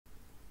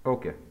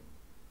Okay.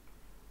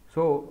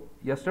 So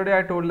yesterday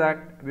I told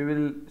that we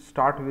will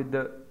start with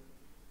the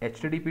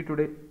HTTP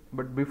today,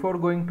 but before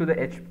going to the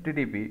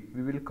HTTP,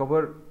 we will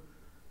cover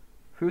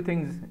few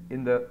things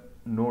in the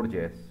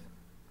Node.js,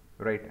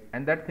 right?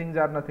 And that things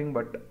are nothing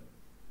but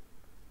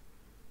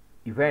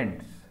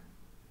events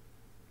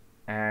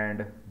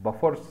and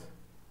buffers,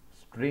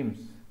 streams,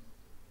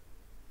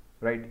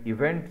 right?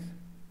 Events,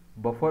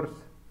 buffers,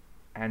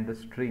 and the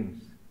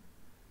streams.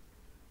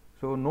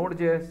 So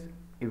Node.js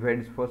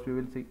events, first we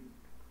will see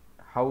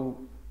how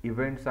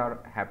events are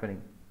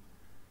happening.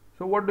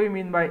 So what do you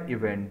mean by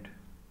event?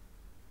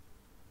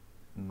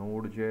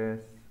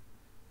 Node.js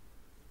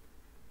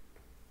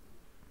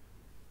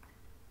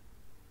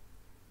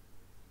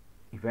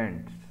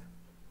events.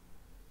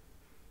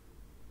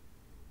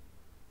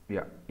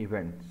 Yeah,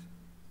 events.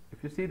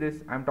 If you see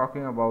this, I'm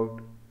talking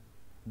about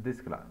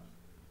this class,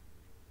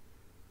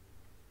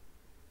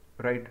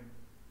 right?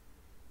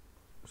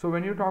 So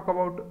when you talk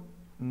about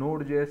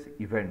Node.js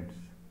events,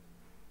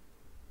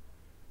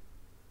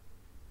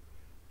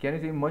 can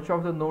you see much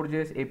of the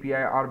Node.js API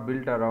are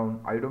built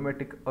around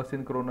idiomatic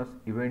asynchronous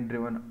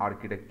event-driven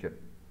architecture,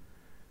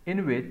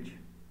 in which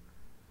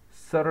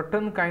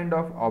certain kind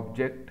of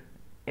object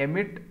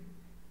emit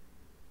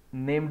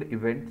named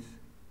events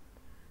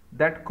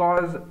that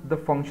cause the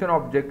function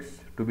objects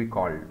to be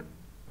called.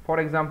 For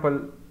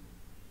example,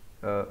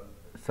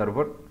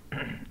 server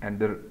and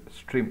the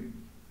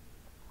stream.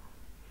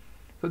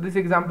 So this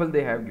example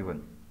they have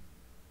given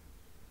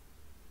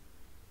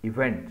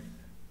events.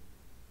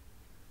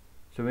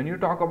 So when you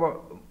talk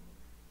about,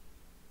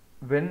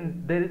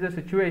 when there is a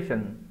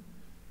situation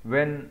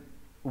when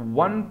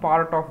one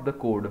part of the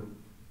code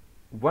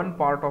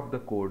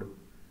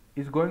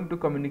is going to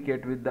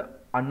communicate with the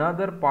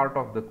another part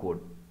of the code,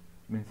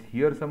 means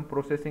here some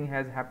processing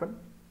has happened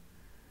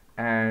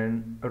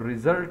and a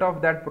result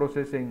of that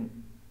processing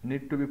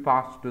need to be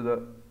passed to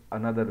the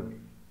another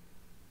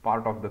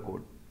part of the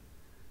code.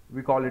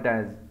 We call it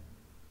as,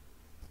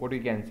 what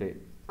you can say,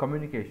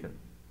 communication.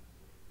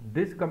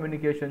 This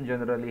communication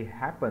generally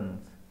happens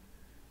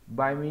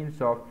by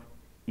means of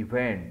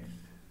events.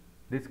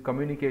 This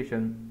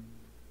communication,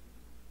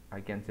 I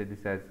can say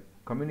this as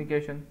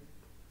communication.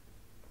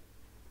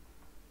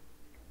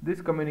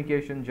 This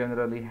communication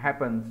generally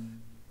happens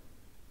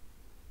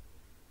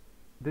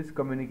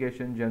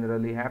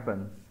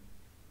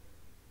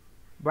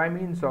by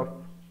means of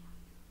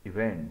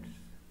events,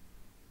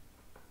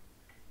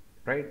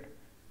 right?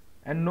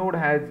 And Node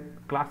has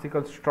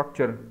classical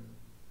structure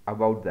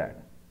about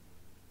that.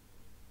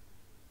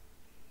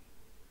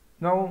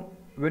 Now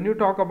when you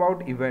talk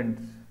about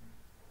events,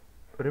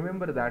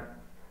 remember that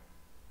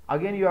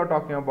again you are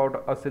talking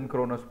about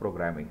asynchronous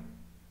programming,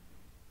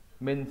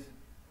 means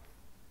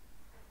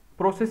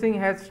processing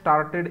has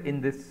started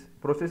in this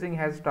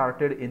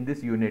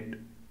unit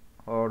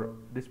or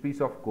this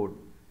piece of code,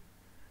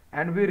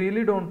 and we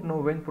really don't know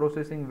when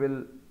processing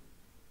will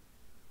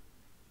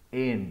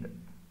end,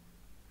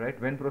 right?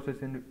 When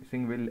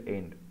processing will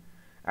end.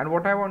 And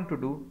what I want to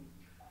do,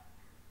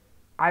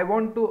 I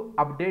want to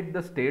update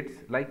the states,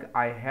 like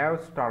I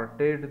have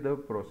started the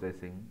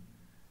processing,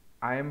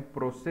 I am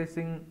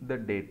processing the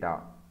data,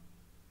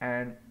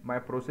 and my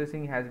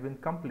processing has been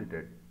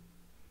completed.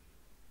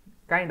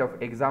 Kind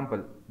of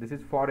example, this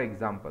is for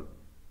example.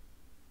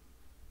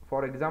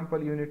 For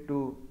example, you need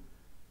to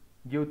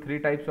give 3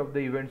 types of the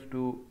events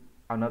to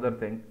another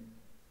thing,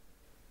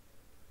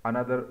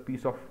 another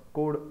piece of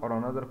code or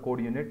another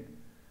code unit.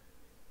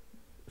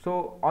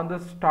 So on the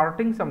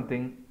starting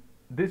something,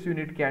 this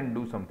unit can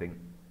do something.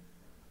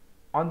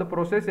 On the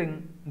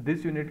processing,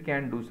 this unit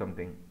can do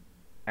something.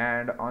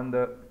 And on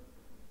the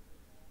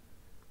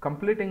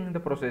completing the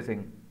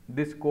processing,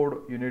 this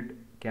code unit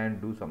can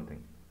do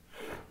something.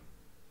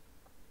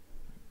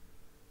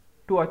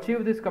 To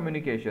achieve this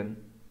communication,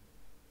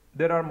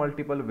 there are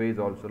multiple ways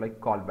also,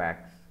 like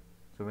callbacks.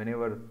 So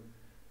whenever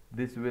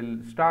this will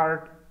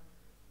start,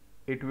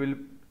 it will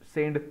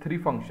send 3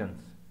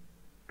 functions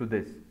to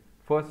this.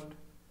 First,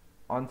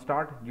 on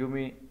start, give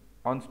me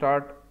on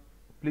start,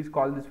 please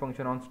call this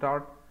function on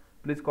start,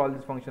 please call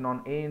this function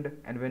on end,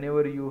 and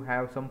whenever you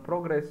have some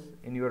progress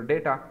in your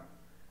data,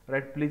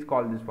 right, please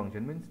call this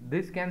function. Means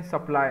this can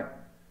supply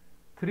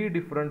 3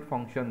 different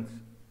functions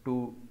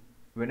to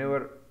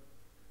whenever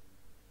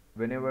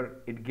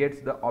it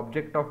gets the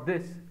object of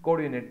this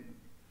code unit,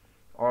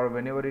 or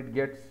whenever it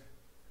gets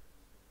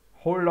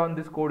hold on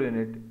this code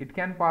unit, it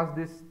can pass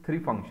these 3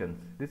 functions.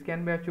 This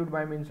can be achieved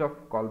by means of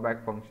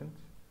callback functions,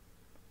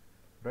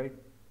 right?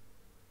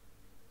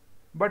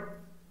 But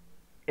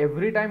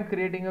every time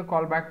creating a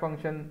callback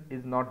function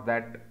is not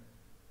that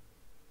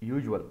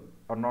usual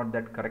or not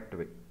that correct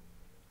way.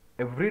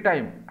 Every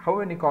time, how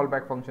many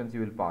callback functions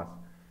you will pass?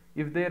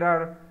 If there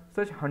are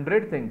such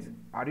 100 things,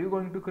 are you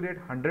going to create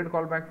 100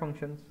 callback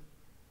functions?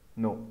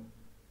 No.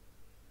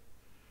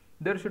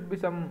 There should be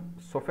some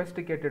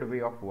sophisticated way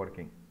of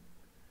working,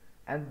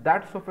 and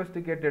that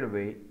sophisticated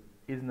way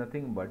is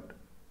nothing but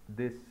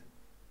this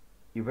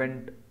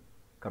event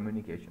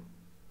communication.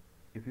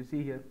 If you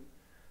see here,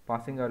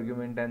 passing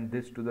argument and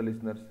this to the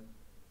listeners,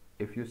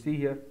 if you see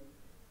here,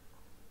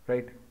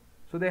 right?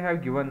 So they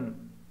have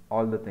given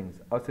all the things,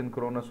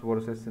 asynchronous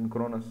versus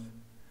synchronous.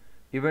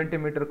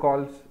 EventEmitter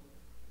calls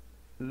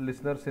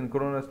listeners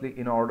synchronously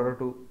in order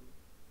to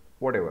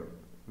whatever.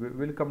 We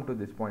will come to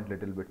this point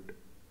little bit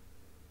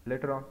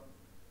later on.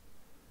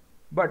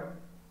 But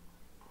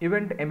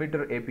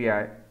EventEmitter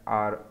API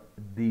are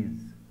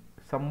these.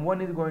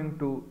 Someone is going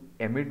to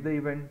emit the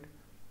event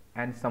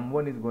and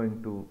someone is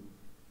going to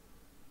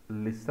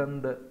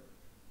listen the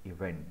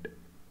event.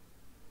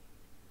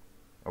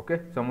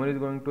 Okay, someone is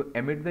going to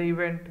emit the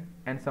event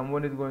and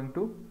someone is going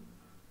to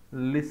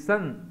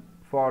listen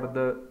for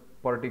the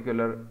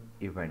particular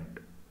event.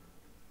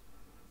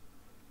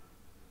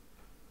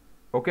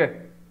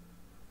 Okay,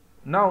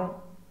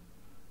 now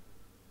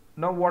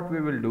what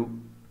we will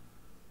do,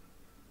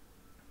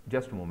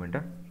 just a moment.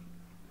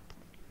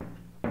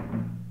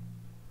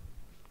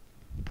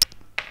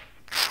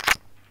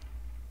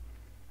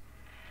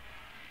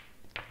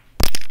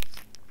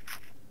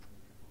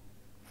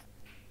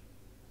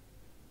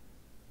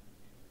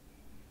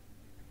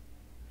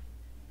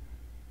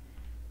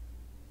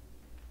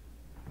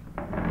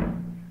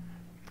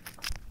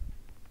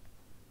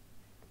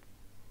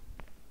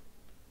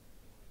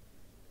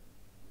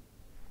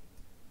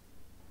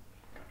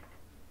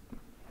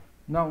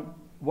 Now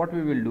what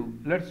we will do,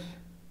 let's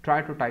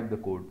try to type the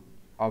code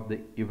of the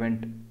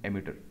event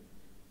emitter,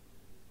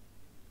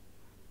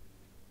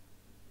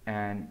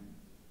 and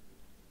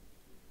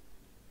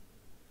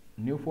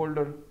new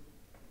folder,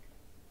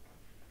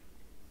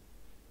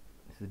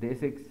 this is day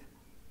 6,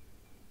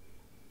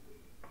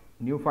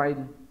 new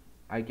file,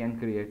 I can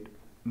create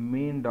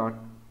main.js.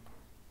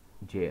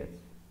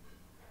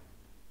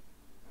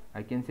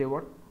 I can say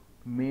what?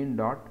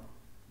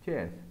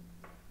 main.js.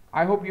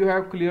 I hope you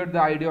have cleared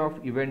the idea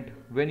of event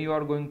when you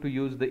are going to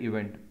use the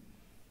event.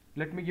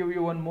 Let me give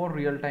you one more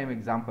real-time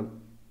example.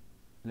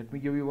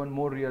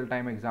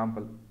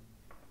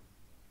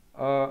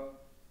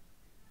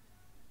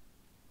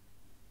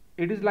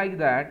 It is like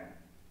that.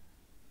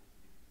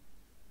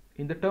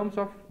 In the terms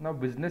of now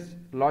business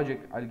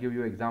logic, I'll give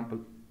you an example.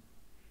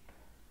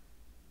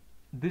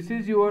 This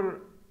is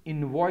your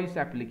invoice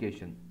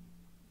application.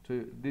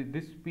 So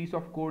this piece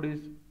of code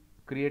is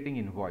creating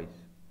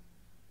invoice,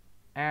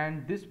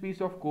 and this piece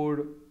of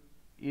code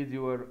is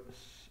your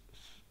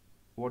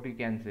what you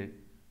can say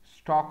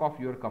stock of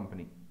your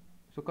company.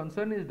 So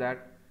concern is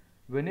that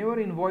whenever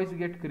invoice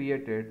get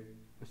created,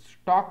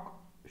 stock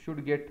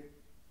should get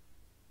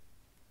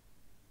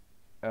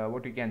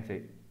what you can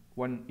say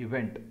one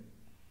event,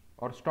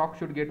 or stock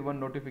should get one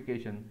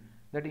notification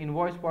that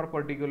invoice for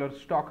particular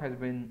stock has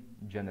been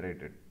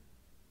generated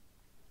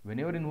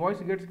whenever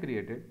invoice gets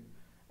created.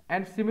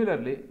 And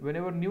similarly,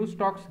 whenever new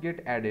stocks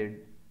get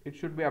added, it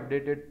should be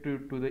updated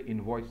to the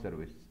invoice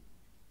service.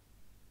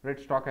 Right,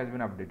 stock has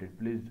been updated,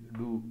 please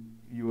do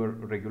your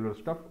regular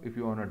stuff if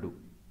you want to do.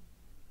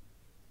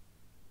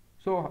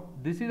 So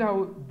this is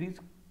how these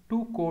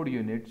two code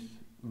units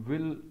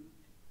will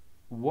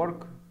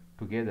work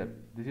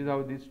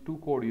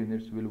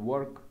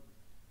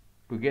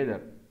together.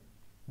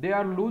 They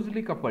are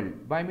loosely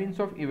coupled by means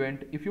of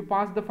event. If you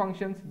pass the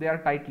functions, they are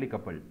tightly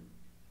coupled.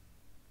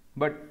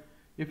 But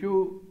if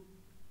you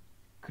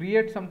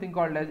create something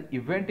called as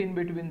event in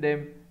between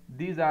them,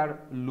 these are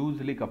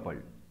loosely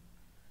coupled.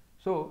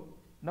 So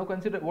now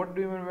consider, what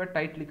do you mean by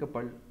tightly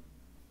coupled?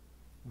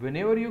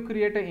 Whenever you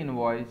create an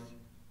invoice,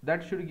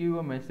 that should give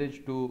a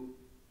message to,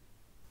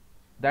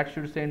 that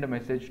should send a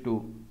message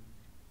to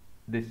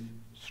this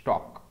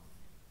stock,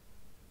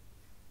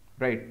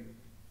 right?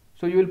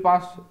 So you will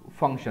pass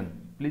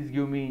function, please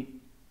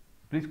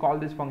call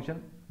this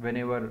function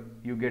whenever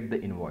you get the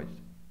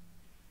invoice.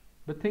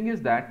 The thing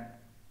is that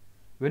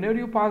whenever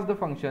you pass the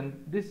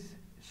function, this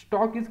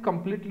stock is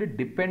completely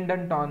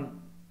dependent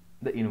on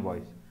the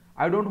invoice.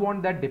 I don't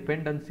want that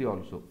dependency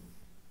also.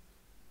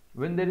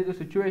 When there is a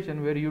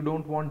situation where you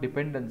don't want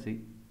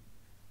dependency,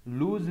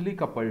 loosely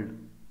coupled,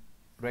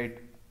 right?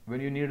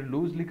 When you need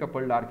loosely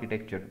coupled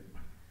architecture,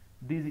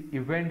 these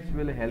events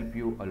will help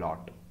you a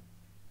lot,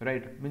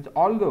 right? Means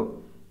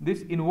although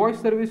this invoice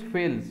service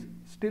fails,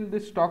 still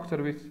this stock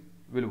service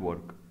will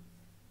work.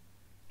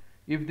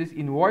 If this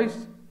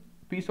invoice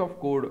piece of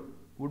code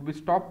would be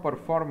stopped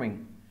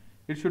performing,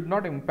 it should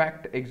not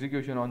impact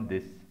execution on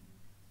this.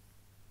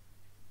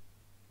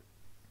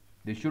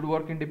 This should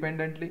work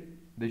independently,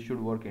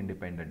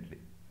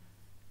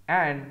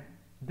 and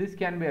this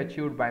can be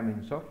achieved by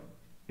means of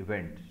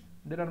events.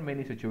 There are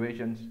many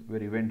situations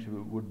where events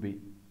would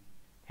be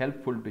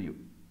helpful to you.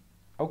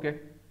 Okay,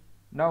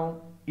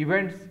 now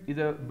events is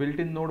a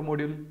built-in node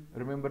module.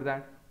 Remember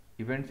that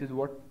events is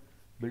what?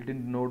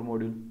 Built-in node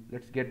module.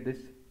 Let's get this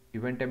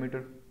event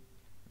emitter.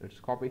 Let's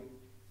copy.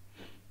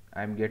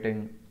 I am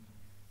getting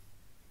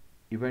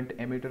event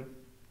emitter.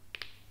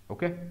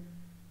 Okay,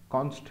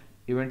 const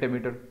event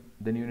emitter.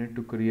 Then you need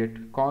to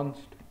create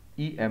const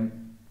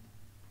em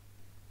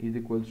is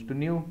equals to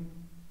new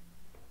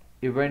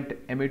event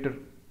emitter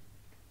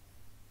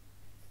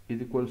is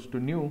equals to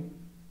new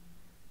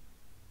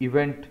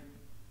event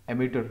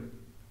emitter.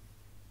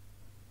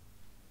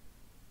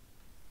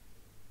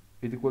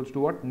 is equals to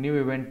what? New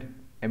event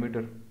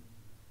emitter.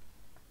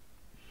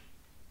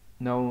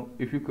 Now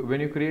if you when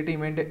you create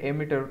event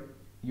emitter,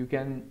 you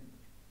can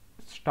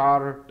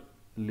start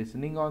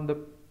listening on the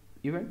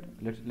event.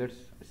 Let's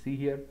see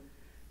here.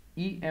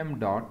 em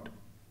dot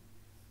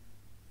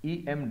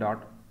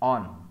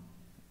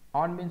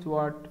on means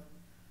what?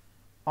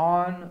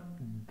 On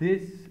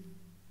this,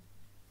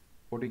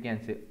 what you can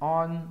say,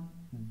 on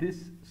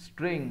this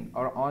string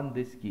or on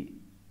this key,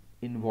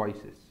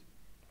 invoices,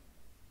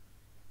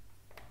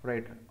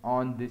 right?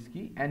 On this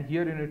key, and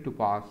here you need to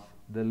pass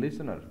the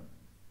listener.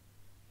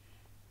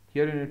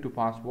 Here you need to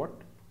pass what?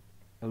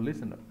 A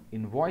listener,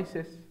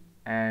 invoices.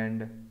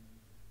 And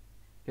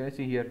can you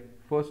see here,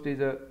 first is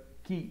a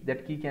key.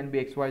 That key can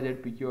be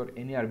XYZ, PQ, or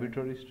any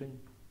arbitrary string.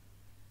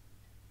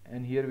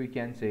 And here we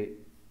can say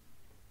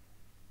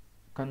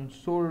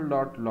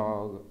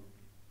console.log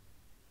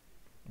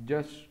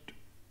just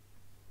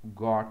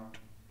got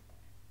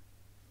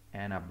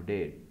an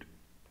update.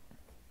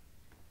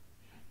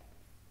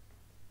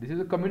 This is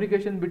a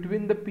communication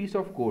between the piece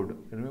of code.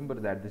 Remember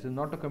that this is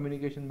not a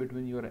communication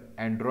between your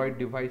Android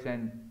device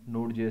and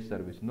Node.js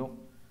service. No,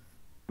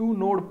 two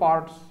node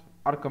parts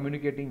are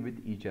communicating with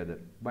each other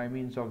by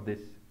means of this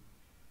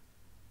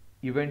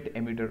event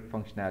emitter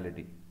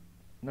functionality.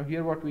 Now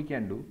here what we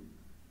can do,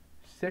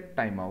 set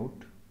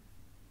timeout,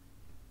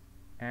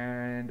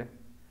 and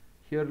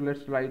here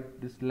let's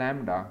write this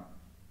lambda.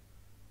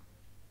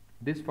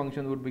 This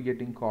function would be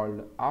getting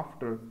called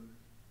after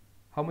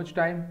how much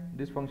time?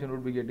 This function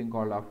would be getting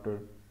called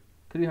after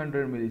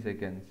 300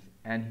 milliseconds,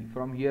 and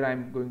from here I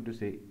am going to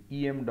say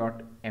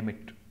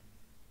em.emit.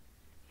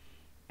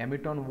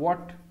 Emit on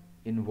what?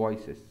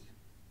 Invoices.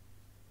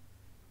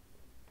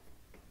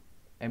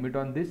 Emit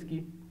on this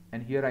key,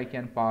 and here I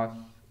can pass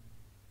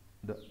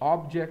the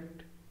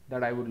object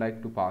that I would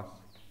like to pass.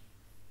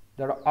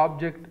 That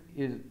object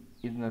is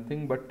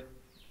nothing but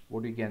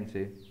what you can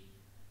say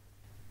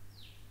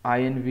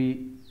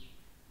inv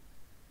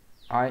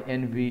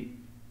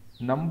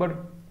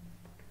number,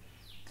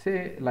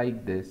 say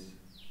like this,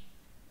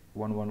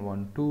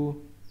 1112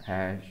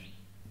 hash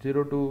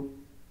 02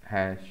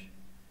 hash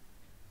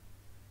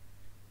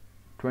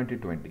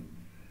 2020,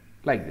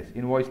 like this,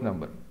 invoice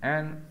number,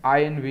 and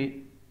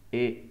inv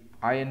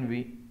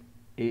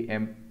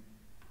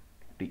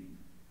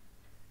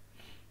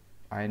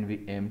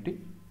amt,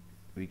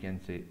 we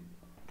can say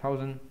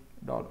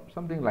 $1,000,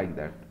 something like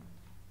that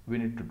we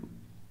need to do.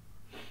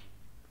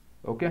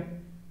 Okay,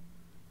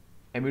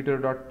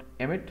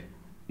 emitter.emit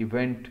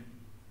event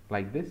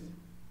like this.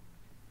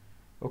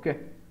 Okay,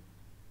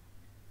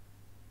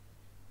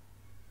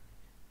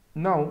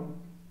 now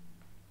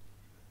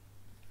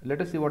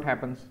let us see what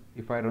happens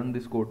if I run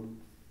this code.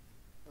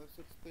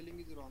 So spelling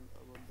is wrong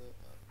about the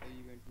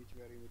event which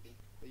we are emitting,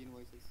 the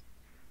invoices.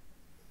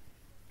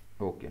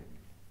 Okay,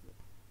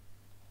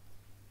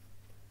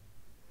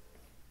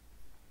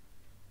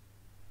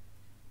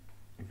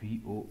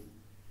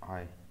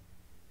 VOI.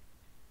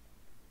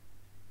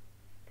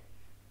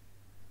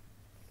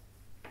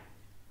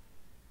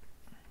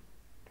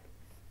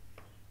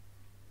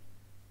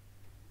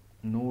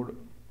 Node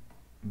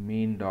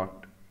main.js.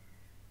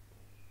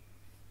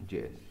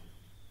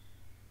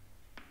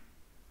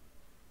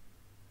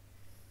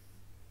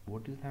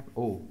 What is happening?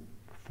 Oh,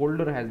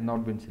 folder has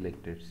not been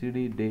selected.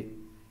 CD day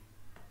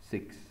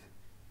 6.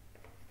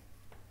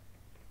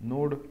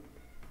 Node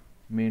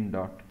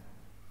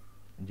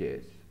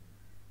main.js.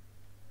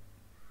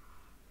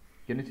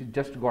 Can you see,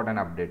 just got an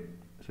update?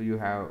 So you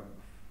have,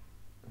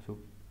 so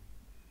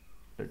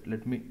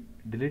let me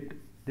delete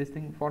this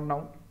thing for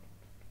now.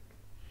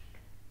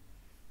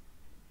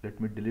 Let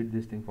me delete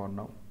this thing for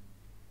now.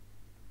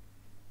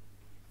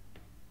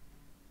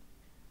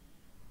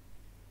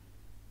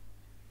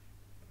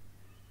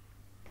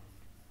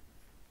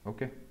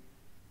 Okay,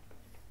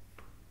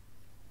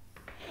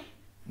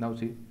 now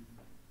see,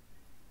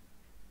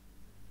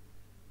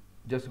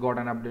 just got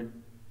an update.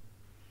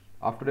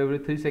 After every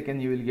 3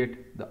 seconds you will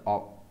get the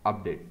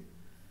update.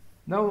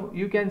 Now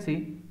you can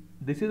see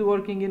this is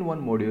working in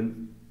one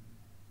module,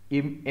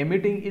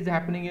 emitting is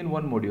happening in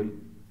one module,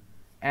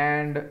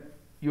 and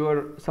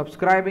your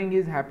subscribing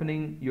is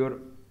happening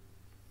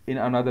in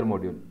another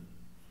module.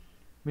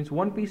 Means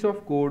one piece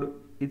of code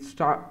is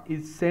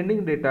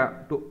sending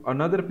data to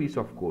another piece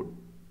of code.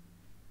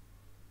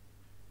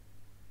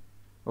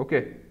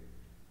 Okay,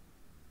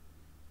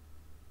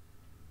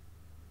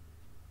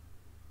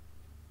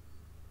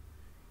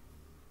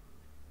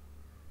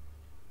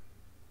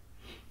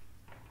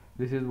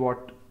 this is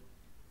what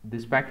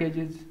this package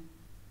is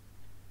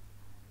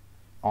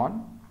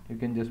on. You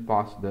can just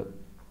pass the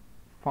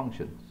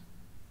functions,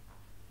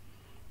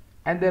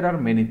 and there are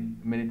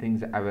many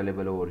things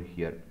available over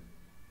here.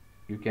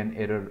 You can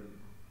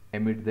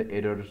emit the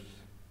errors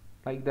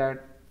like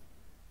that.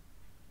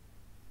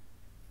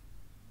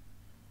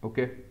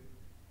 Okay,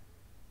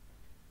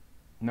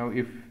 now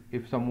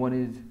if someone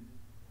is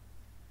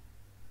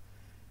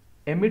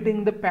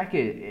emitting the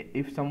package,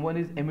 if someone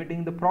is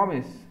emitting the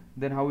promise,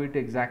 then how it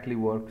exactly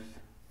works,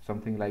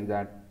 something like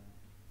that.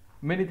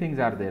 Many things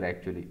are there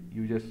actually.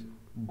 You just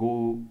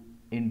go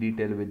in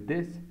detail with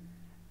this,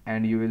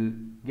 and you will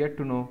get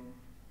to know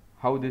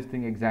how this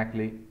thing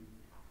exactly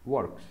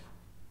works.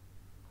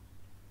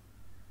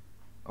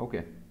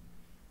 Okay,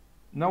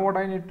 now what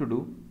I need to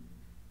do,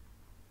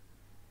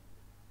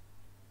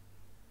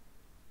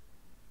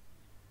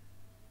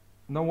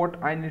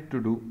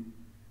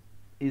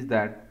 is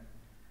that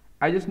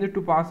I just need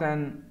to pass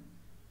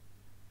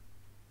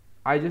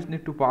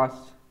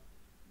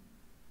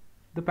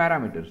the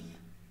parameters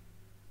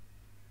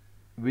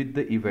with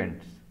the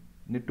events.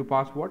 Need to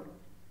pass what?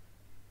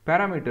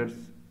 Parameters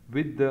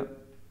with the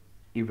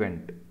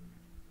event,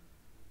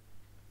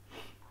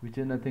 which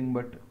is nothing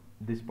but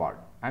this part.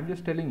 I'm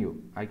just telling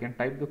you, I can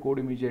type the code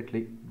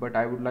immediately, but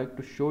I would like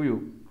to show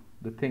you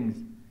the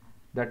things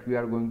that we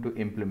are going to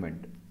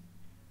implement.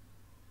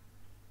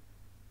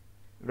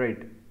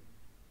 Right.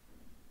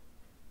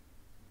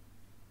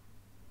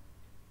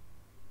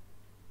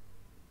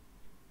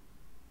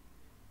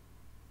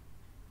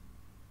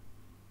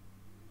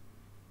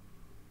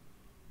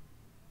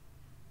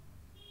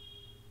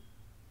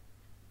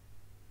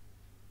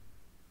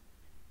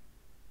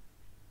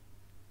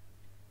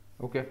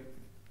 Okay,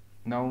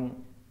 now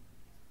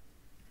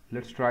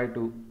let's try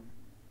to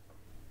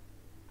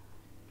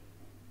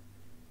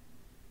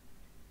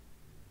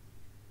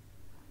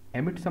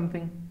emit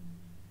something.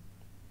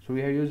 So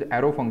we have used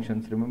arrow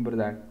functions, remember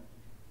that.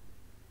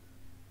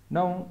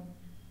 Now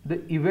the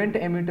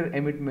EventEmitter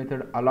emit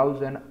method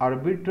allows an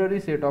arbitrary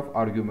set of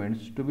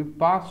arguments to be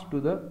passed to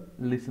the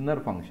listener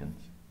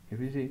functions. If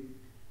you see,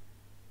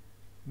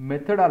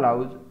 method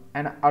allows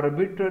an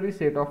arbitrary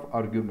set of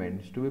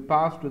arguments to be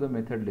passed to the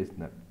method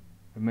listener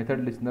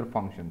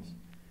functions.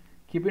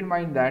 Keep in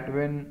mind that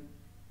when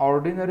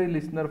ordinary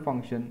listener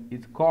function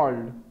is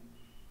called,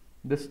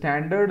 the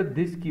standard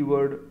this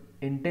keyword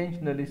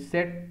intentionally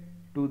set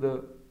to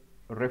the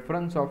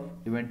reference of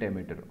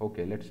EventEmitter.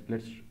 Okay,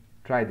 let's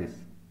try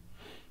this.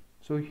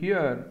 So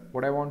here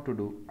what I want to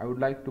do, I would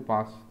like to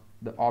pass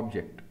the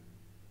object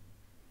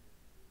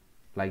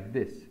like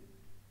this.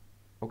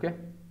 Okay,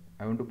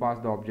 I want to pass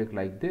the object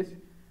like this.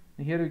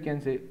 Here you can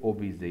say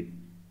obj.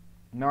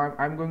 Now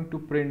I'm going to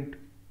print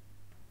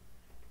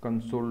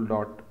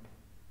console.log.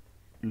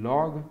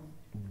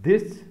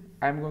 This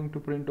I'm going to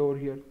print over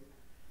here,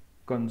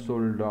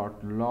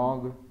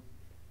 console.log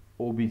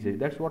obj.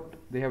 That's what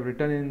they have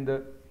written in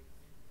the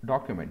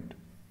document.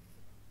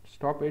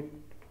 Stop it.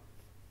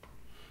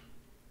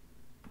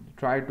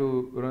 Try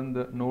to run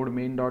the node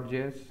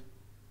main.js.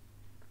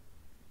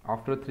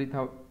 After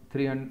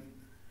 3000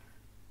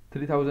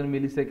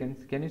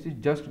 milliseconds, can you see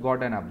just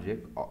got an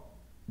object,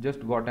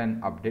 just got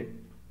an update.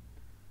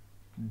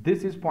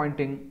 This is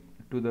pointing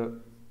to the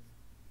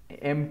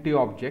empty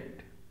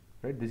object,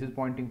 right? This is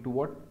pointing to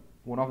what?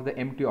 One of the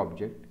empty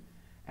object,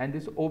 and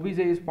this obj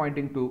is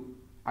pointing to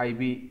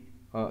IB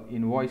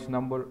invoice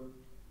number,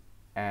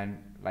 and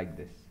like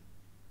this.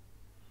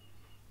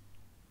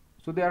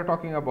 So they are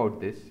talking about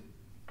this.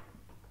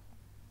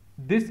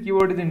 This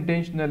keyword is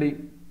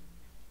intentionally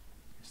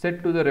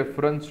set to the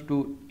reference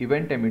to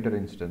EventEmitter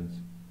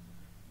instance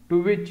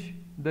to which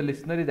the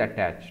listener is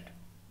attached.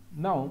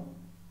 Now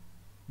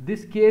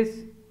this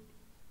case,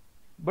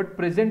 but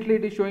presently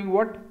it is showing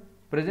what?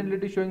 Presently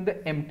it is showing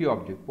the empty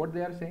object. What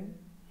they are saying?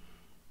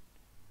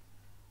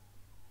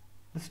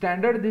 The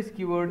standard this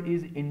keyword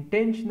is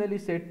intentionally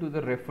set to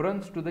the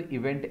reference to the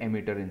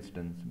EventEmitter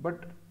instance,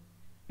 but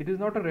it is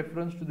not a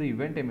reference to the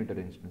EventEmitter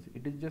instance.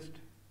 It is just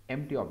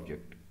empty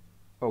object.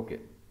 Okay,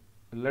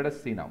 let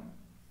us see now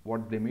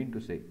what they mean to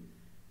say.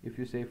 If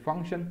you say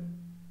function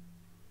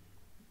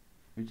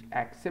which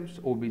accepts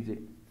obj,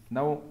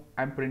 now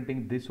I'm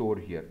printing this over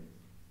here.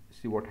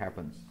 See what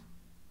happens.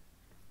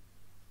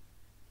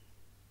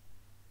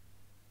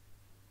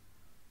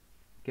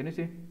 Can you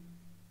see?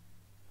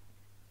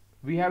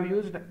 We have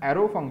used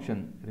arrow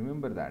function,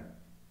 remember that.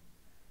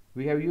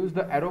 We have used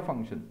the arrow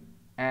function,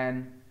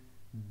 and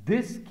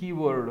this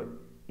keyword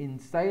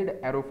inside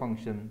arrow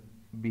function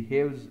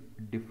behaves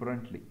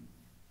differently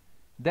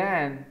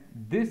than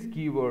this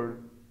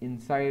keyword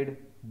inside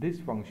this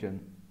function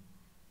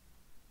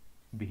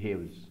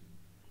behaves.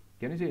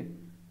 Can you see?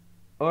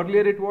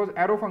 Earlier it was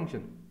arrow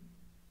function.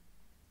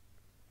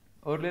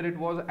 Earlier it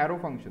was arrow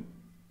function.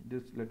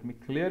 Just let me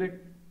clear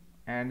it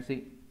and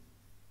see.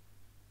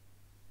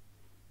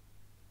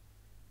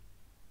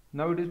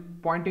 Now it is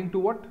pointing to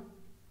what?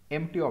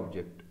 Empty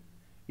object.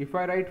 If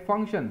I write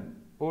function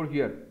over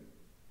here,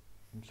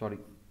 I'm sorry,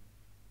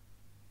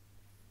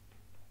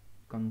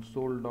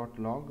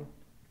 console.log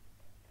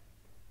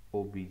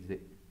obj.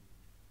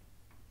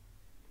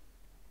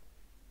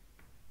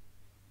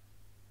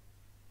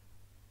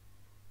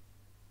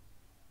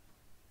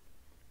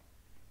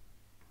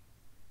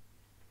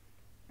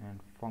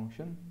 And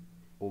function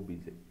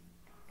obj,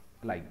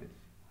 like this.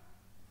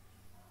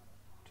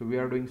 So we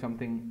are doing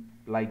something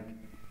like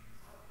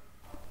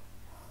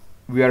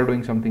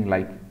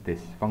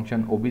this.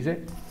 Function obj,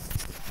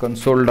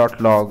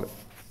 console.log.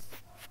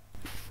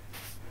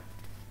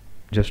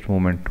 Just a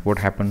moment, what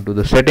happened to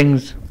the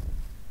settings?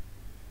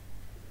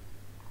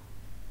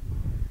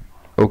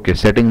 Okay,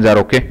 settings are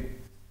okay.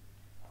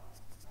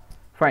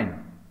 Fine.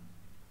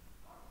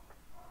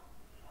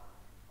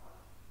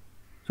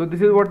 So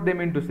this is what they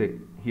mean to say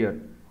here.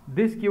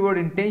 This keyword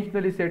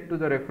intentionally set to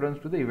the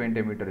reference to the event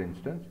emitter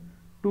instance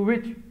to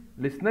which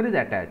listener is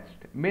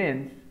attached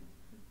means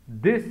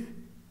this,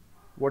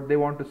 what they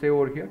want to say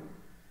over here,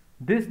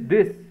 this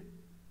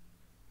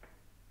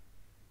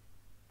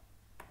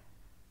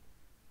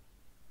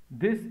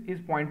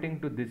is pointing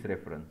to this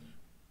reference.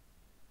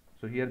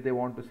 So here they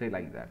want to say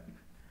like that.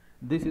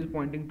 This is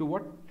pointing to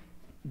what?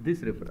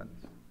 This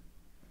reference,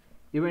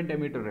 event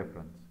emitter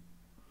reference.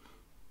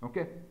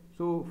 Okay.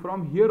 So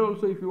from here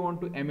also, if you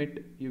want to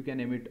emit, you can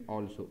emit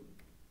also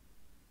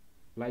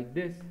like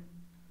this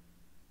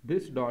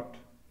dot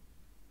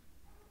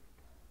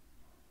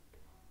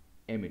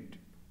emit.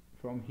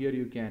 From here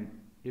you can,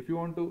 if you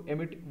want to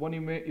emit one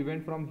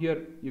event from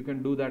here, you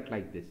can do that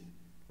like this.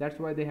 That's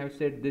why they have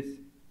said this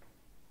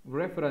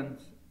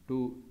reference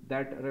to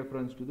that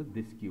reference to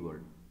this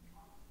keyword.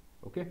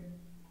 Okay,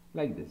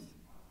 like this.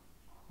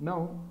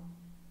 Now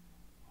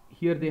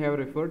here they have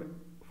referred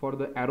for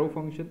the arrow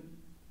function.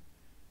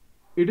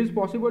 It is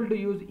possible to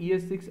use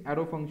ES6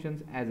 arrow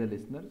functions as a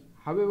listener.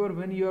 However,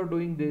 when you are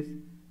doing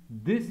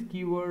this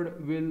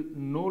keyword will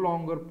no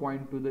longer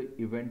point to the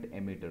event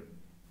emitter.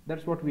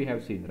 That's what we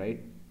have seen,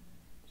 right?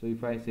 So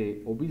if I say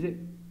obj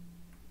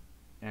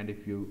and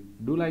if you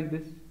do like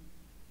this,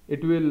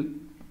 it will,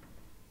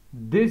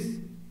 this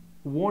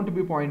won't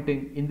be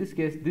pointing, in this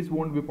case this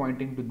won't be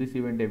pointing to this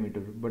event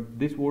emitter, but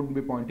this won't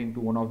be pointing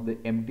to one of the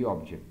empty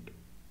object.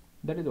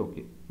 That is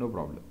okay, no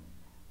problem.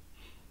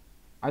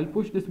 I'll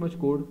push this much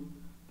code.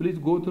 Please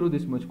go through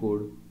this much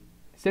code.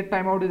 Set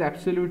timeout is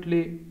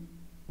absolutely,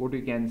 what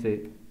you can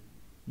say,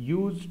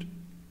 used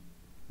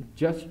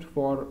just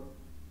for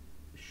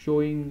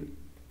showing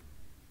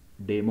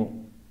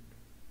demo.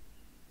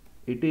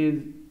 It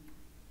is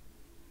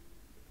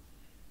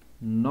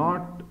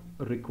not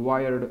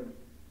required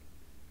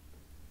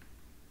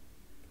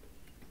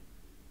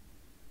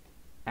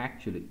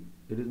actually.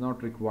 It is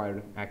not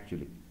required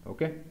actually.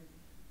 Okay.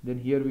 Then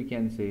here we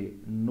can say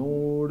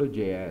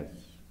Node.js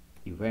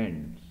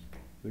events.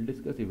 We'll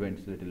discuss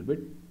events a little bit.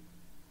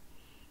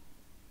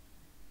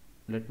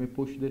 Let me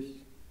push this.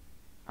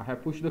 I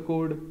have pushed the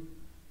code.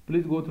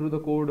 Please go through the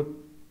code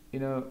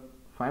in a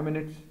 5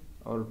 minutes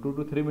or 2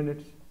 to 3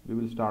 minutes. We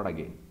will start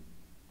again.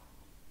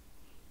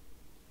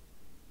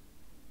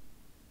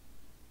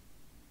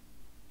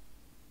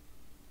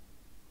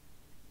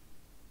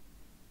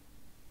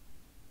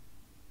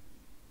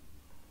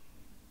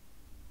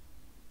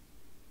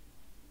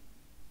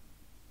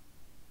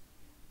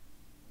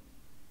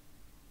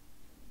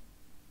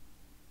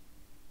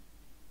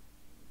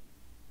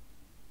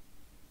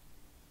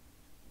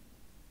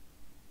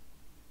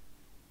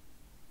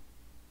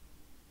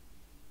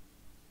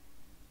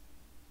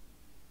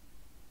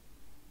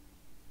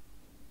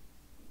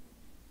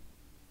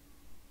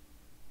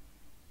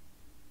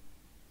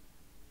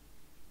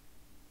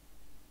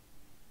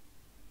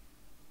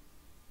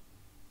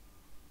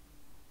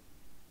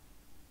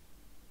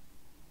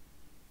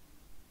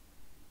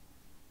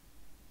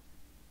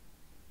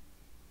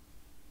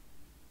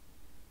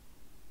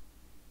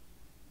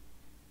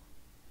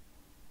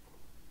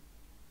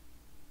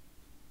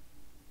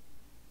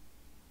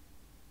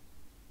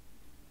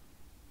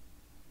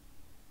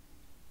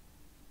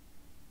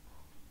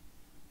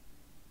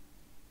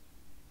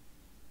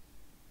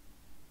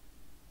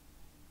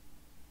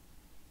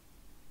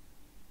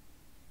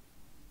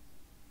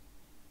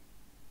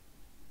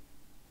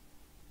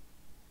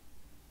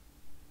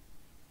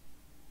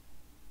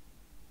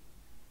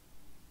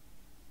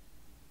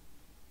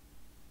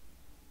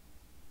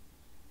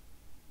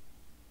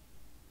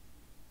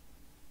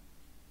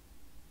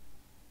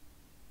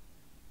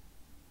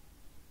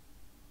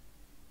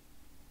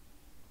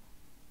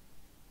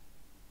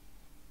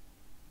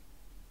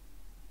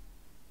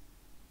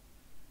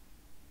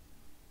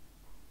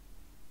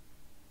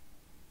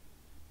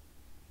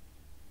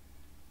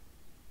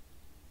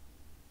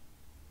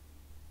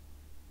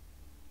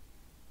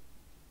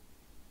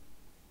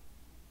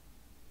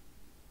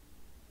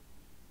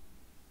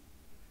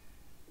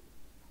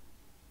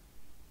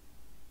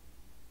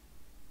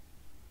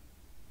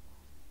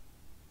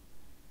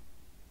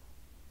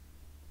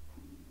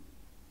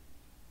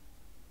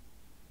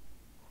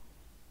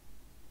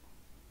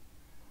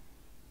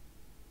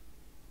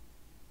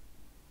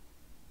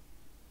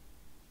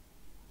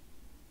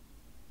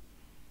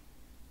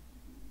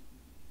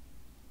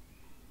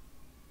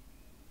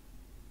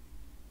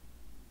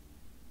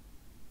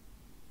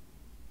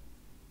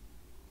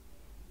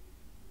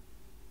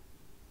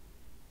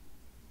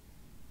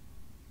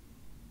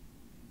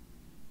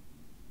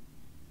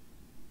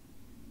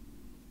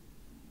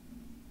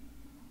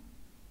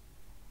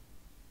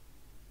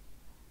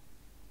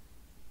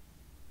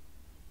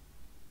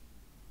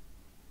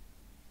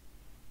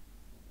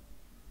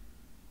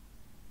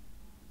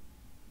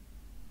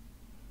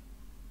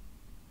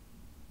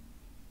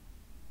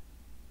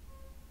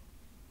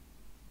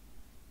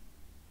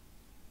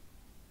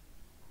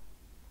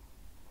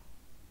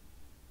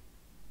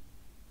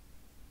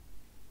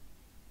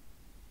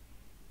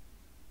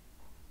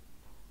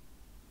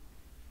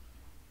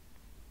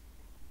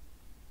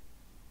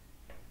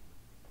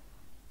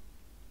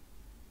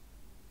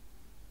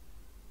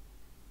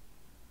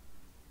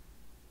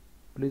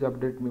 Please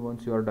update me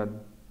once you are done.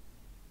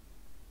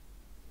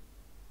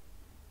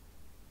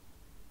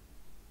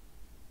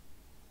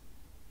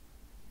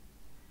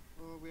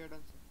 We are done,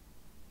 sir.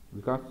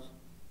 Vikas?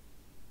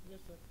 Yes,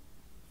 sir.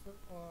 Sir,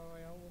 I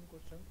have one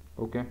question.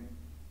 Okay.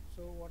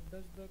 So, what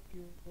does the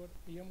keyword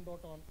em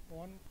dot on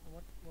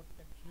what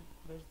actually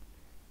does?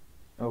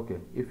 Okay.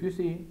 If you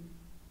see,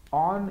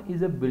 on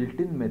is a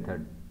built-in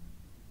method.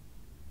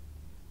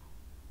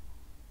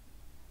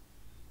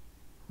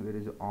 Where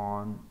is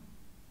on?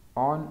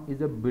 On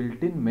is a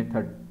built-in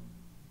method.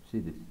 See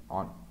this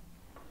on.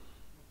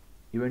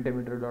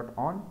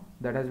 EventEmitter.on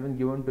that has been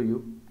given to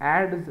you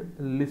adds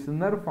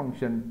listener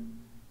function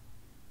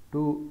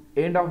to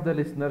end of the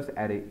listeners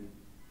array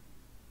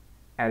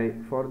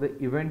for the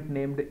event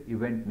named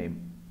event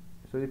name.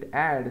 So it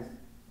adds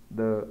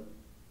the,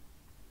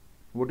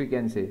 what you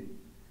can say,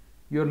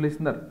 your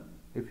listener.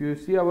 If you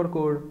see our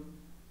code,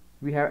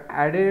 we have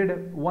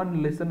added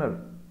one listener.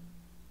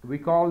 We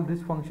call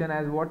this function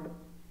as what?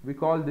 We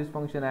call this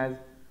function as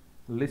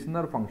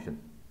listener function.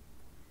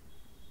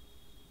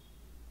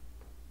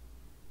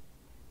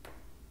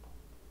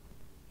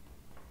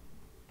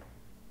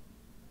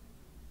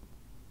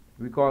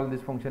 We call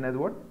this function as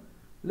what?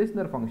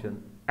 Listener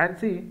function. And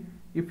see,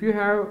 if you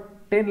have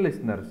 10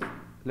 listeners,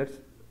 let's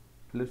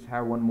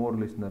have one more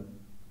listener.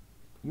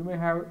 You may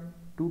have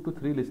 2 to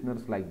 3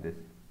 listeners like this.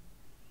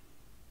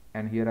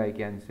 And here I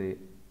can say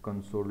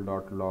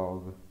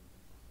console.log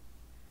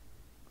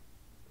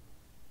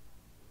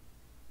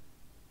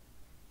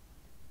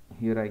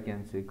here I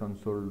can say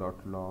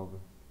console.log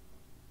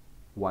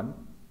 1.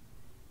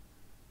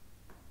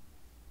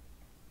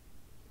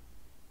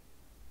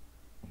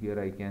 Here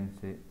I can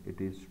say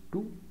it is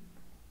 2,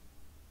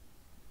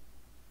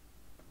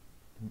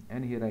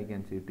 and here I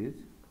can say it is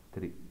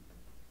 3.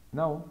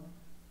 Now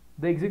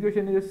the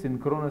execution is a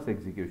synchronous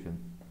execution.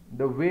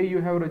 The way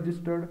you have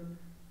registered,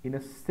 in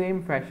a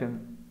same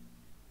fashion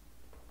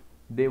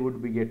they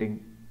would be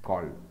getting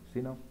called.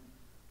 See now,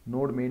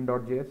 node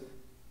main.js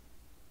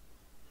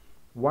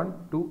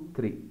 1, 2,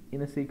 3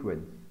 in a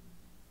sequence.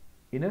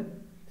 In a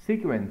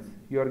sequence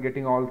you are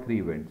getting all 3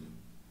 events.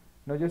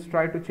 Now just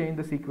try to change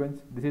the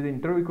sequence. This is the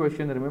interview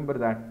question, remember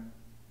that.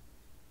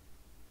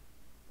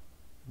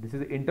 This is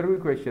the interview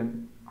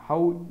question,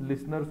 how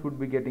listeners would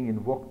be getting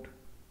invoked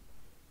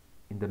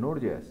in the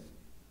Node.js.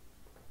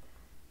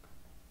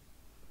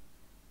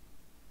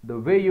 The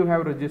way you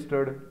have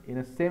registered, in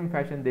the same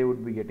fashion they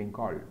would be getting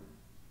called.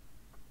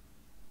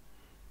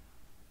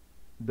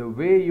 The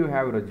way you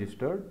have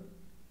registered,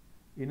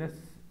 in a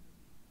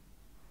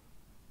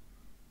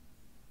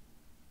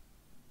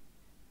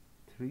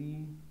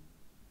 3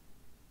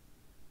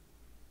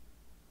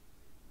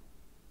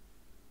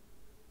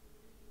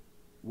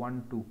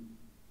 1 2,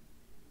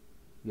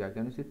 yeah,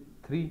 can you see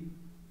 3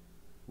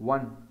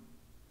 1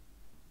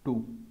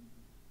 2,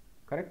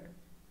 correct?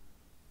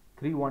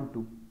 3 1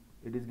 2,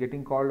 it is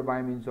getting called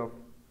by means of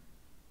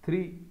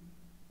 3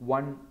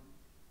 1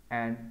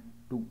 and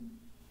 2.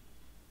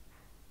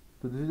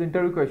 So this is the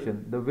interview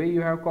question. The way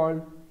you have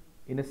called,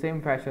 in the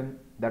same fashion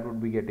that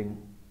would be getting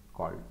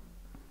called.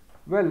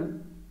 Well,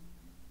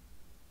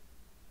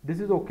 this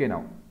is okay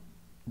now.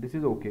 This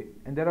is okay,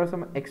 and there are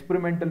some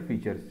experimental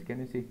features. Can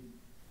you see?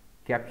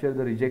 Capture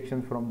the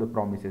rejections from the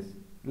promises.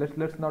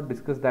 Let's not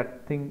discuss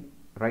that thing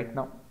right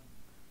now.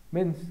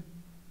 Means,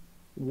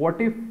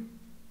 what if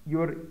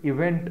your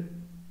event,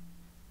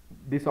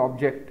 this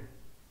object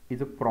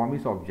is a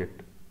promise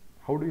object?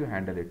 How do you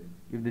handle it?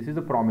 If this is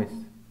a promise,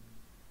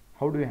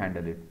 how do you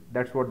handle it?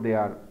 That's what they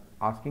are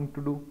asking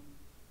to do.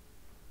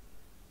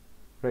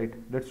 Right,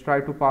 let's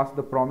try to pass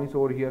the promise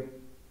over here.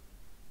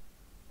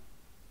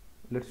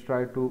 Let's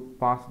try to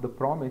pass the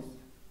promise.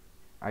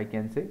 I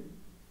can say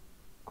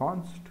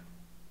const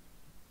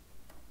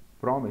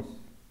promise.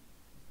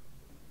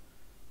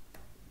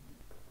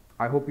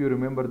 I hope you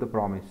remember the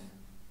promise.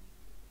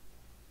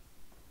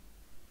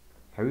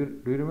 Do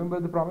you remember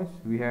the promise?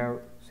 We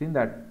have seen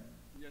that.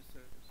 Yes,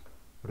 sir.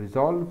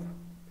 Resolve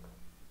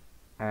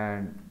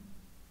and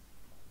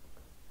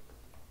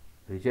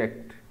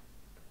reject.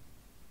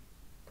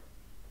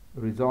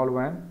 Resolve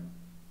and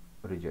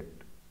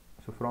reject.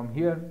 So from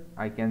here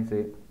I can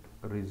say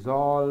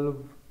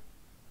resolve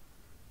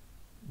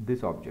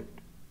this object.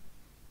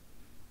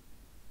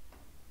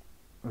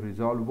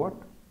 Resolve what?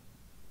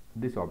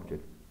 This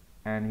object.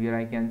 And here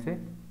I can say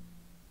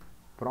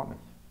promise.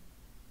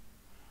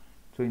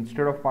 So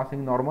instead of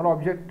passing normal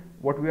object,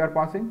 what we are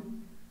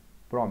passing?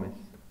 Promise.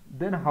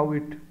 Then how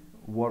it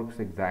works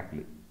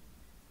exactly?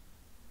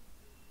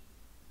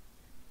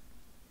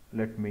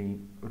 Let me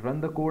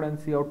run the code and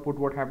see output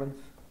what happens.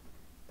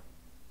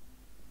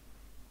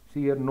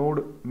 See here,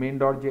 node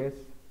main.js.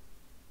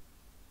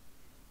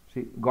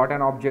 See, got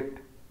an object.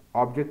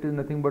 Object is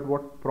nothing but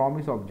what?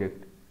 Promise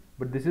object.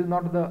 But this is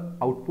not the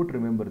output,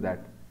 remember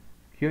that.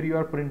 Here you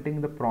are printing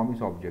the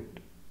promise object.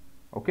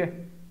 Okay.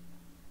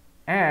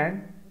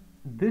 And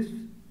this,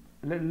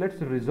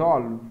 let's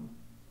resolve.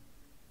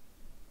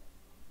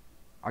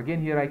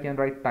 Again here I can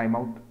write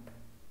timeout.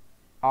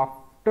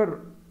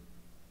 After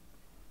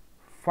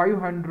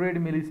 500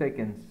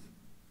 milliseconds,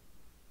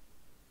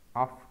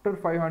 after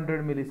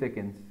 500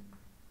 milliseconds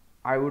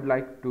I would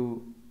like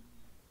to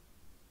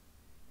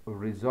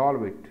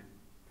resolve it.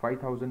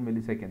 5000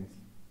 milliseconds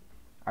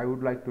I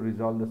would like to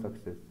resolve the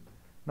success.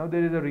 Now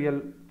there is a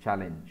real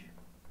challenge.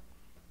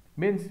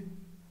 Means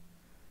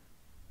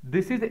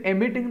this is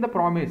emitting the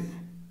promise,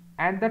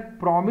 and that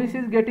promise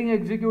is getting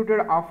executed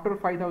after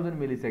 5000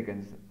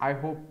 milliseconds. I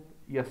hope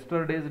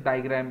yesterday's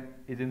diagram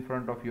is in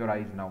front of your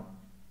eyes now.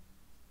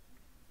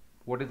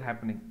 What is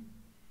happening?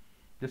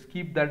 Just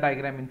keep that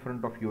diagram in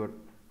front of your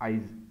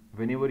eyes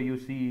whenever you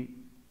see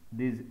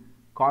these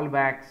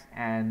callbacks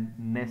and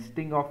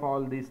nesting of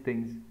all these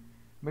things.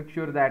 Make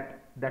sure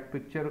that that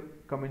picture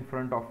come in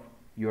front of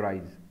your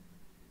eyes.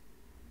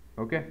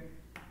 Okay,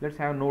 let's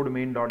have node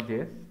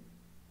main.js.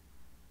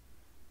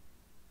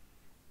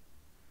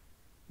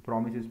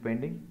 Promise is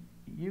pending.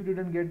 You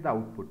didn't get the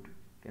output.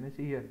 Can you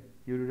see here?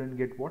 You didn't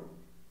get what?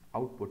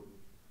 Output.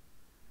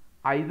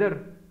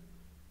 Either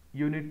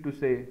you need to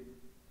say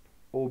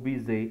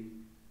obj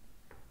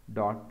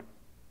dot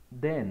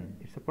then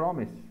it's a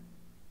promise,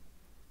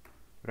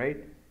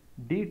 right?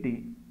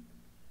 dt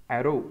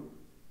arrow,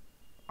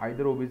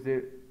 either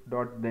obj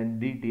dot then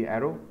dt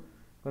arrow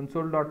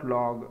console dot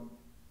log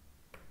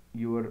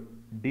your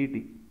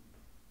dt,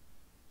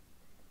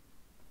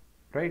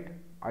 right?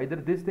 Either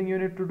this thing you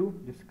need to do,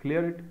 just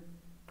clear it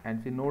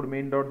and see node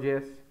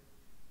main.js.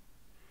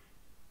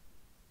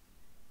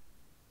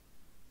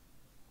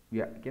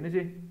 Yeah, can you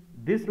see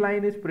this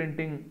line is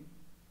printing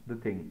the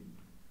thing,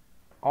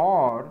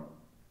 or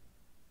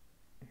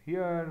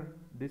here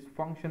this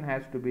function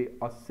has to be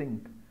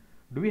async.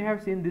 Do we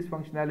have seen this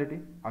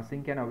functionality,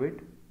 async and await?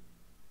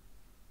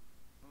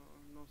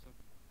 No, sir.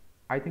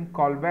 I think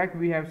callback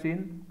we have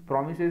seen,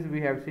 promises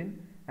we have seen,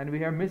 and we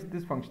have missed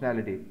this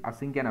functionality,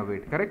 async and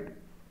await, correct?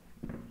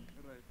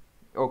 Right.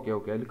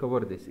 Okay, I'll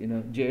cover this in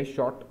a JS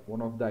short,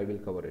 one of the I will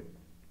cover it.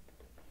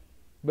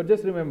 But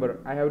just remember,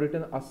 I have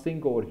written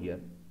async over here,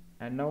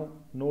 and now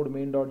node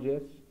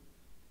main.js.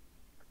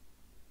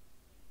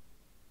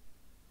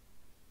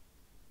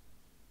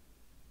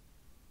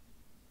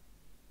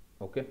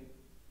 Okay,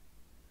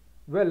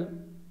 well,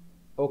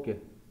 okay,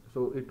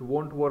 so it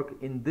won't work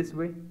in this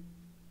way.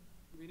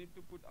 We need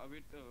to put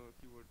await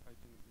keyword, I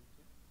think.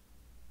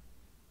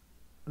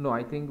 Sir. No,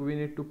 I think we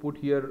need to put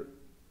here,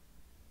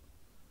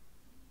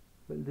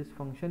 well, this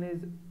function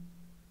is,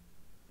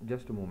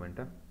 just a moment,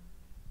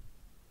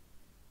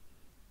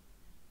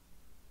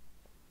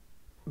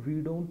 we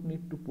don't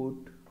need to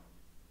put,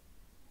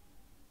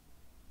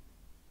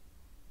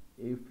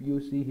 if you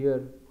see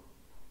here,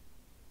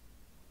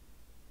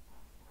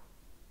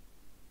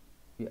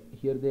 yeah,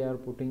 here they are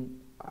putting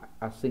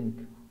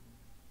async.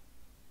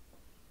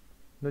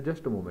 Now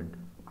just a moment,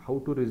 how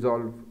to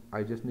resolve,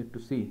 I just need to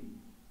see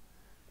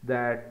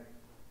that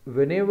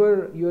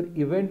whenever your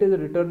event is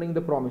returning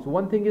the promise,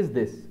 one thing is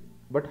this,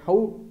 but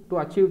how to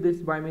achieve this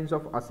by means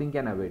of async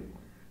and await.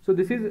 So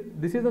this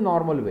is a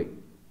normal way,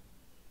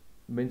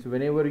 means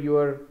whenever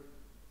your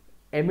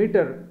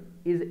emitter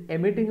is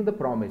emitting the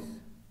promise,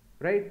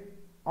 right,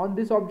 on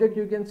this object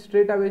you can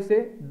straight away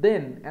say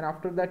then, and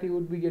after that you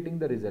would be getting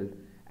the result,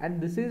 and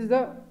this is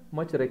the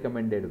much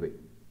recommended way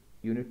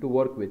you need to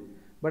work with.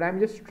 But I am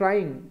just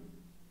trying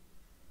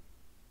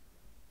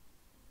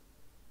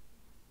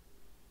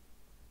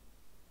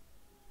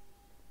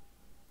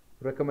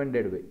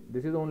recommended way,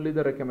 this is only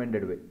the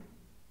recommended way,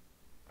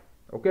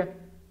 okay,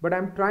 but I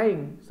am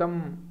trying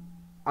some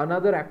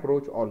another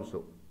approach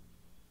also.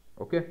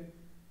 Okay,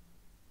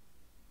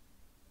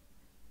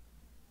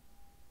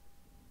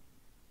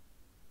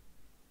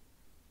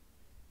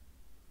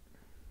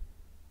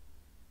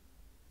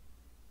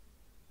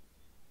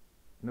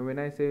 now when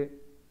I say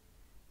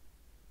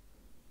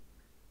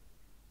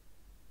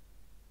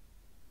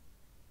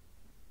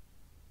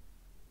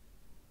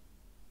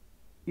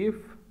if,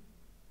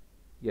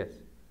 yes,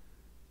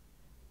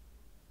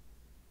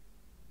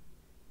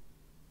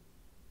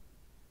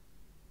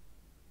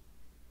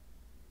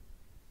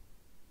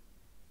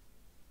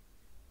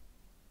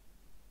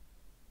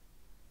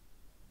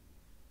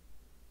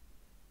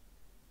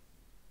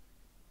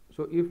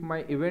 so if my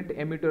event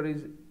emitter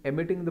is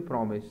emitting the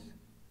promise,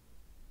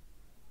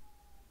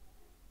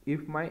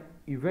 if my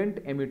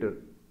event emitter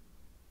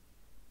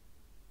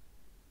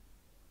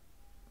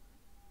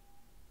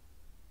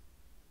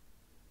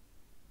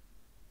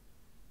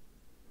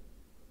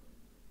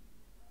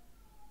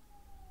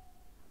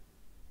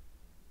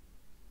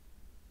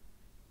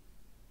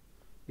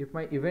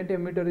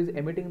is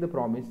emitting the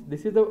promise,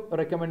 this is the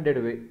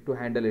recommended way to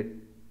handle it.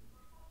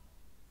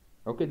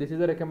 Okay, this is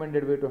the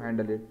recommended way to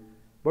handle it.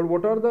 But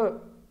what are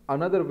the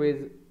another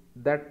ways?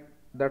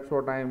 That's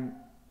what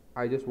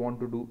I just want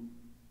to do.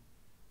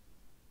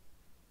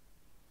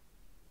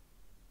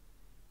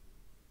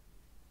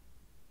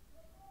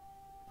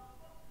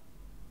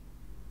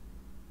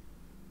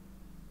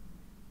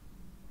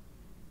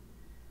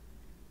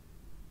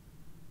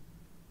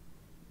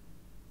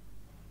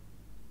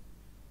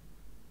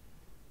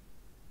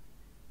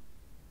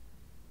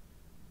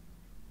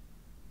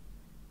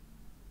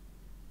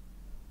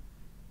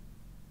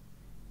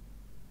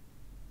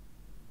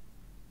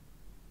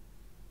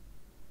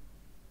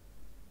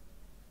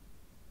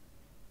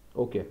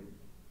 Okay,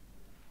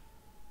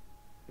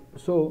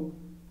 so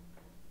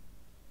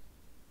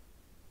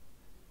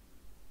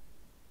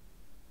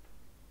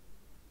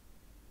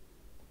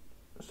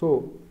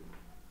so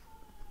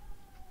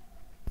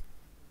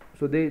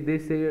so they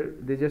say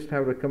they just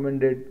have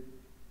recommended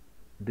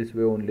this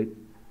way only.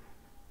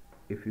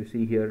 If you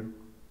see here,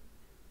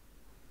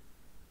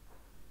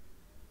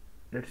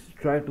 let's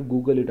try to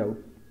Google it out.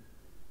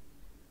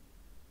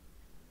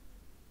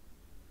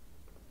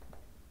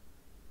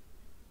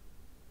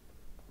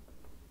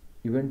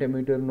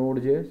 EventEmitter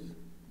Node.js,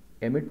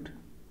 emit,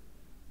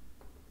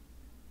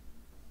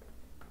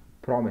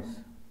 promise.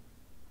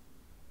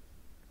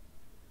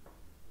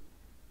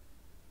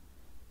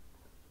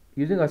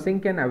 Using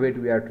async and await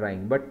we are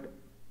trying, but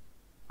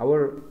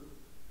our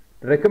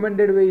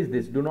recommended way is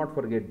this. Do not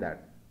forget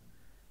that.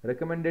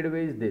 Recommended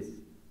way is this.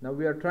 Now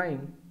we are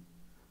trying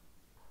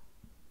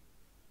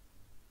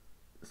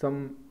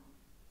some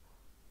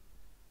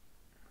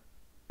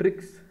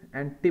tricks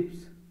and tips.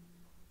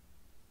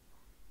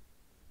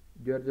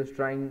 You are just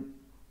trying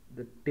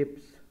the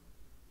tips.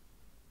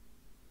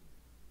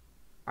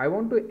 I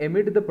want to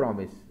emit the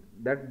promise.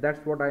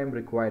 That's what I am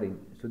requiring.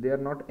 So they are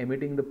not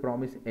emitting the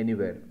promise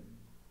anywhere.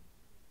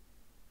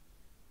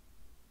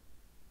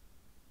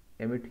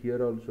 Emit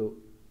here also,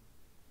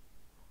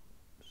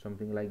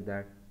 something like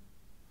that.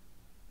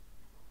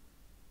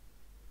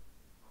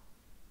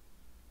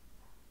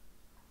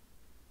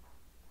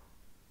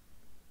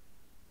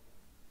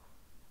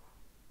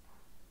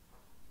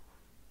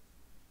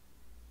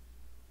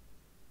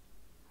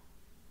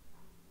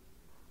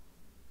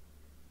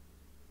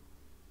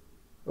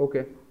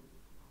 Okay,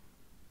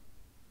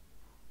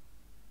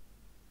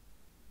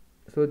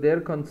 so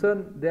their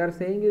concern they are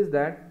saying is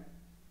that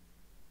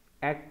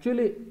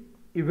actually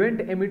event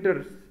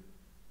emitters,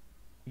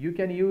 you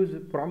can use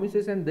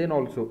promises and then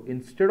also.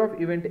 Instead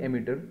of event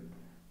emitter,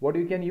 what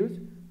you can use?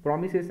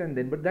 Promises and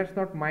then. But that's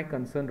not my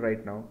concern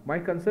right now. My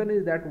concern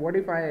is that what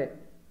if I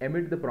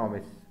emit the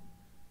promise?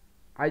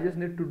 I just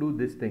need to do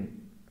this thing,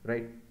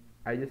 right?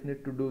 I just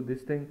need to do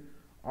this thing,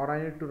 or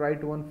I need to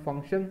write one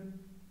function.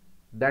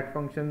 That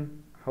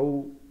function,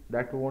 how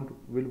that will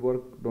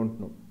work, don't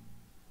know.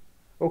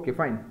 Okay,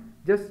 fine.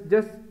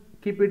 Just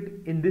keep it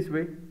in this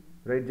way,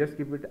 right? Just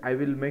keep it. I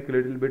will make a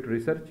little bit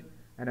research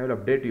and I will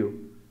update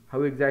you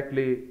how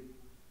exactly.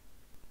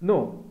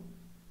 No,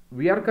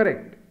 we are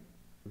correct.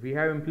 We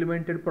have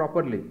implemented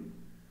properly,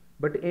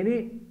 but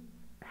any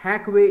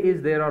hack way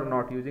is there or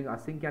not using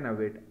async and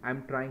await?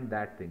 I'm trying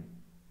that thing,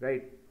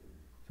 right?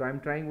 So I'm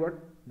trying what?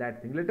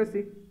 That thing. Let us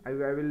see. I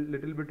will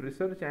little bit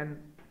research and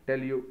tell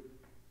you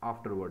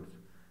afterwards.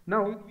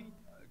 Now,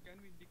 Can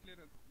we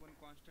declare one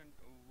constant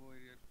over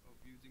here of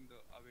using the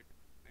await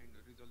and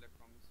resolve that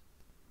promise?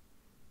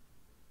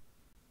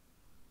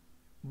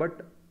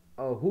 but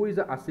who is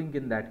the async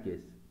in that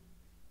case?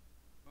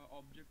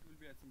 Object will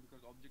be async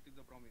because object is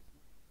the promise. No?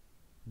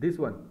 This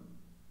one.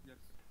 Yes.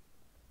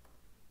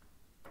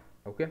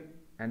 Okay,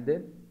 and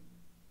then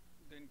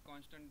Then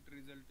constant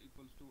result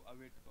equals to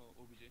await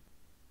obj.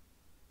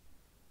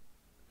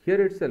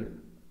 here itself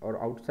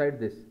or outside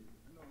this?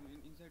 No,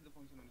 inside the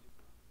function only.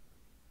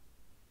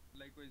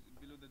 Likewise,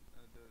 below the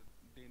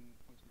then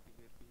functionality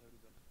where we have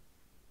result,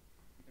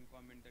 we can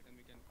comment that and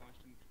we can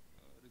constant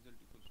result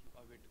equals to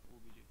await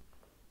obj.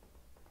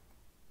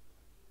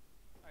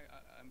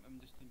 I'm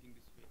just thinking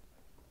this way,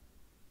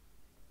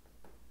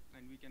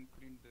 and we can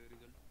print the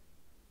result.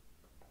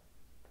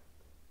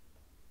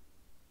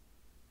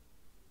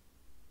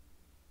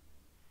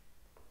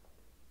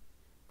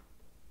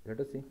 Let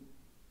us see.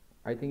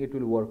 I think it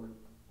will work.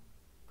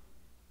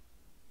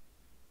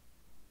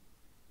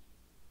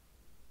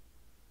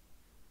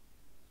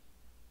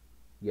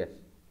 Yes,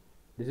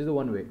 this is the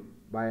one way,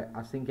 by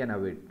async and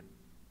await,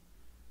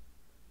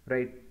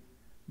 right?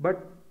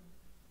 But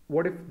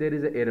what if there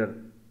is an error,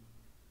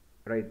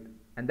 right?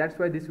 And that's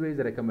why this way is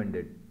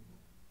recommended.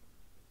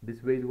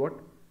 This way is what?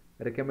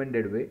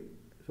 Recommended way.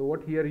 So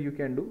what here you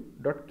can do?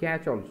 Dot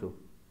catch also.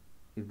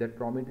 If that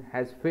promise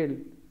has failed,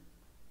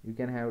 you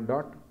can have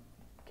dot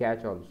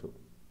catch also.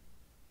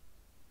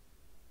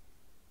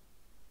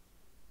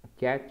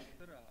 Catch.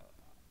 Sir,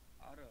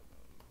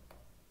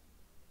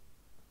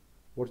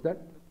 What's that?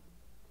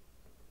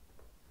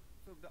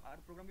 so the R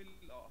program will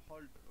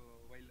halt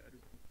while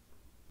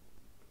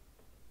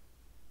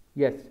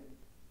Yes.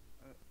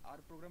 R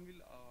program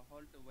will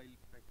halt while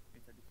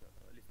inside this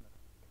listener.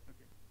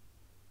 Okay.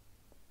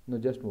 No,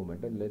 just a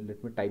moment.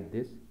 Let me type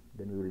this.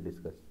 Then we will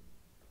discuss.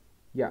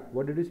 Yeah.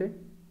 What did you say?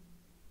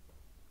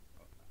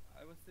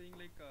 I was saying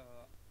like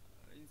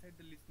inside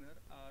the listener,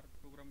 our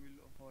program will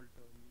halt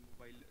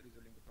while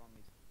resolving the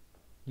promise.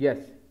 Yes.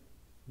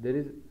 There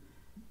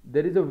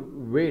is a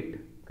wait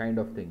kind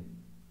of thing.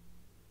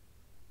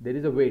 There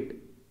is a wait.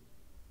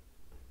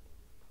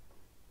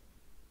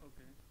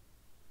 Okay.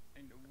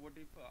 And what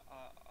if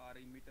our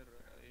emitter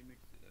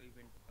emits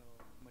event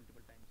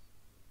multiple times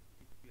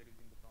if we are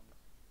using the promise?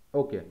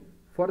 Okay.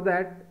 For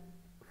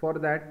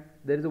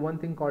that, there is one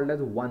thing called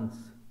as once,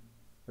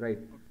 right?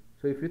 Okay.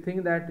 So if you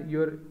think that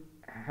your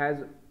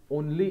has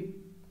only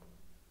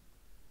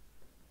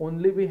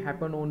only be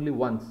happen only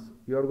once.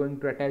 You are going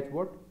to attach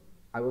what?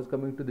 I was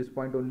coming to this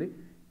point only.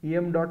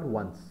 em dot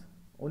once.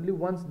 Only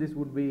once this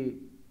would be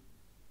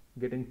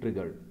getting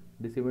triggered.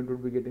 This event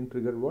would be getting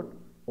triggered what?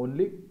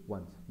 Only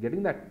once.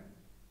 Getting that?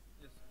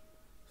 Yes, sir.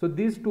 So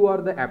these two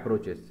are the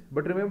approaches.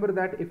 But remember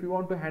that if you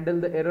want to handle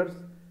the errors,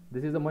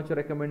 this is a much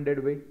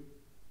recommended way,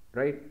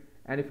 right?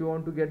 And if you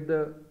want to get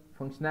the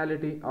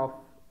functionality of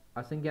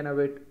async and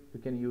await, you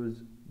can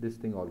use this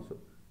thing also.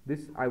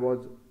 This I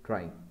was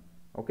trying.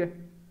 Okay.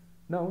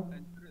 Now,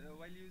 And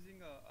while using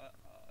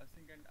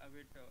async and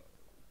await,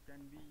 can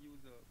we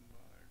use a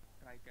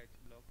try catch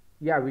block?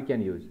 yeah, we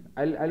can use.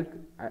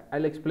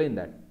 I'll explain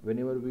that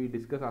whenever we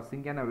discuss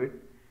async and await,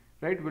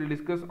 right? We'll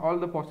discuss all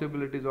the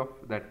possibilities of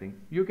that thing.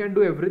 You can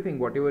do everything,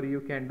 whatever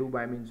you can do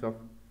by means of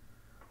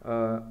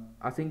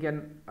async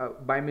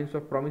and by means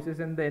of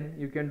promises, and then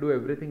you can do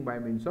everything by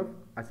means of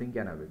async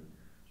and await.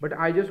 But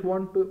I just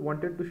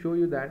wanted to show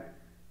you that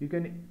you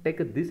can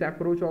take this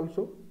approach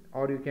also,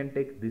 or you can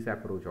take this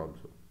approach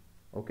also.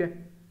 Okay,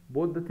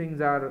 both the things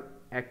are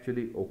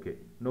actually okay,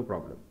 no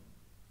problem.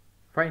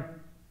 Fine.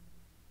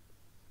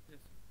 Yes,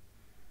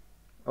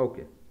 sir.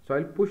 Okay, so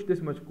I'll push this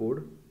much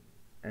code,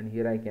 and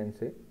here I can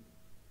say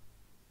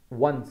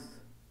once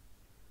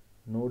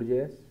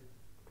node.js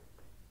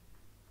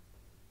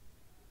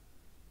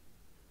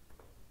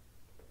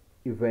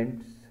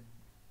events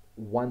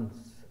once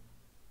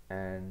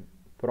and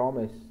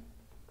promise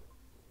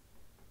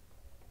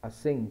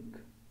async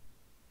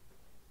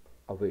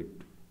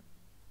await.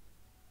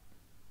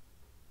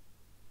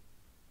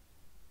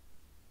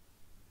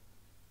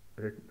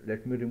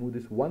 Let me remove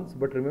this once,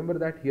 but remember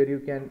that here you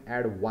can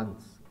add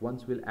once.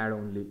 Once will add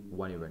only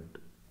one event.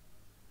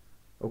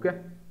 Okay.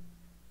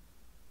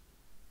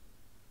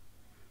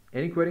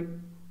 Any query?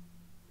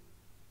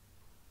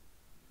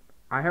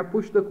 I have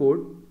pushed the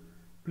code.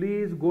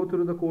 Please go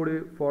through the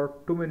code for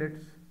 2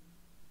 minutes.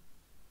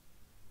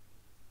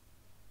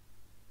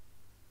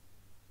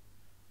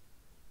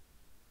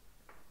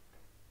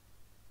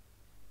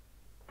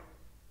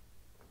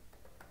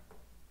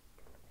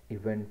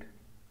 Event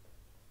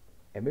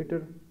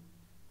emitter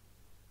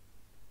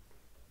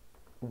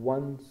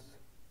once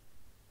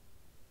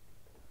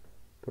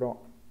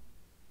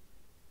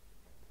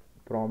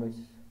promise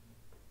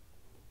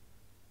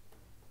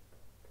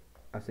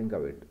async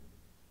await.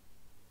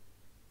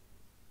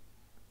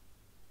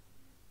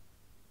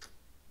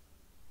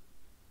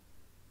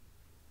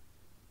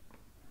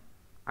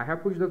 I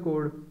have pushed the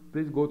code.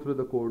 Please go through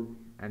the code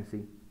and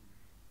see.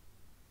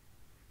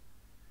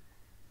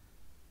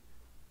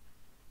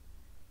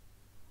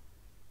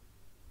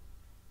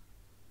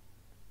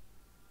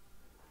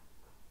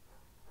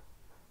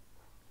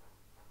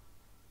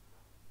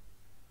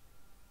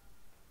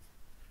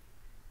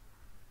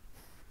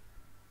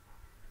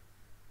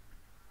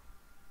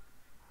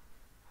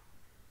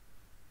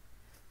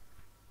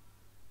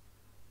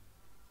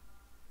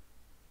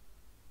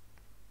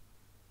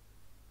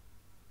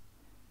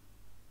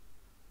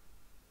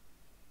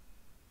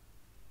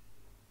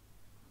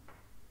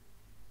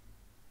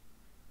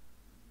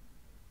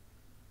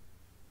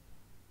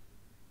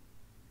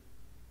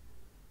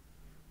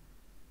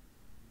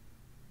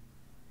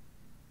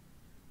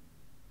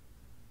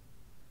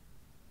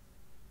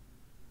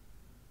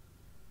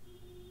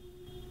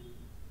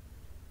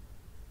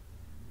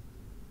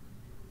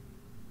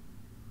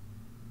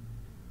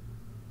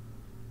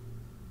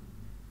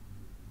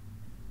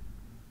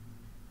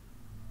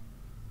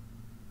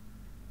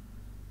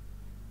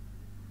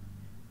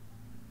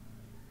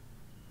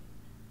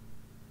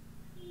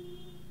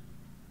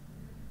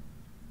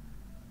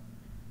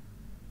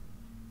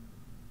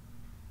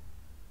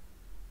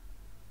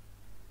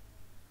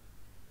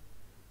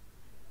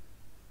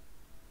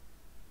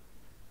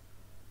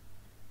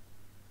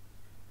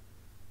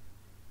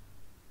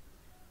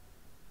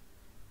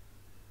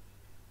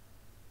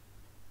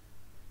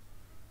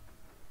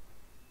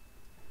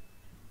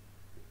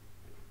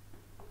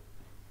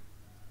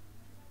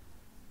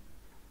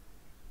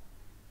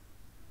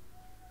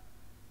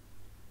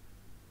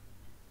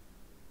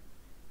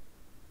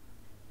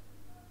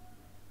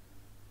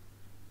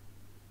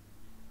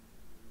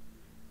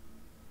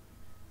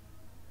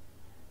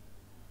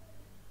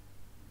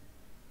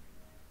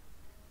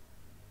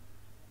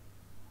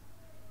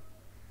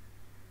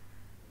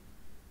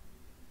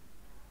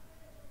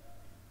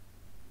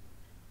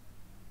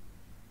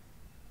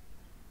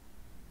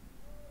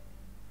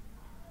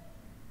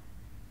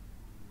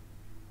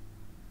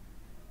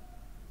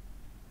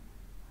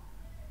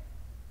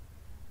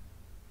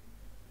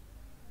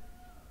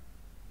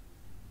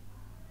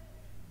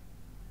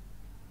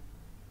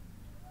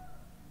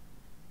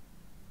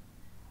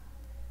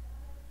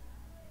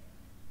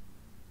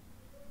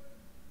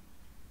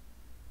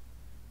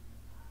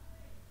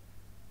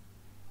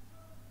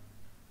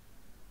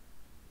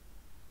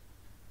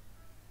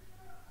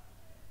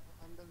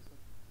 I'm done,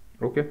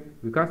 sir. Okay,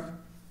 Vikas.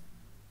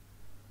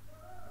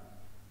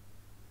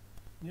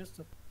 Yes,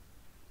 sir.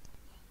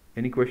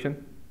 Any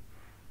question?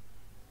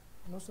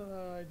 No, sir.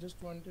 I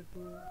just wanted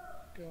to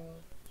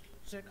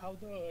check how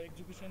the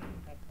execution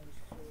happens.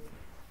 So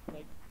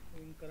like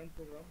in current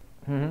program.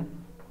 Hmm.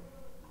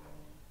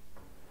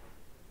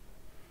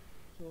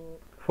 So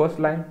First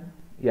line,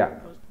 yeah,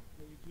 first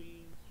it will,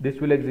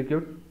 this will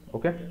execute.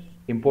 Okay, yes,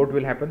 import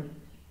will happen,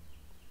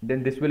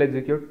 then this will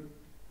execute,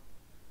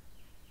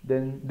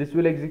 then this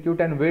will execute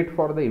and wait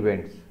for the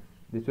events.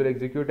 This will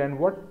execute and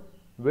what?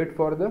 Wait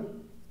for the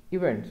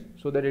events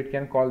so that it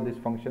can call this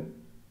function.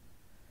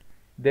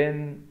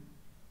 Then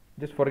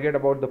just forget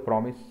about the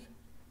promise,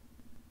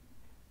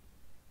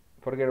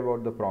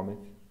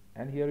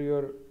 and here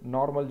your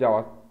normal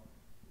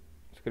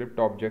JavaScript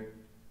object.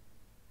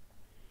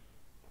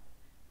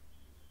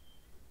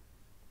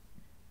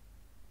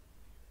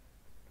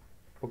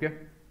 Okay,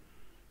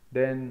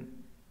 then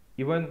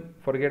even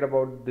forget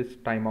about this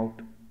timeout,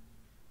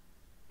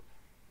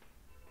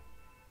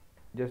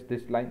 just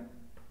this line,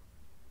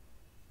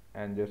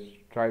 and just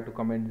try to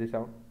comment this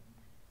out.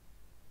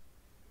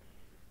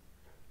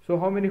 So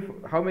how many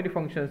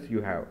functions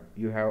you have?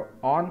 You have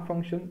on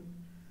function,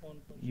 on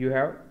function. you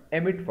have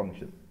emit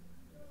function.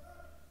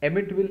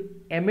 Emit will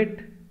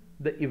emit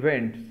the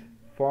events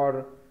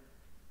for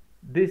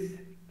this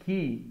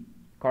key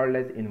called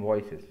as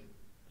invoices.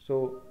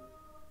 So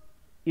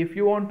if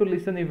you want to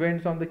listen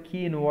events on the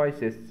key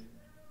invoices,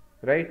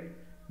 right,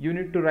 you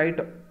need to write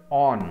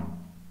on.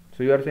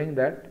 So you are saying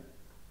that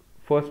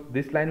first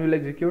this line will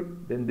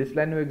execute, then this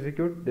line will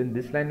execute, then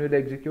this line will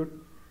execute,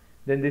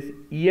 then this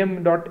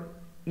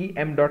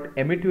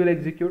em.emit will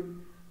execute.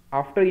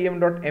 After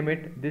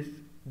em.emit, this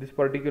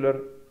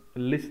particular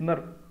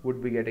listener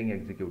would be getting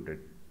executed,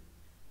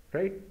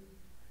 right?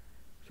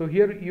 So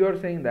here you are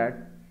saying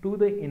that to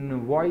the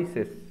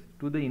invoices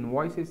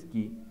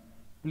key,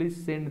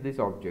 please send this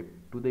object.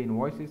 To the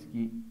invoices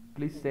key,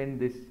 please send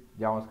this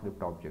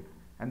JavaScript object,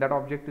 and that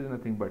object is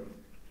nothing but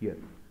here.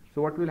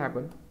 So what will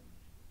happen?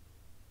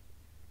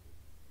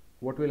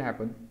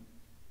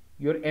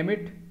 Your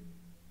emit,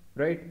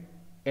 right?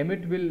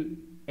 Emit will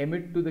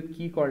emit to the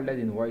key called as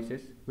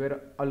invoices,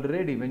 where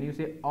already when you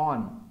say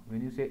on,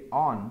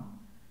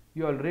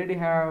 you already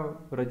have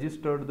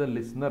registered the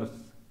listeners.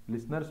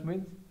 Listeners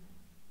means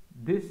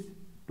this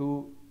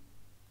to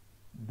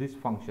this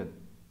function.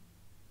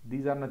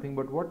 These are nothing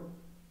but what?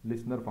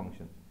 Listener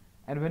function.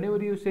 And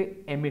whenever you say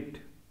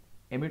emit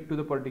to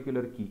the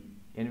particular key,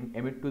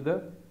 emit to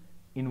the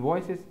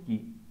invoices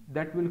key,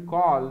 that will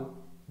call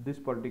this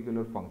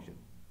particular function.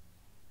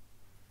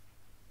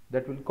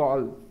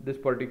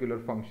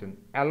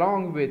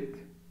 Along with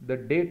the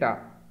data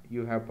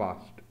you have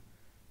passed.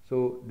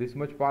 So this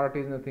much part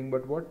is nothing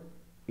but what?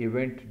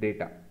 Event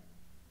data.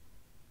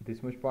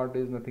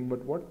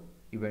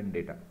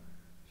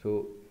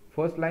 So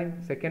first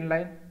line, second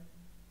line,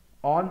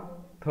 on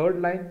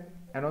third line,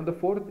 and on the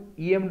fourth,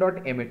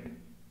 em.emit,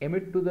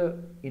 emit to the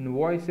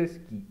invoices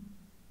key.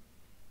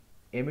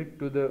 And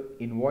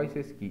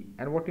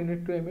what you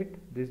need to emit?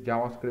 This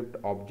JavaScript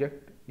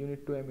object you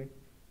need to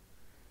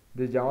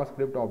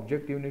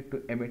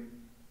emit.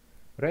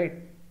 Right?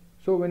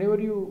 So whenever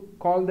you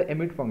call the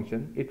emit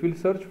function, it will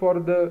search for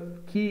the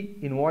key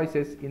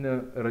invoices in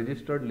a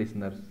registered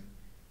listeners,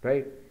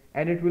 right?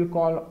 And it will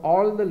call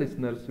all the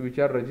listeners which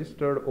are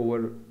registered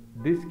over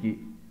this key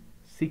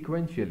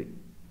sequentially.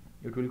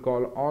 It will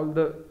call all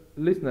the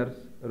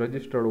listeners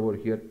registered over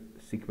here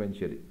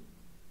sequentially.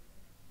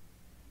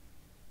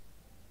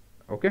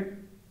 Okay?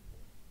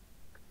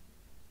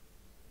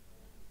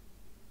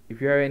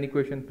 If you have any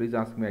question, please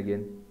ask me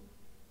again.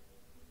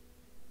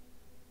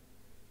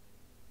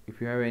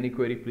 If you have any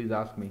query, please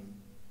ask me.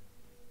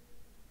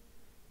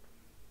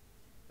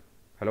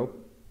 Hello?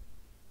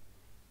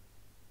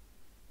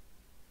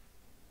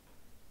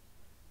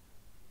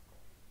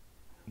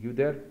 You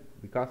there,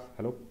 Vikas?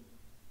 Hello?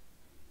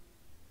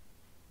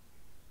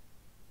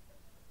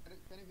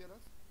 Can you hear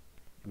us?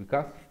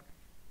 Vikas?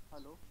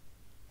 Hello?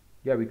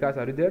 Yeah, Vikas,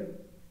 are you there?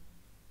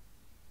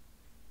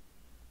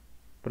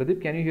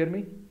 Pradeep, can you hear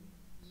me?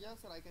 Yes,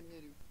 sir, I can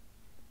hear you.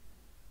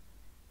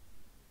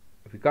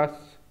 Vikas?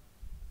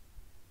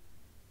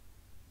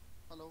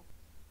 Hello?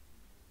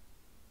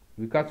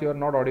 Vikas, you are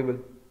not audible.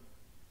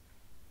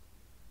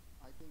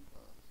 I think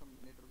some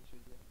network issue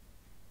is there.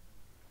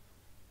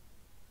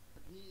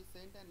 But he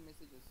sent an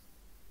messages.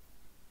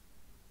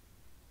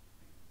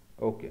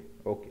 Okay,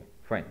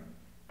 fine.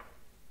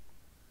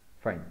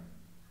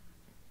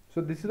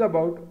 So this is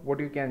about what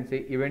you can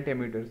say event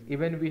emitters.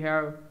 Even we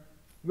have,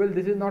 well,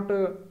 this is not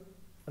a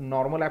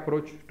normal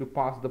approach to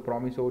pass the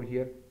promise over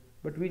here,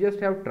 but we just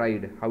have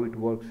tried how it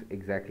works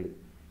exactly.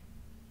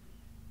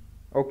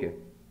 Okay,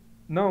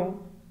 now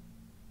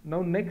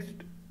next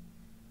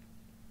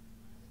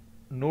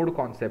node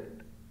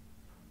concept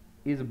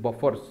is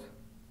buffers.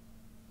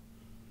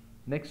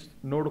 Next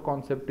node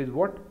concept is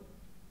what?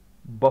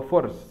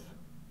 Buffers.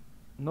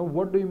 Now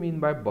what do you mean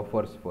by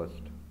buffers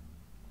first?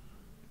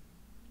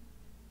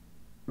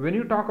 When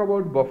you talk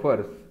about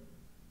buffers,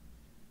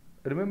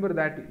 remember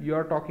that you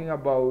are talking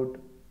about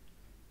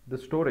the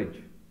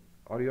storage,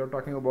 or you are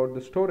talking about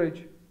the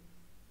storage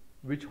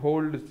which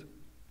holds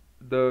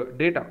the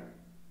data.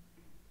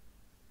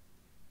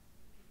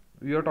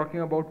 We are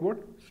talking about what?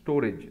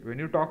 Storage. When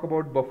you talk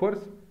about buffers,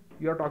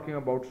 you are talking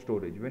about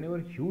storage. Whenever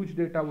huge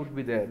data would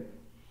be there,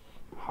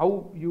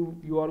 how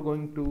you are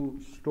going to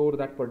store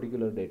that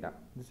particular data?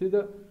 This is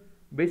the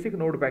basic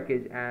node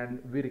package, and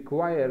we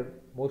require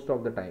most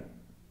of the time.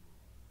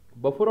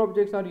 Buffer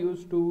objects are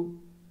used to,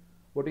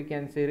 what you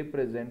can say,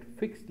 represent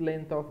fixed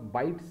length of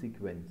byte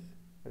sequence,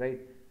 right?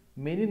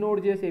 Many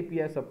Node.js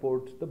API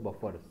supports the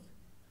buffers.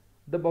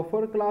 The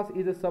buffer class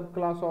is a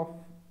subclass of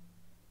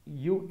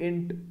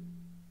uint,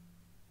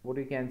 what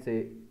you can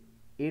say,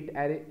 8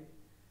 array,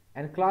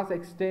 and class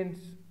extends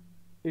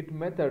it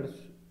methods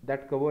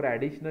that cover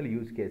additional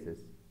use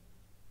cases.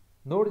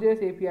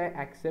 Node.js API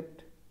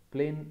accept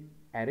plain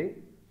array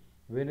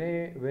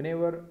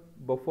whenever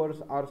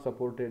buffers are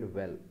supported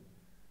well.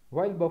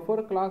 While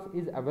buffer class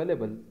is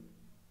available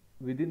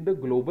within the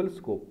global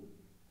scope,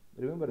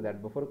 remember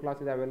that buffer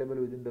class is available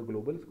within the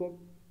global scope,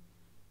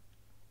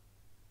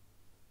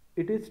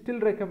 it is still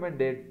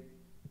recommended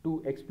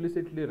to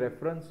explicitly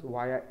reference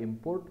via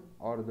import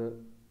or the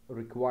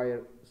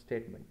require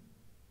statement.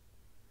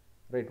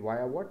 Right,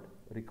 via what?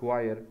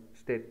 Require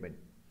statement.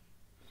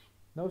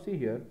 Now see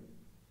here,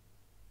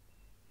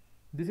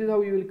 this is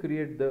how you will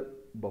create the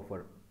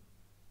buffer.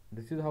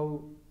 This is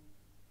how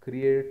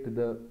create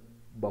the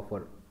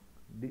buffer.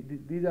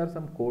 These are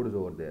some codes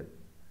over there,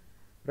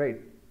 right?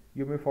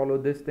 You may follow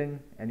this thing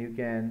and you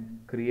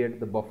can create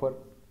the buffer.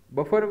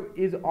 Buffer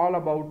is all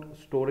about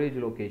storage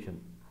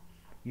location.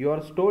 You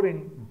are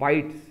storing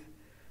bytes.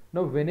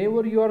 Now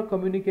whenever you are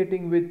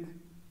communicating with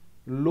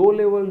low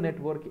level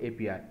network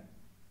API,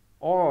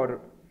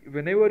 or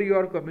whenever you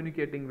are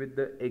communicating with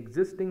the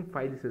existing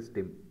file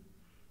system,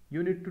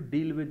 you need to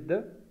deal with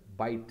the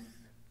bytes.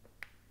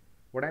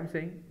 What I am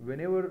saying,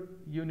 whenever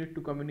you need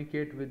to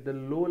communicate with the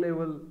low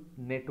level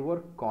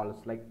network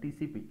calls like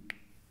TCP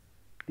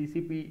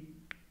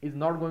is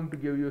not going to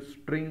give you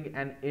string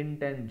and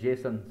int and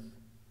JSONs,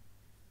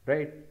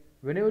 right?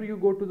 Whenever you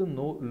go to the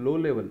low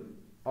level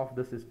of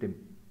the system,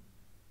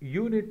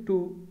 you need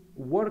to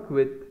work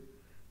with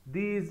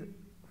these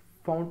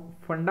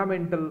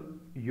fundamental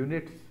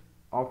units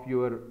of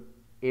your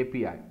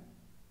API,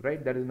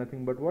 right? That is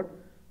nothing but what?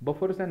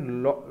 Buffers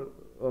and low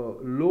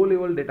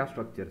level data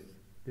structures.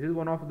 This is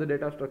one of the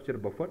data structure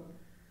buffer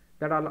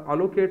that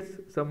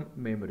allocates some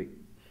memory,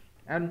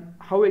 and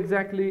how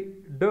exactly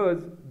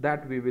does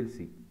that we will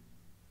see.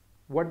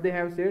 What they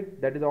have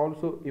said, that is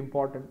also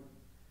important.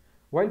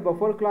 While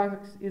buffer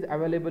class is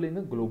available in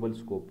a global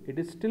scope, it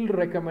is still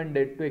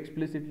recommended to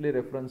explicitly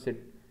reference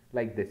it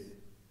like this.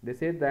 They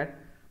said that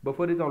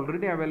buffer is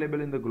already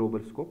available in the global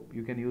scope,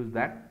 you can use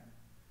that,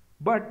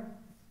 but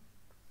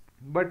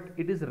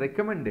it is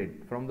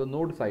recommended from the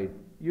node side,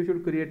 you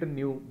should create a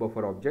new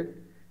buffer object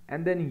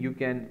and then you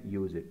can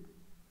use it,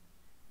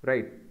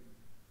 right?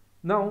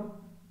 Now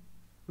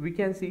we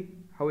can see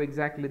how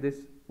exactly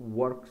this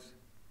works.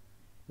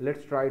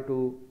 Let's try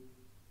to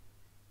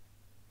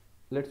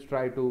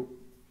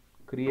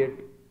create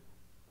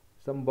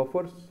some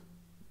buffers.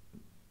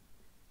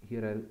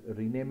 Here I'll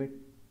rename it.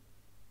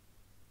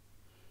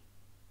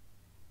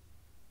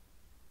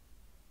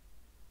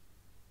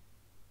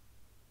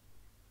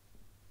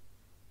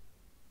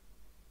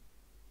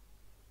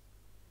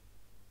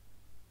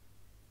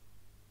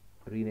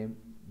 Rename.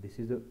 This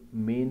is a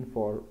main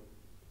for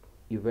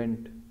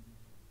event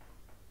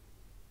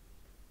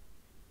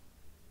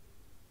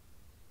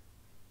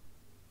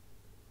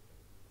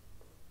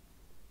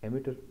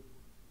emitter,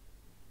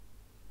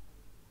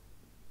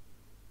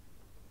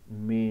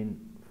 main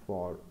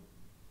for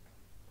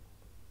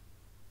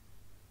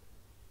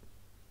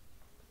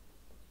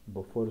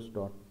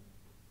buffers.js.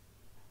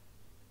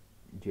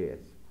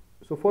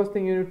 So first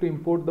thing, you need to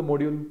import the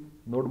module,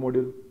 node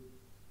module,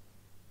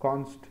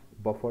 const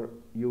buffer.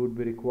 You would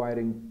be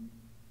requiring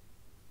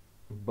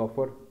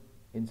buffer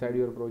inside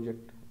your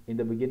project in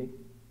the beginning.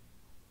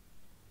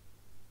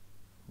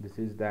 This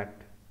is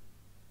that.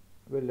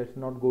 Well, let's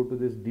not go to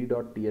this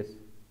d.ts.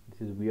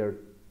 This is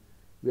weird.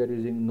 We are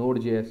using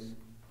Node.js,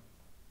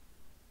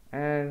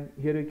 and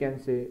here you can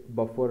say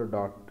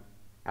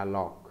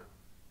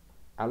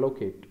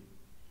allocate.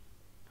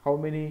 How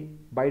many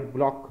byte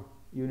block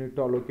you need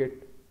to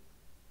allocate?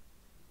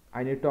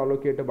 I need to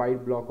allocate a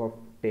byte block of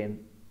 10.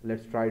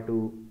 Let's try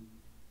to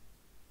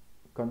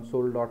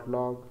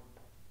console.log.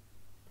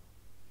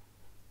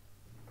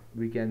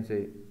 We can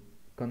say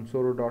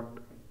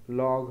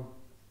console.log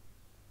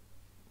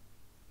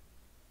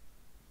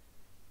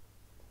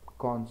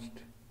const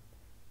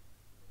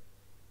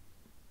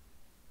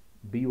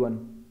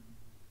b1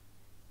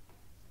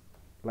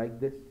 like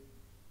this,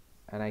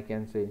 and I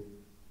can say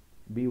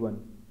b1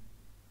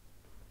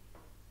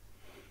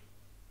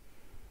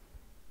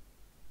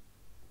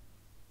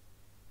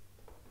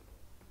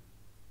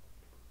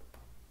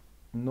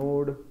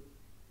 node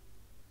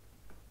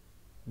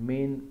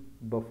main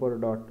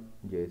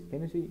buffer.js.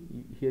 Can you see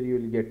here? You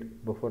will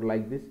get buffer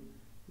like this.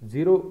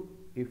 0,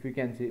 if you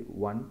can say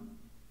 1,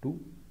 2,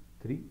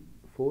 3,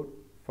 4,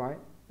 5,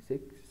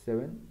 6,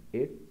 7,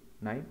 8,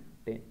 9,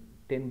 10.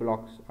 10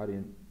 blocks are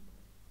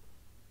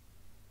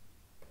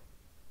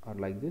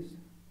like this.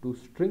 To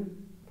string,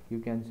 you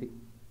can see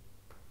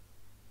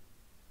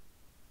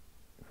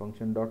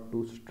function dot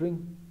to string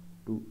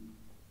to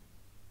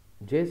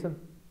JSON.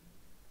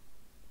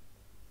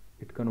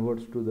 It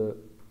converts to the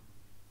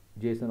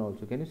JSON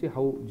also. Can you see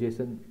how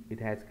JSON it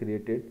has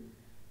created?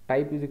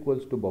 Type is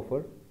equals to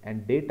buffer,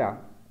 and data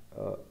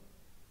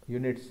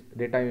units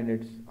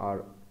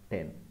are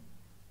 10.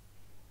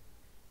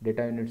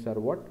 Data units are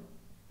what?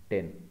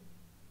 10.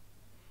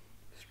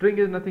 String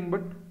is nothing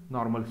but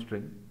normal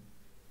string.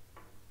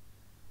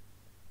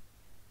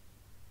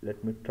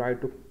 Let me try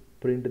to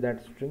print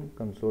that string.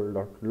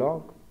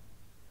 Console.log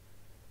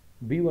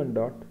b1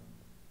 dot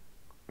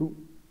to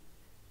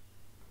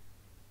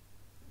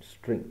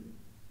string.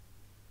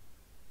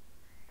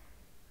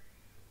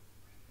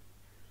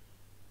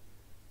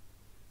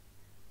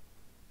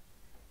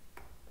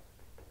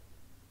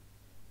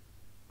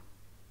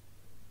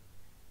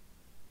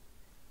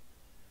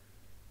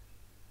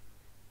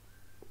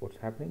 What's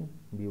happening?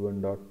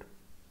 b1 dot.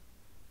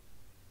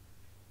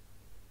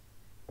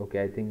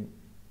 Okay, I think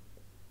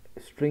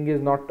string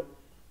is not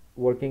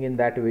working in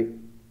that way,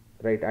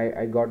 right?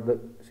 I got the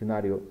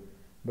scenario,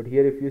 but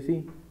here if you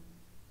see,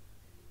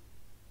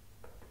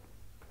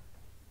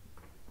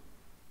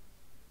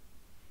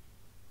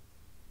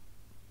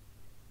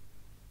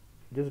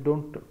 just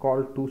don't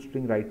call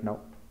toString right now,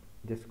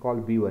 just call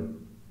b1.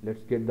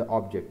 Let's get the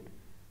object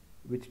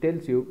which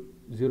tells you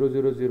 000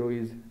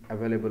 is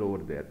available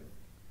over there.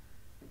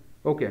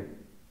 Okay,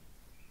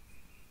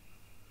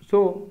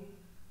 so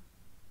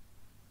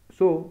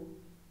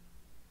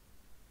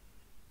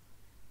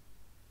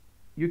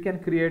you can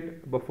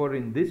create buffer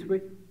in this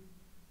way.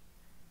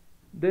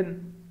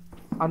 Then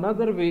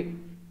another way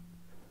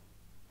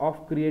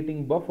of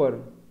creating buffer,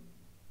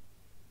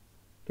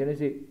 can you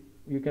see,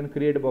 you can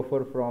create a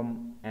buffer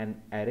from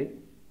an array.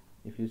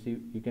 If you see,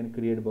 you can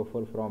create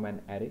buffer from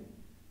an array.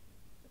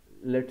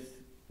 Let's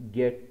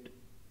get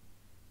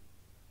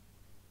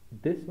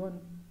this one,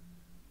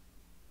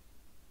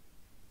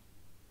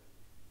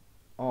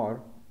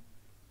 or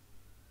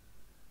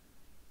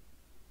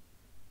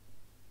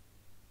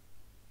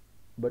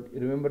but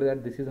remember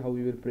that this is how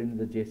we will print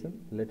the JSON.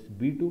 Let's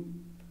b2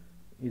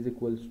 is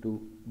equals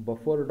to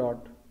buffer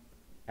dot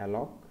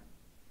alloc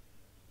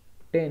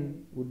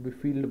 10 would be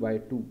filled by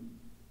 2.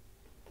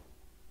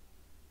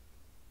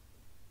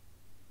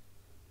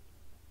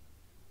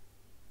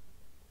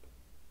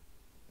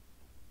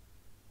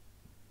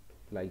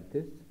 Like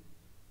this.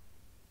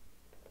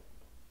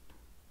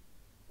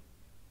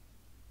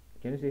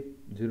 Can you see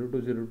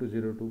 02 02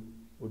 02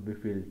 would be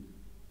filled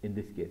in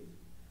this case,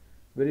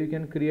 where you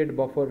can create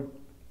buffer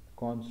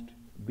const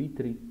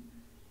b3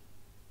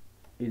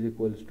 is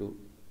equals to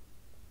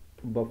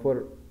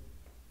buffer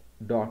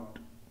dot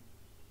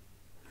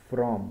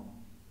from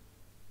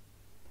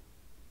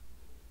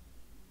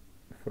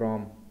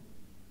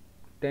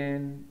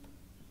 10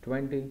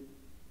 20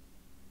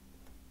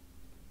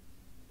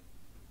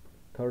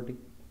 30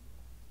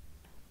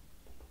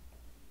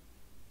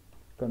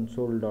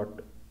 console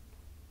dot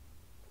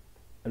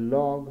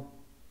log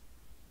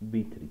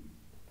b3.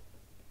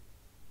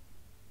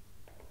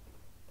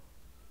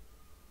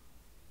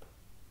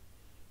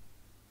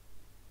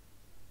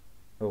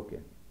 Okay,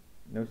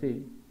 now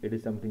see, it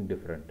is something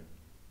different,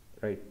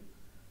 right?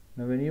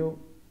 Now when you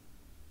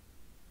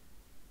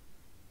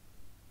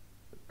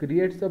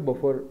creates a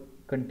buffer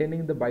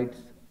containing the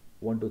bytes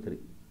 1 to 3,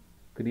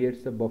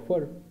 creates a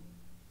buffer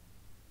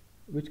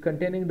which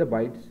containing the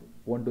bytes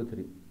 1 to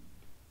 3,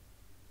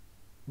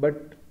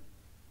 but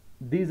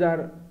these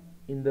are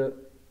in the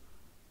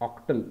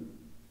octal,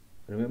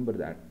 remember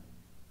that.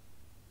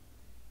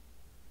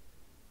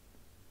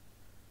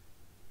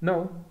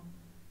 Now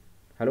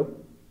hello,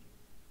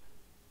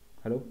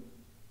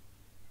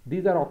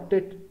 these are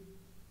octet.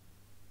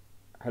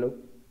 Hello,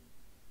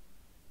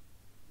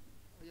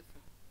 Yes, sir.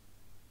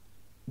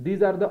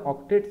 these are the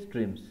octet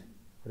streams,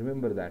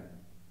 remember that.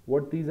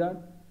 What these are?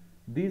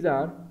 These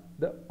are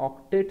the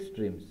octet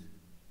streams.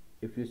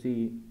 If you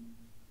see,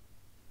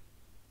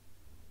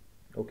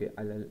 okay,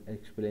 I'll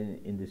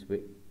explain in this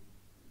way.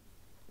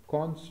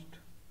 Const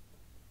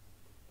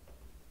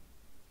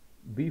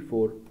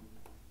b4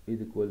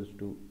 is equals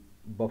to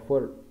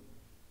buffer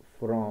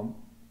from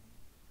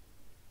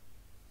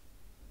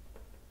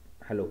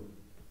hello.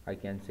 I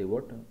can say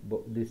what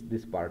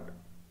this part,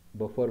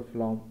 buffer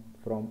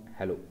from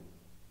hello.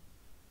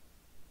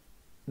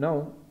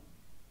 Now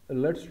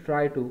let's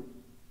try to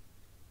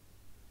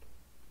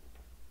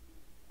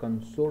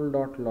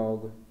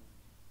console.log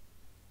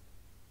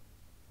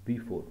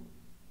b4.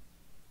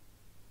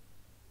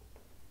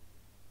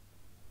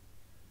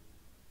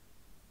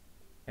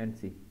 And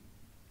see,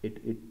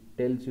 it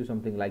tells you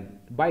something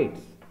like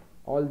bytes.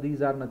 All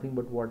these are nothing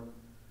but what?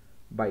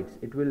 Bytes.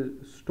 It will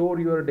store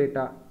your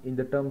data in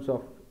the terms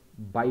of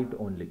byte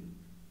only.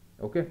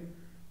 Okay,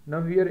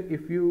 now here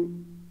if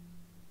you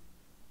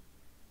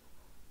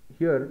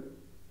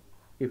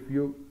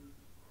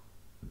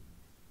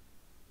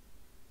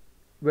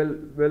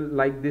well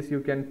like this,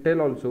 you can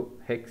tell also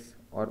hex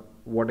or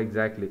what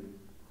exactly.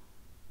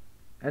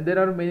 And there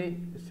are many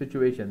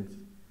situations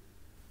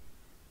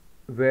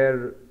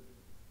where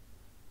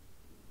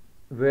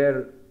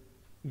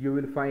you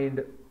will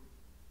find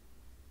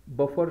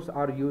buffers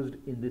are used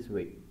in this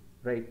way,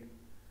 right?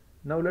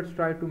 Now let's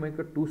try to make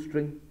a two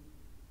string.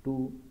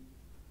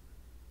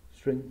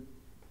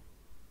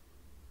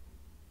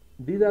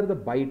 These are the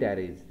byte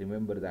arrays,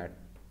 remember that.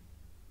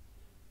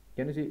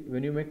 Can you see,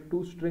 when you make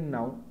two string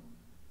now,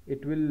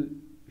 it will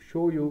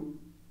show you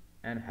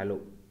and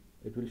hello,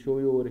 it will show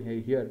you over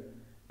here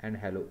and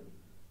hello.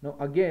 Now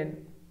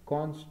again,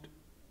 const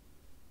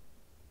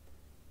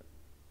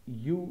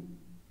u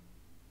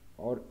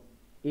or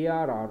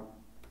arr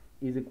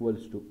is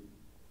equals to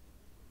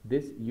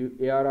this,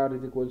 arr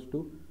is equals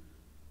to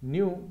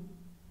new,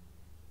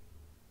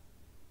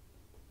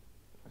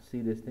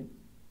 see this thing,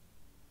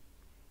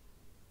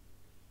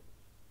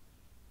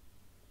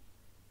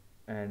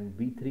 and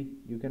b3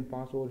 you can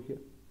pass over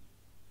here,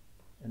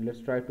 and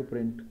let's try to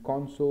print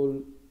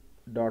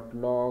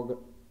console.log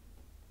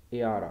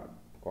arr,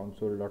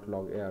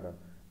 console.log arr.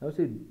 Now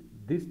see,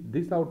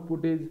 this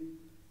output is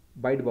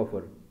byte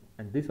buffer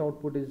and this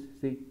output is,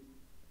 see,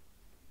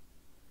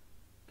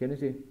 can you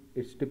see,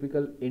 it's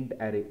typical int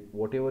array.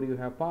 Whatever you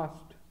have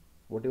passed,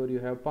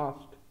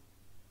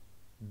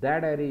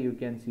 that array you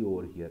can see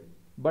over here.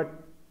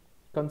 But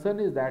concern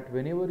is that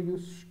whenever you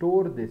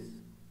store this,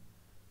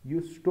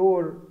 you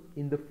store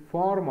in the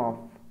form of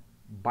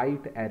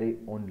byte array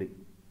only.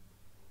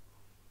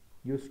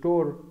 You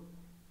store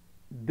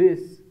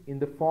this in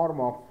the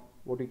form of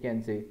what you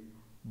can say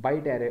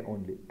byte array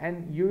only,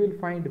 and you will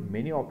find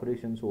many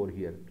operations over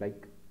here,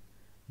 like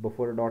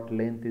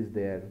buffer.length is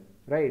there,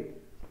 right?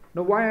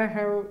 Now why I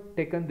have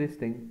taken this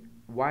thing,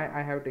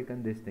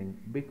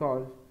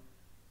 because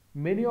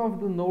many of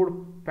the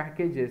node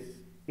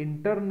packages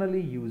internally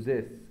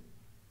uses,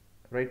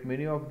 right,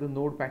 many of the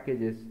node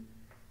packages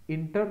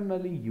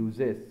internally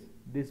uses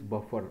this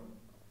buffer,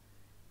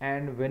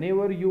 and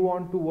whenever you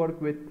want to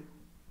work with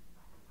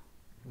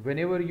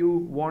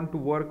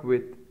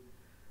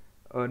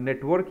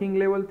networking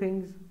level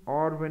things,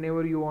 or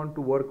whenever you want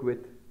to work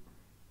with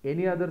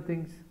any other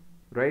things,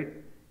 right,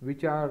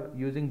 which are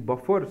using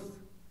buffers,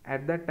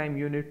 at that time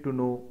you need to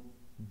know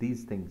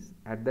these things.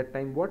 At that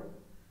time, what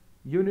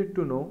you need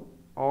to know,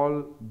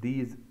 all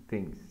these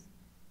things,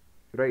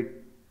 right?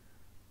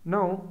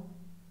 Now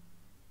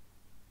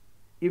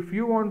if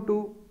you want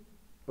to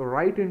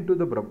write into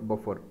the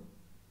buffer,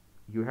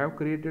 you have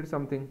created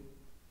something.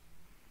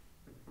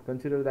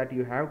 Consider that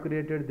you have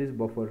created this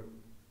buffer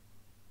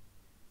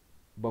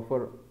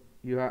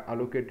you have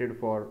allocated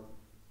for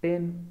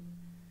 10,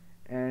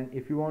 and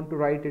if you want to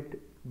write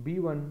it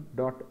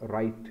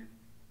b1.write,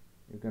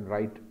 you can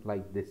write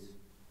like this,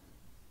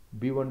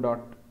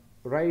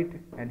 b1.write,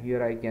 and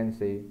here I can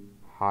say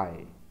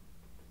hi.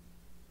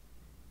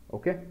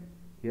 Okay,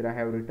 here I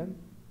have written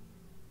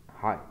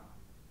hi.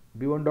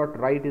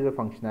 b1.write is a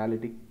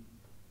functionality,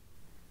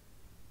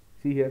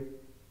 see here,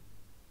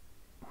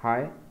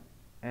 hi,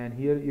 and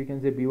here you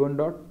can say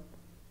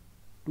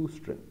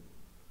b1.toString,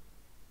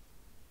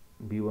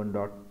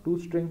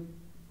 b1.toString,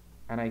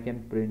 and I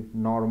can print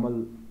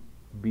normal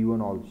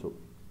b1 also.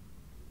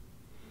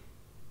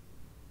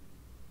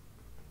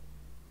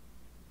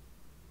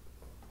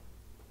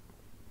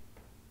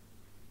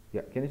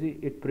 Yeah, can you see,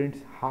 it prints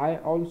hi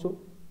also,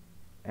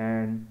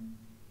 and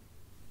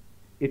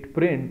it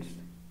prints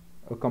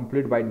a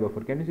complete byte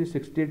buffer. Can you see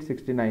 68,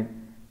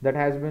 69, that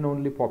has been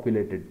only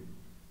populated,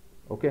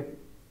 okay,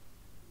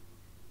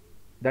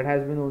 that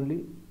has been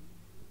only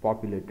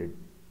populated.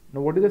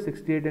 Now what is the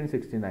 68 and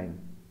 69?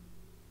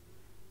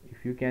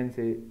 If you can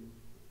say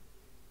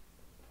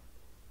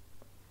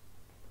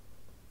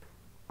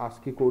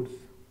ASCII codes,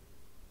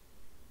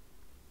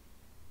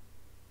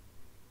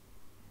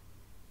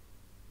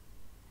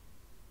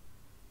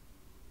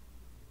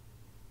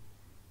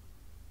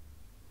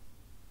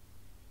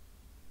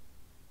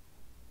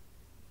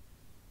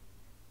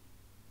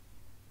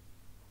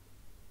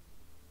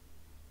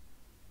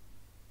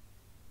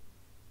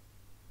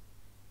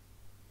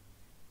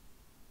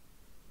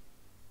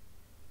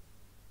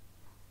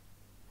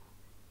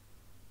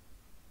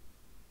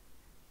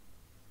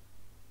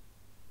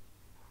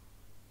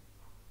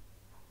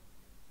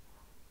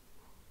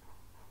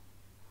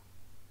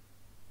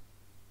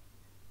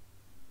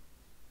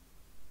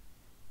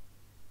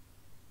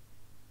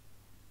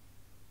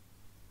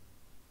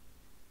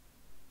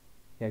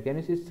 yeah, can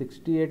you see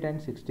 68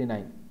 and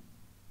 69?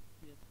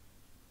 Yes.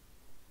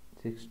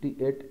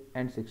 68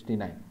 and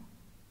 69,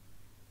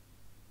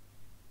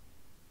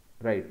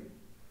 right?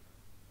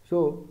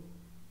 So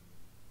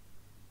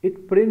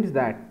it prints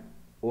that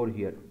over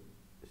here,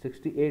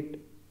 68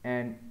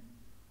 and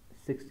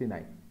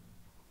 69,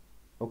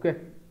 okay.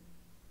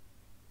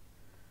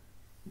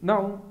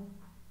 Now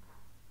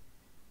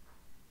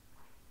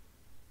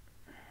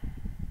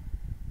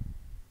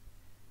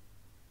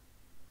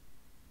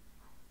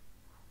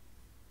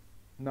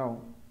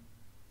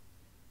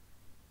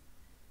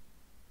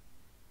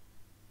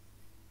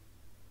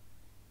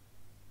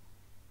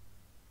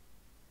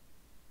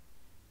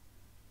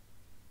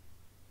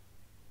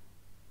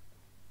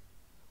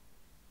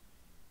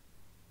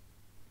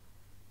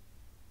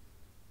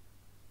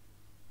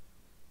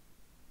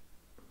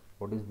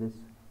what What is this?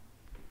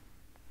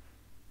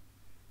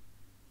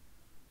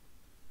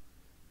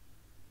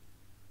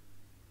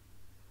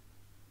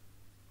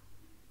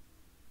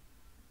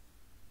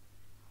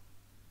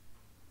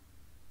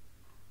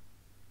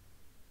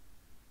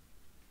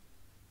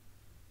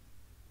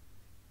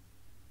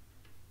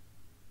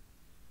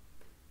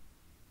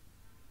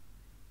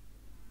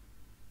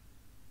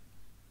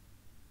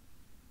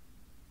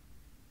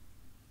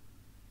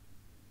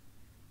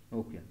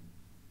 Okay.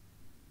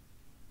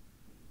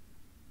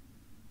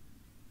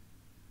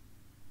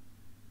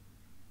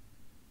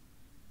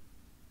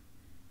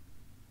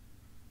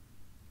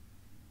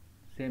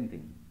 Same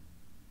thing.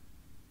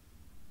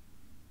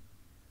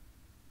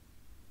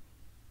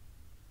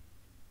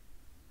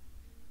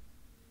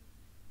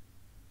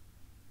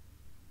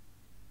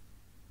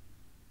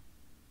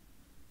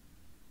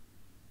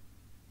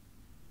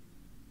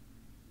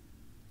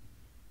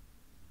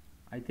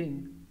 I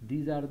think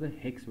these are the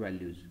hex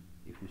values.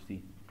 If you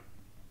see,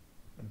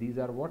 these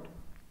are what?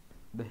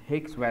 The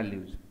hex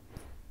values,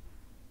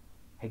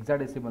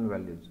 hexadecimal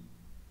values.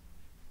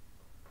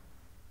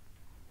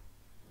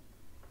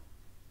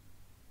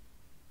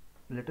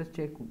 Let us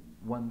check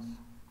once.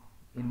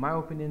 In my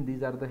opinion,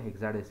 these are the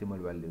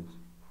hexadecimal values.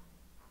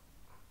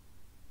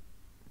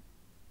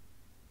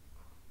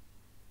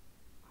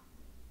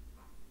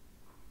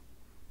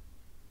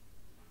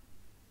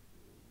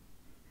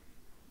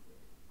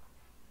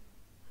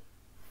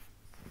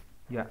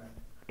 Yeah,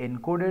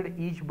 encoded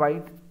each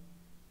byte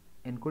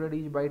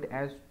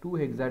as 2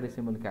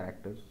 hexadecimal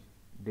characters.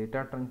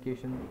 Data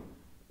truncation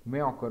may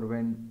occur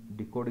when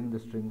decoding the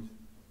strings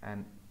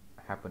and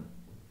happen.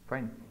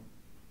 Fine.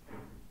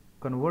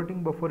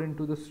 Converting buffer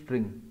into the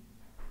string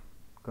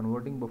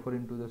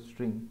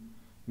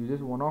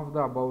uses one of the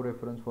above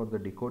reference for the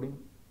decoding.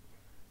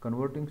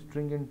 Converting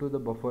string into the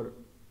buffer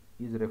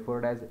is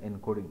referred as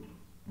encoding.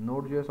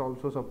 Node.js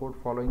also support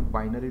following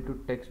binary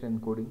to text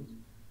encodings.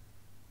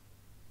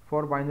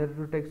 For binary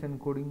to text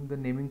encoding, the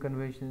naming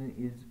convention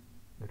is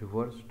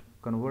reversed.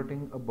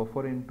 Converting a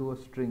buffer into a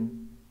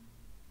string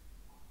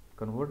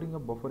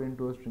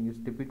is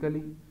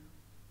typically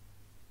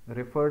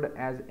referred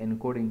as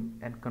encoding,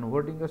 and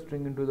converting a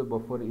string into the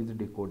buffer is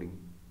decoding.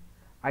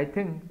 I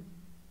think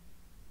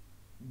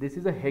this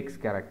is a hex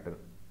character.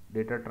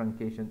 Data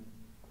truncation.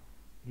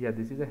 Yeah,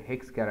 this is a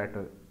hex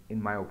character in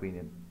my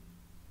opinion.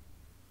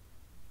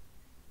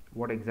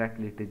 What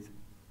exactly it is?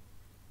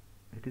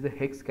 It is a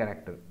hex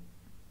character.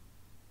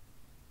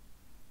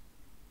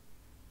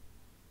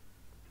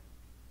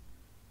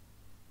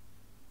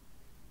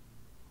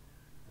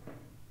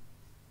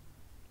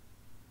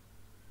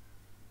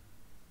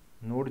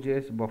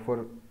 Node.js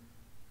buffer.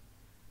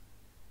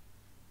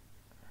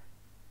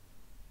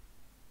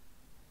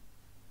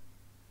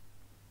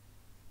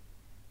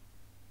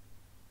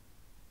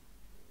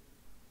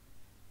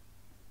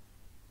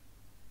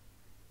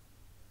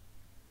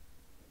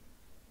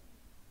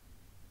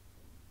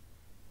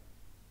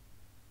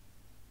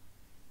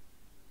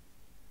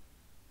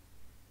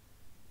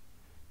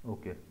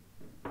 Okay,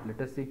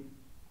 let us see.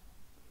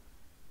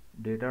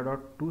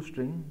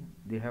 Data.toString,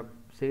 they have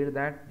said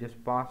that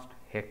just passed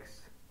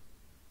hex.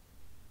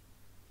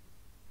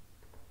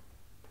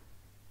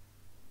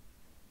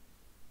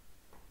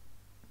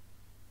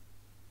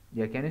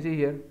 Yeah, can you see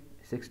here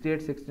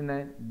 68,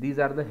 69, these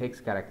are the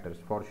hex characters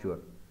for sure.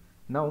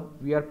 Now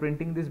we are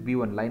printing this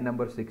b1, line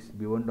number 6,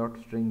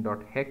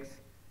 b1.string.hex,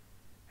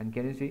 and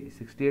can you see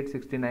 68,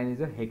 69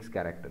 is a hex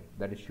character,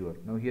 that is sure.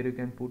 Now here you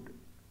can put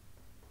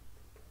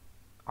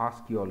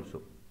ASCII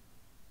also.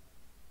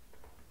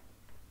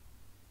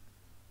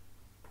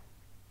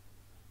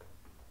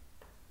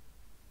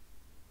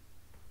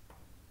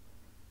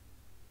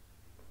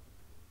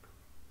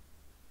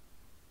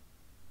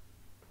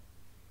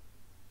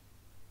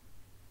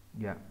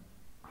 Yeah,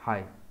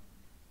 hi,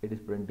 it is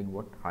printing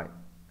what? Hi.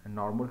 And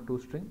normal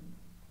toString,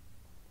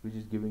 which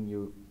is giving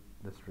you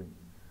the string.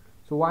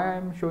 So why I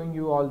am showing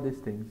you all these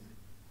things?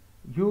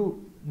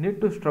 You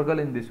need to struggle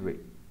in this way,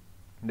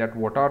 that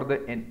what are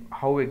the and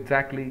how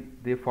exactly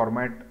the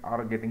format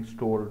are getting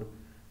stored,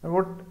 and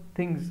what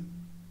things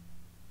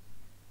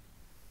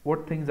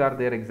are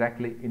there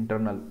exactly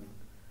internal,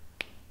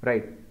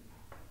 right?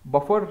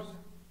 Buffers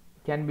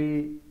can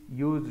be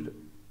used.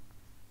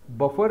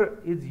 Buffer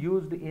is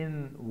used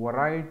in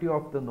variety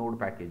of the node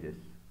packages.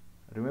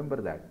 Remember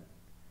that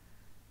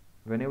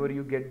whenever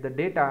you get the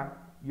data,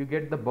 you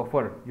get the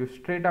buffer, you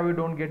straight away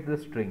don't get the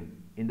string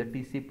in the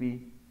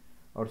TCP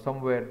or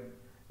somewhere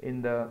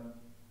in the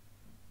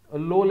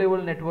low level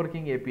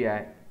networking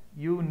API.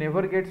 You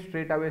never get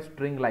straight away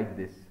string like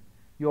this,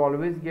 you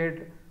always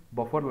get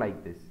buffer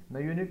like this. Now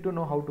you need to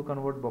know how to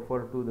convert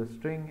buffer to the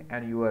string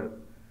and your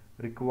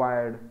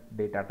required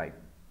data type.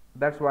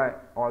 That's why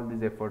all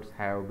these efforts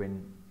have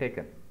been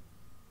taken.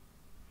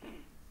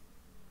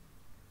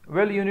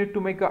 Well, you need to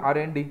make a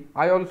R&D.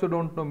 I also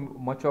don't know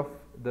much of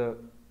the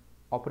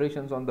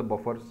operations on the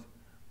buffers.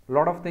 A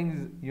lot of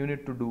things you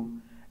need to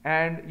do,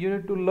 and you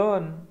need to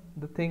learn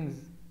the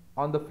things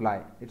on the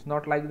fly. It's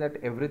not like that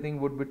everything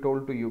would be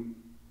told to you.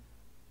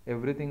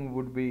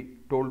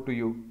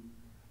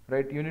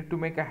 right? You need to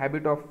make a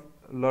habit of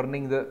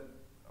learning the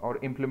or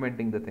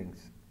implementing the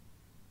things.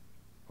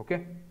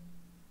 Okay.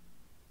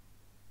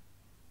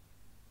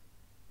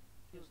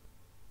 Yes.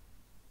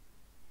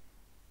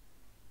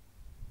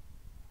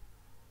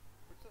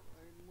 But sir,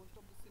 in most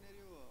of the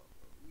scenario,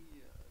 we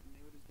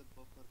never use the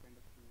buffer kind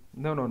of thing.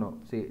 No.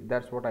 See,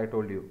 that's what I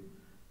told you.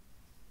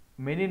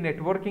 Many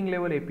networking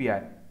level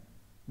API,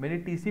 many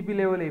TCP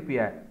level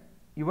API,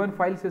 even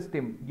file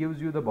system gives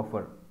you the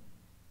buffer.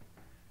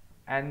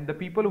 And the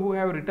people who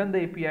have written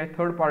the API,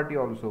 third party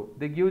also,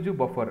 they give you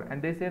buffer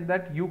and they say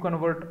that you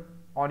convert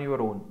on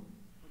your own.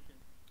 Okay.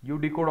 You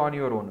decode on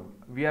your own.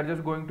 We are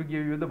just going to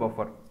give you the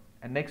buffer.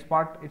 And next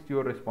part is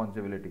your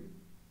responsibility.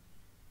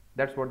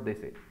 That's what they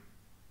say.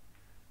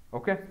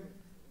 Okay?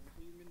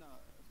 So you mean,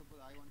 suppose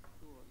I want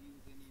to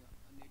use any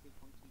native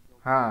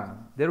functionality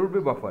of There would be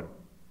buffer.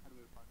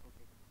 hardware part.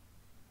 Okay.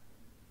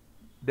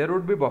 There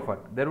would be buffer.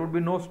 There would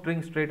be no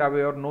string straight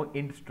away or no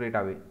int straight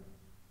away.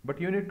 But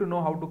you need to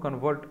know how to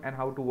convert and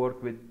how to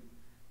work with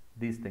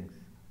these things.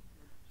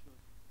 Sure.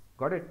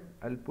 Got it?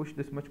 I'll push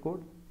this much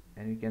code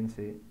and you can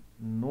say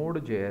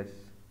node.js.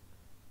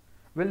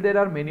 Well, there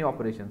are many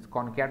operations.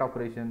 Concat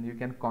operation, you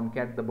can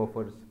concat the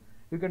buffers.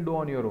 You can do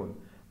on your own.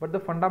 But the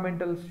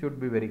fundamentals should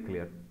be very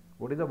clear.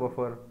 What is a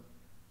buffer?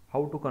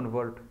 How to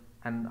convert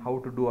and how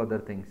to do other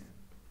things.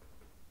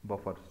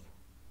 Buffers.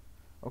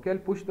 Okay, I'll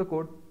push the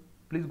code.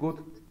 Please go.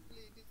 Basically,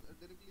 it is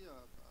directly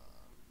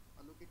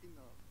allocating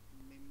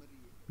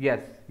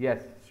memory.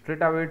 Yes.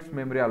 Straight away it's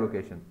memory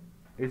allocation.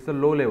 It's a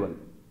low level.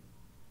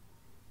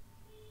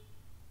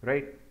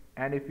 Right?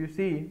 And if you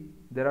see,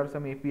 there are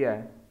some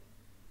API.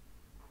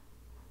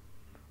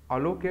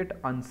 Allocate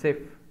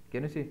unsafe.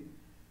 Can you see?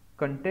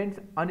 Contains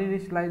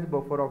uninitialized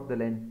buffer of the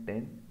length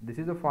 10. This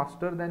is a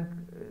faster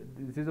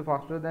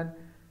than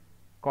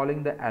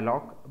calling the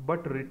alloc,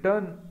 but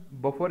return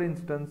buffer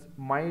instance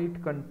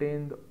might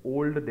contain the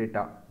old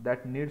data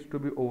that needs to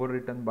be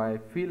overwritten by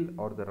fill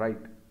or the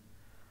write,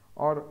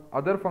 or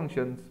other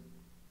functions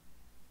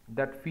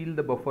that fill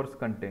the buffer's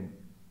content.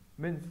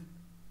 Means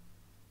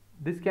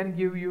this can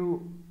give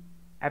you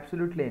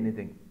absolutely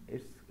anything.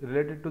 It's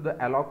related to the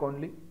alloc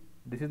only.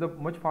 This is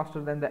much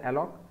faster than the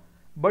alloc,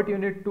 but you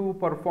need to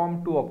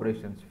perform two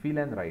operations, fill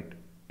and write.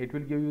 It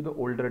will give you the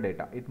older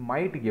data. It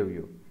might give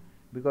you,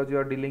 because you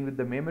are dealing with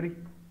the memory,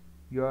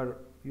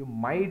 you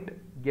might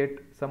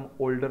get some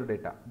older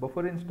data.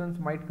 Buffer instance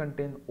might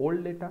contain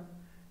old data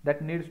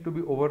that needs to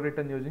be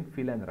overwritten using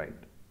fill and write.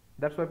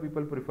 That's why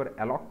people prefer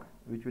alloc,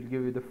 which will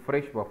give you the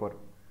fresh buffer,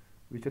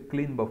 which is a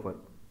clean buffer.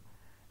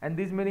 And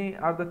these many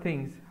are the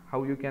things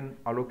how you can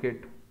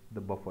allocate the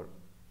buffer.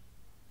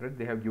 Right?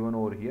 They have given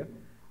over here.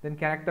 Then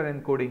character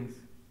encodings,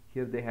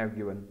 here they have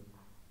given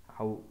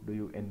how do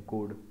you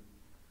encode,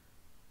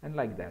 and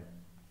like that.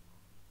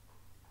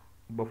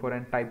 Buffer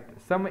and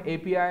typed. Some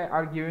API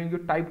are giving you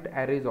typed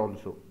arrays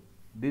also.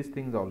 These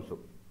things also.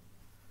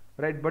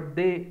 Right? But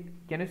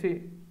can you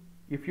see,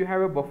 if you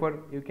have a buffer,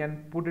 you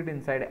can put it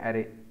inside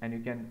array and you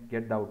can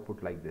get the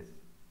output like this.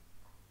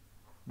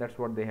 That's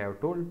what they have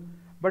told.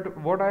 But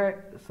what I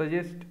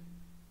suggest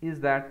is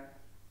that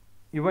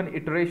even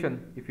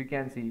iteration, if you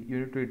can see, you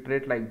need to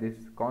iterate like this,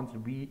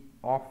 const b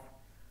of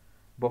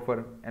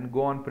buffer and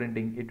go on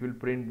printing. It will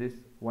print this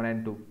 1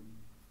 and 2.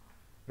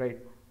 Right?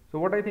 So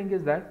what I think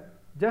is that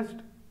just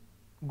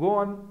go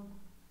on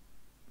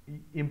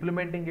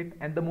implementing it,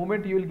 and the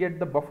moment you will get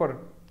the buffer,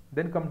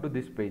 then come to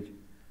this page.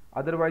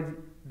 Otherwise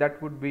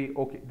that would be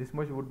okay. This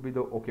much would be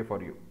the okay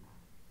for you.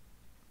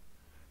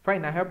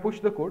 Fine, I have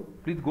pushed the code.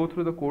 Please go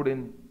through the code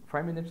in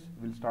 5 minutes.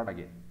 We'll start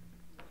again.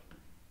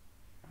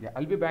 Yeah,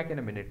 I'll be back in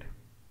a minute.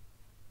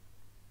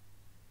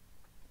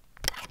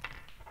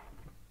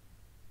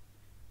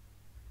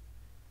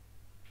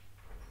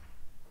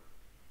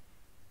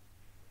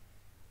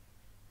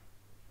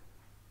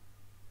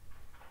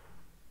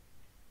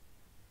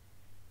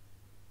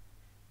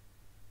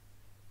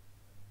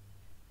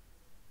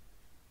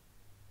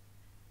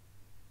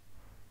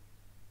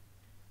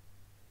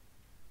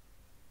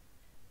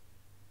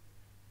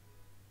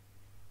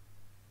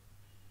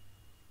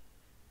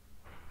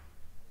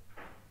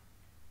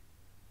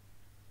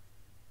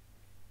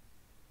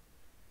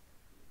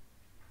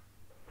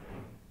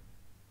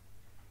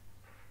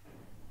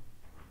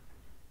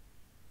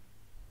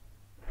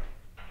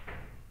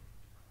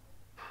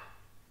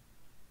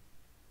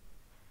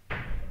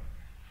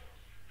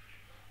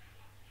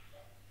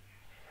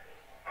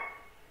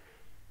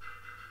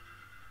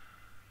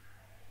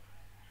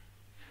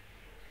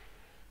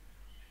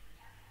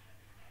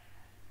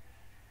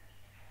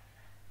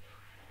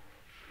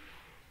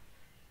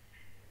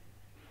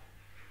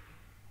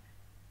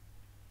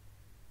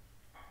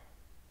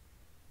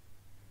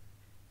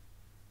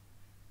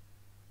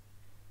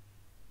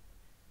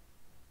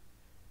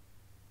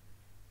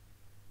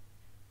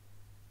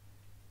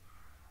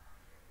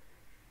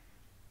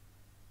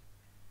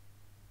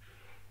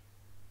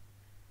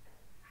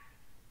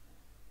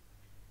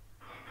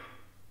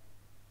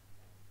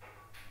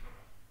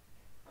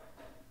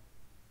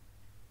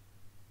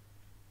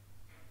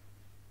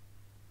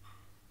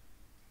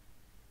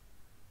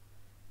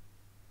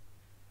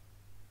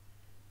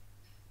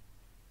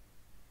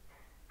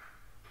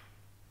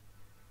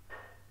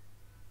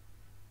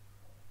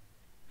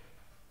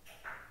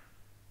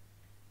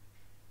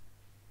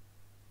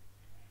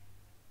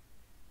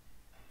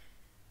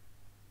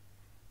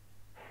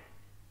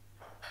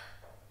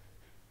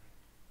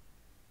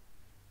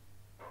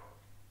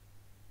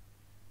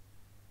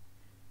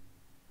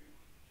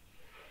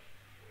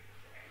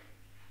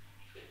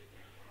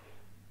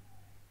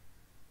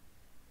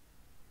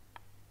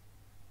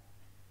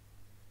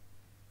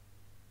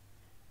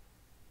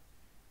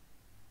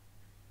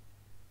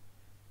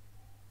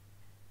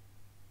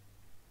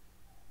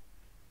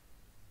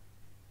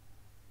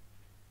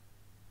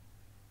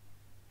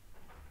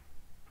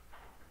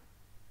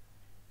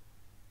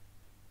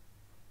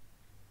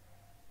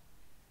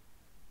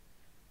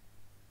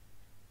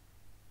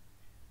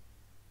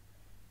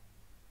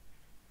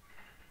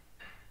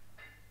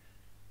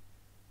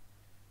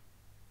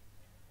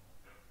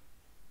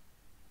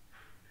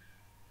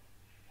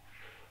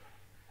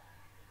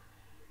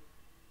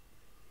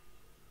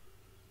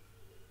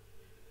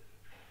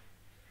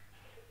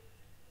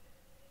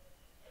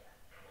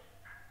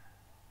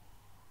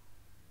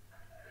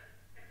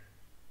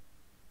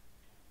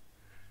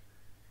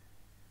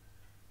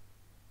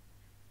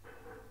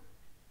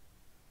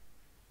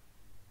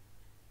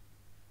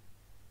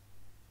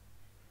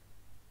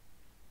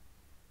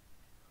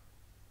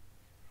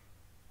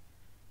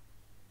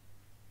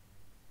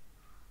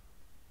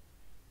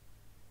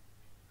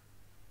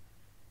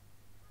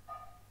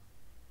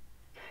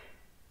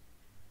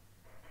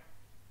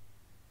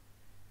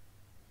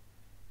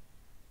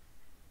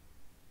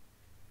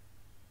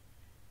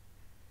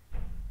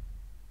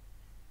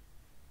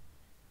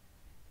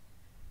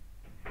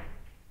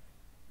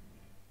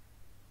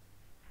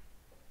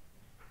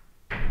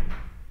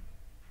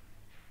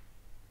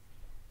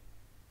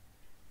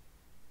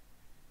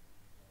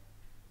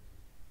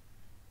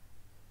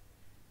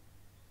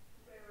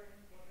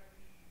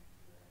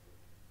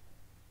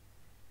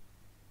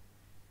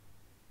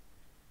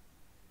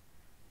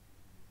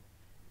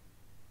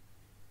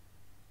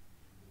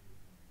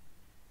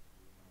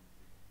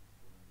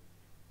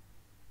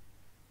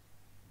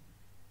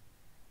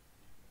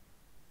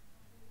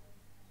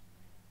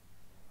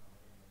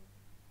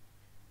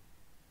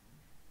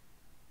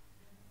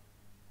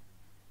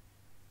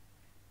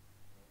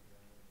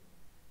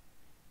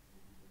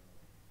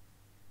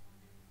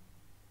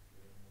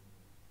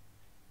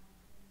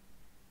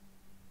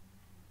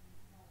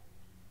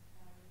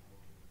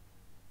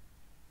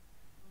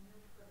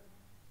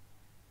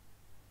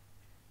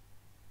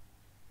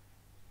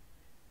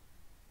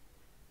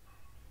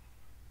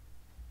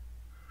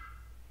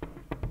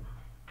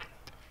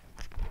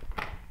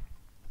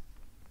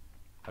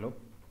 Hello?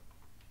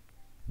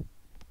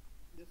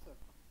 Yes, sir.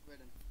 Well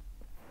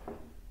done.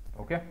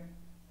 Okay.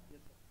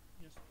 Yes, sir.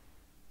 Yes.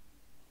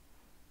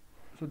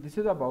 So this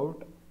is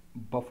about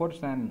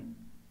buffers and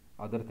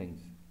other things.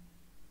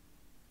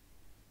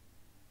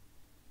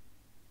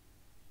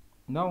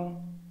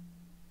 Now,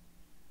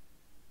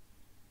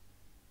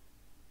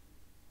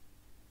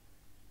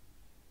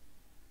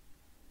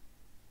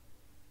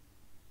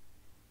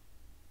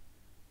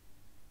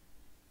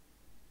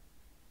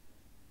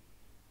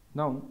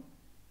 now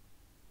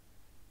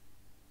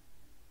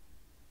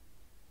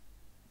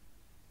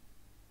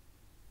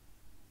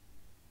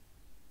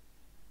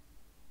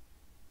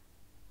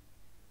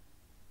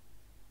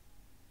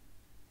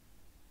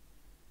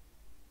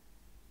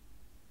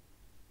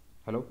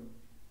hello?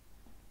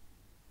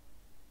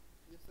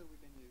 Yes, sir. We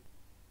can hear you.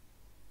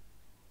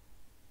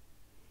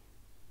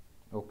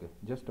 Okay,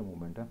 just a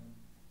moment.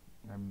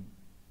 I'm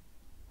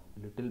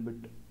little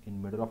bit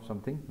in middle of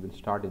something. We'll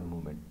start in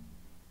moment.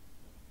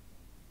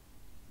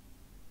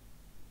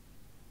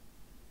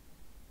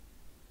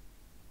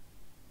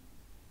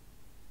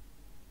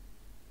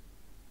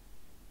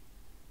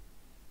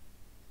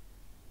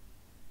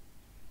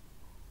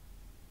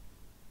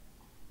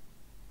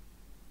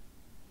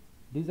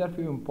 These are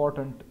few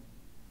important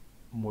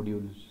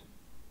modules.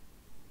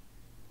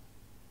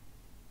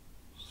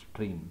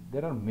 Stream.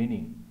 There are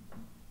many.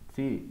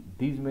 See,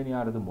 these many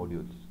are the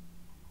modules.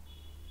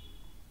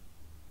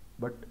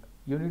 But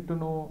you need to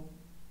know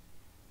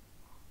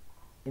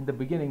in the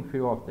beginning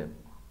few of them.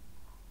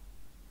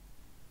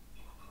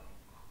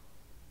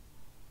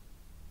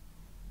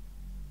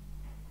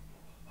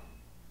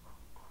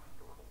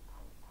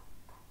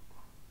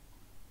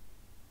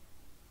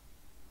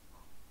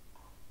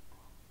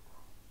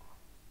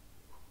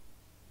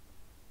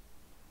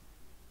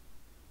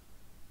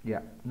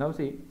 Yeah. Now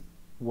see,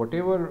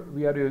 whatever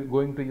we are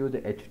going to use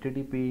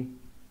HTTP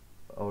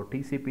or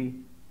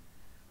TCP,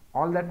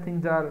 all that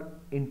things are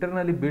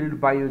internally built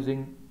by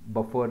using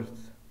buffers,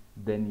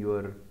 then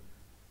your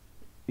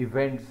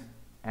events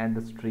and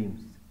the streams,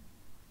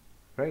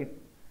 right?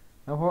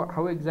 Now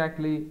how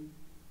exactly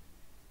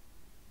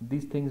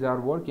these things are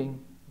working,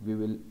 we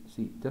will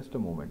see. Just a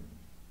moment.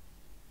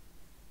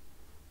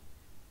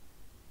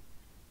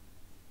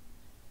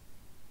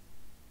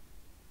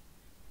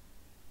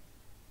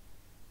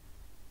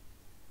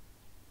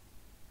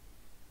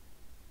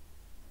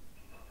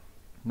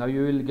 Now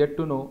you will get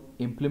to know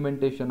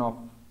implementation of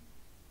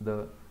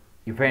the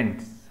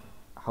events,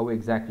 how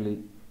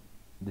exactly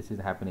this is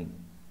happening.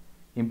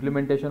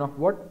 Implementation of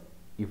what?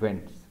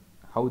 Events.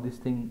 How this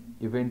thing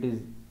event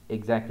is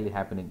exactly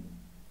happening.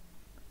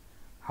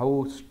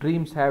 How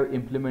streams have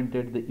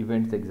implemented the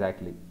events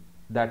exactly.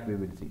 That we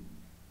will see.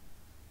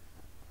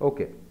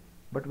 Okay.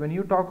 But when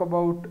you talk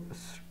about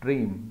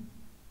stream,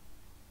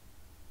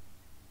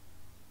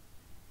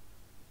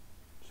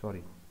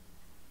 sorry.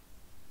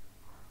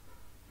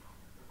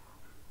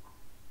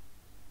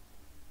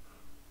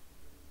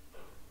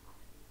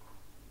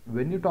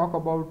 When you talk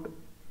about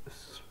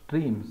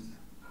streams,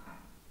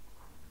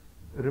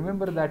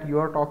 remember that you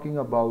are talking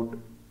about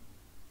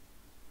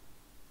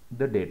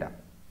the data.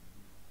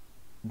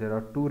 There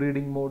are two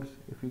reading modes,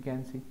 if you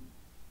can see.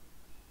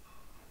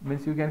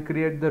 Means you can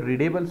create the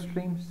readable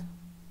streams,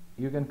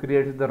 you can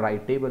create the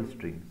writable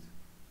streams.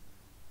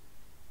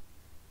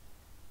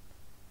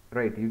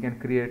 Right, you can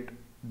create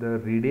the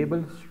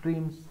readable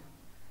streams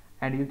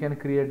and you can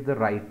create the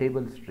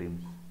writable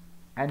streams.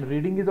 And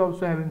reading is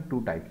also having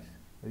two types.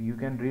 You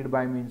can read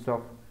by means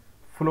of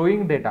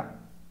flowing data,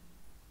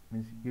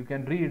 means you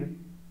can read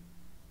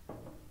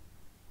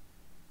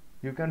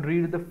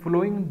the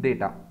flowing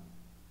data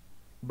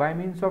by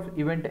means of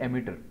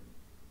EventEmitter,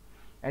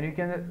 and you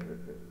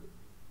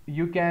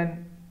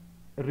can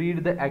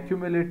read the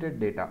accumulated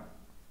data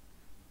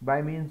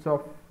by means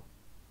of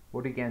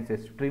what you can say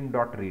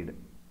stream.read.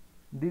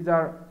 These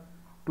are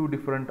two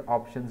different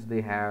options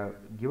they have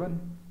given,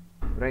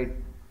 right?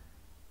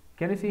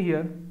 Can you see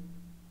here?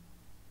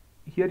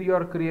 Here you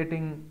are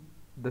creating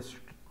the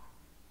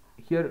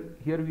here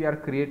we are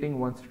creating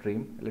one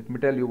stream. Let me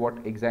tell you what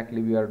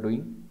exactly we are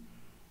doing.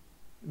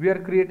 We are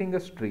creating a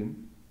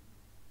stream,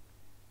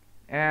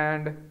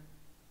 and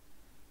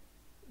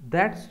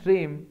that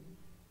stream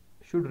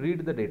should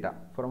read the data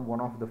from one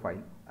of the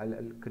file.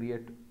 I'll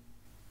create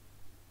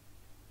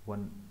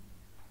one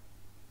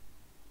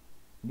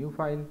new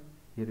file.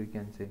 Here you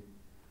can say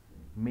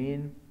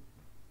main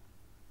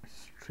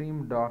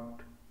stream.js,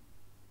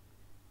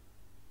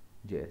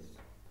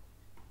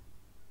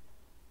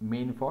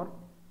 main for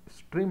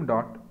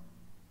stream.js.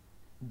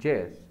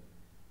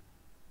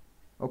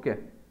 Okay,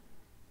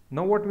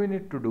 now what we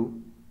need to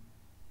do,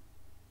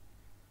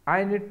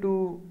 I need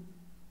to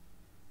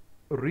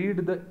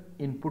read the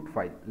input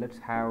file. Let's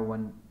have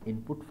one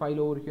input file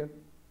over here,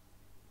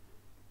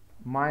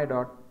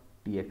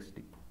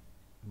 my.txt,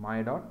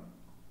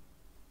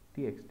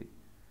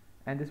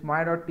 and this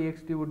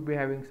my.txt would be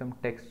having some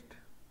text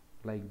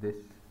like this.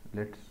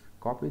 Let's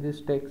copy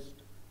this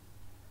text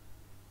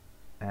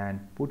and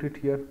put it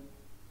here.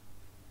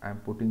 I'm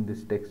putting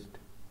this text.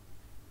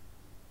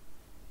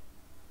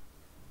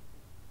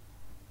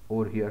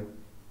 over here.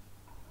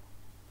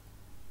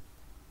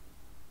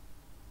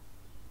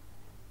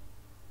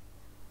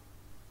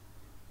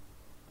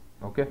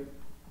 Okay,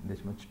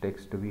 this much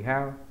text we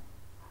have.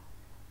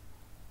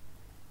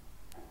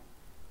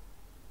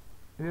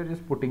 We are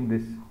just putting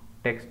this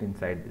text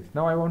inside this.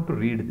 Now I want to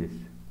read this,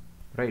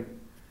 right?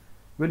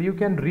 Well, you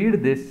can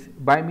read this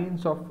by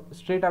means of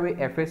straight away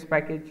fs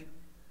package,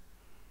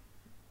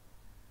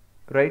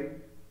 right?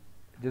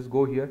 Just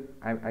go here.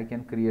 I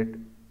can create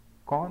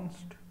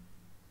const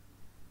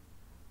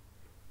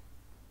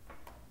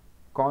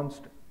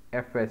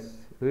fs.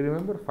 Do you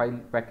remember file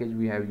package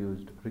we have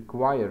used?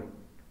 Require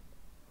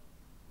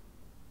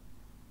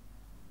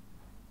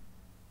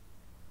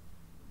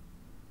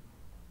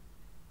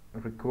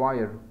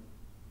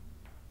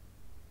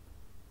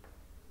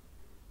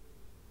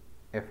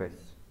fs.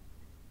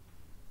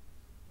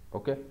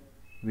 Okay,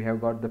 we have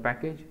got the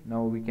package.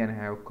 Now we can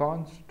have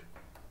const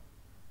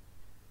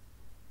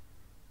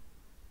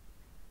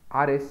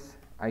rs,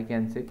 I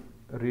can say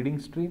reading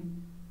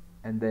stream,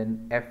 and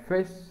then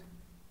fs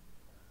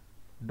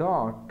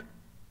dot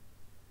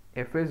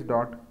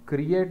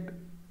create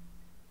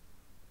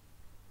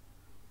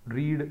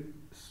read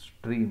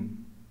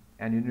stream,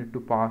 and you need to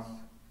pass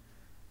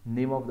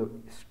name of the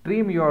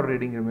stream you are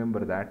reading.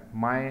 Remember that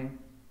my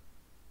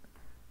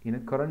in a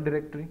current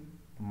directory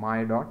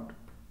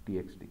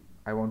my.txt.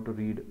 I want to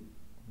read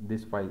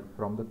this file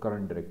from the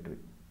current directory.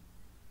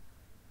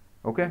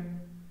 Okay,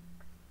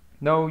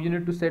 now you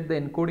need to set the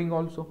encoding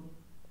also.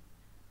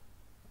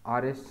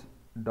 rs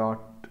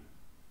dot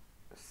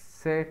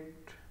set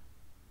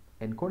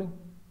encoding,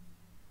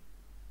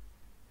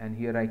 and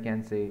here I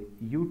can say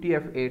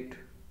UTF-8.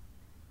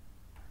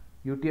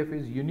 UTF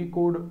is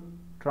Unicode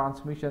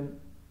transmission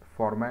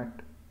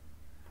format,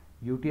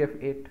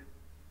 UTF-8.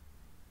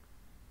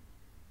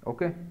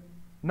 Okay,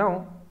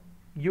 now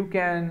you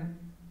can,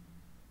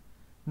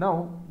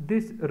 now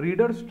this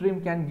reader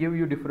stream can give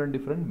you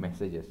different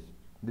messages.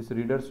 This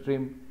reader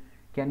stream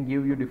can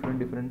give you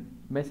different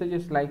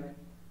messages like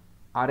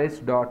rs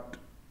dot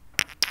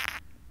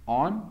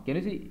on. Can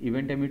you see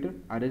EventEmitter?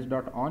 rs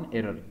dot on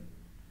error.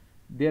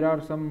 There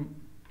are some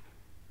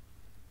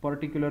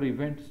particular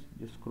events.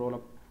 Just scroll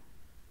up.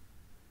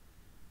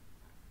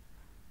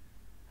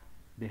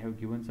 They have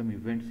given some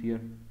events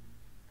here.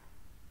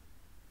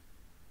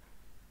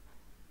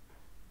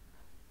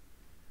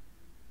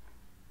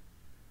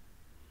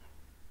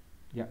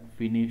 Yeah,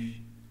 finish.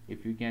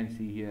 If you can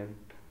see here,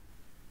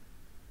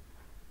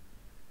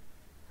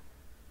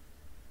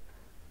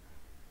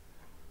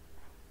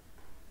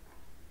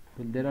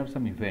 well, there are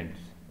some events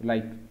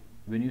like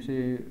when you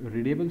say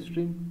readable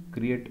stream,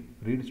 create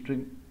read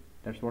stream.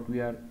 That's what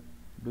we are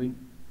doing.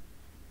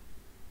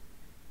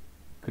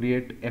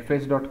 Create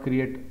fs dot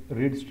create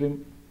read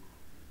stream,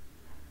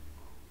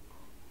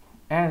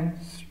 and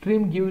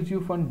stream gives you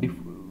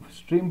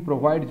stream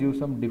provides you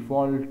some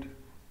default.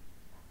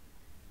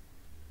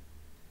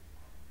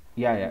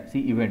 Yeah,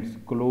 see events: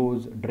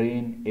 close,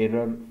 drain,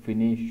 error,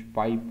 finish,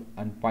 pipe,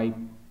 unpipe,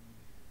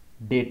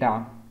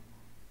 data,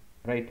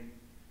 right?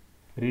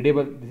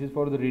 Readable, this is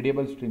for the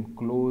readable stream: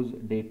 close,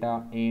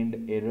 data,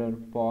 end, error,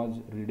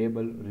 pause,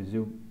 readable,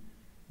 resume.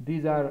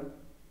 These are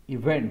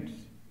events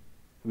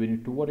we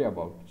need to worry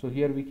about. So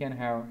here we can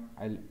have,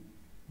 I'll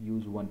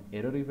use one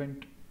error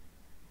event,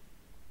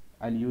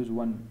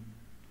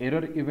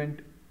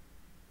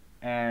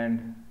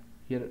 and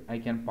here I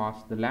can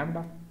pass the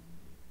lambda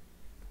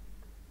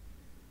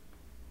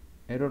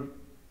error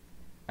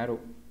arrow.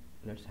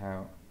 Let's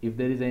have, if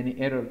there is any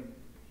error,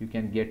 you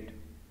can get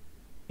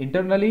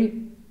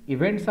internally.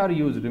 Events are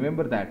used,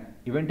 remember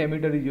that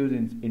EventEmitter is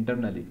used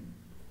internally.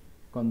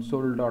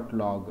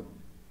 Console.log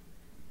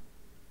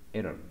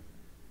error,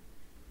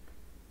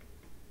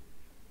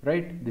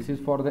 right? This is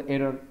for the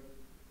error.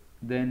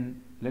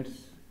 Then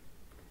let's,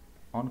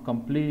 on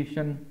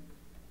completion,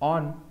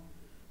 on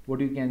what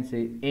you can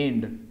say,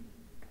 end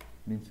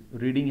means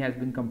reading has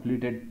been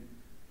completed.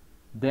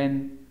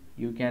 Then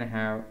you can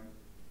have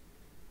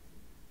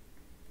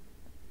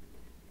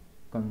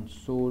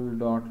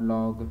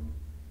console.log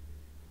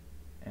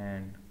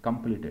and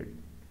completed,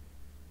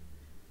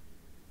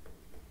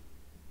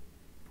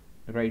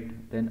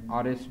 right? Then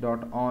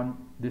rs.on,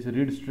 this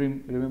read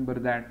stream, remember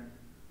that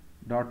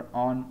dot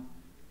on.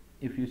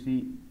 If you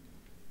see,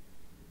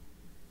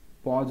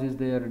 pause is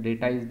there,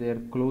 data is there,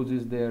 close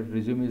is there,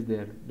 resume is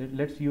there.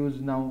 Let's use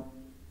now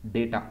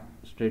data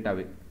straight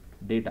away.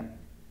 Data,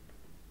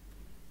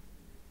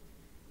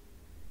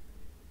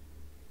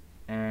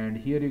 and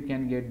here you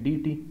can get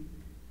dt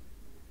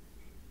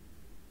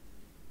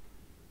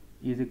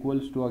is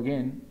equals to,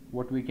 again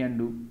what we can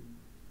do,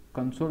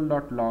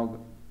 console.log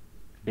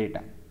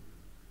data,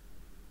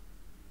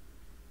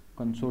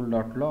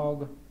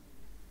 console.log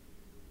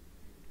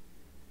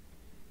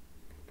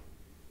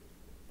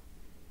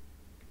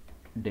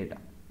data,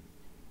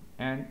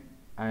 and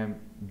I am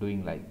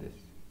doing like this.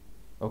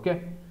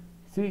 Okay,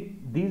 see,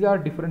 these are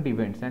different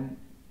events, and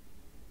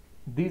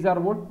these are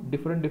what,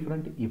 different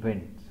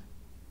events.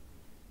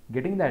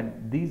 Getting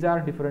that? These are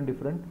different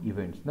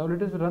events. Now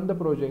let us run the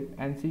project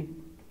and see.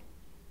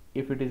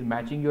 if it is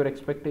matching your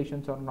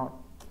expectations or not.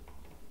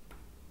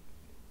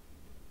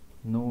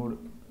 Node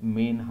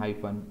main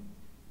hyphen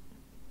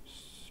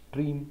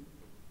stream.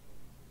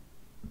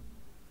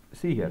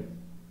 See here,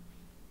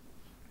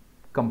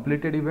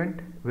 completed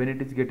event when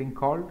it is getting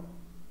called,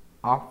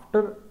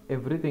 after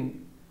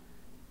everything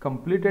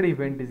completed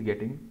event is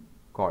getting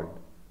called.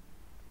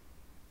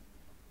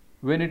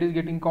 When it is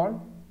getting called,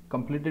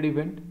 completed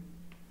event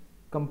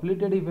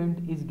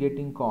is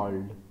getting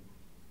called.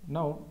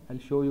 Now I'll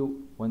show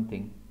you one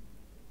thing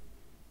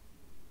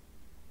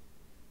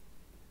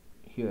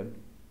here.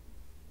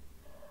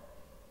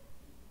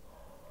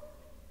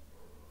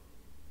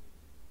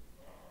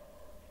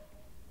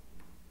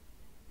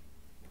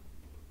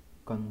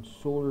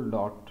 Console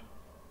dot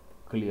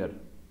clear.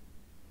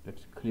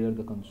 Let's clear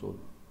the console.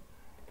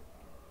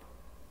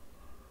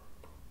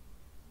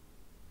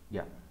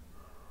 Yeah.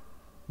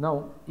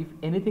 Now if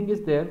anything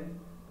is there,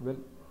 well,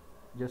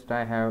 just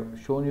I have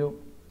shown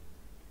you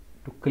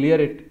to clear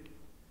it,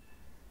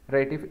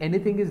 right? If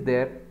anything is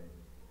there,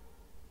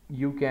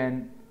 you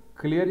can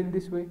clear in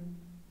this way,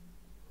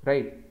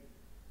 right?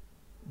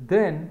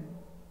 Then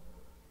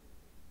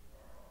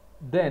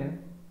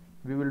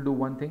we will do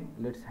one thing.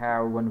 Let's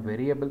have one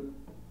variable.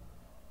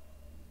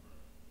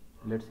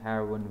 Let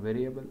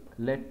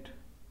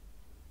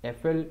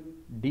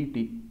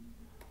FLDT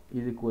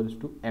is equals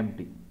to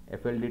empty.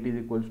 FLDT is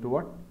equals to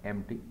what?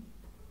 Empty.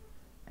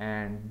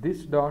 And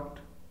this dot,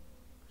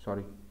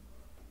 sorry,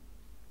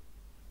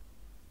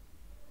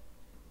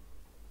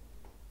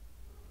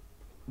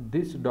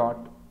 this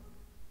dot,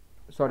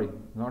 sorry,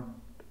 not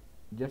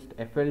just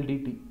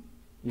FLDT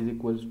is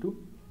equals to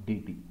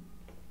DT,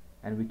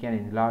 and we can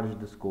enlarge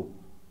the scope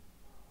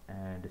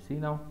and see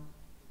now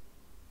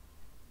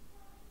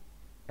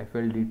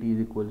FLDT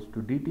is equals to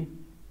DT.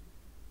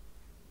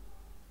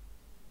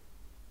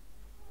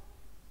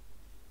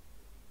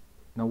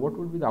 Now what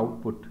would be the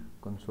output?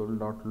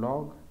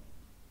 Console.log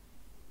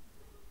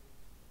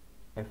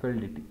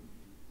FLDT.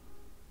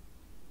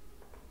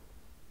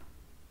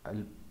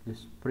 I'll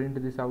just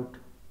print this out.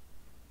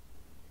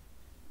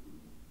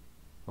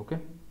 Okay,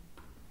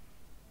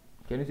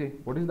 can you see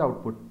what is the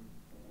output?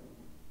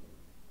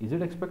 Is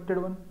it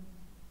expected one?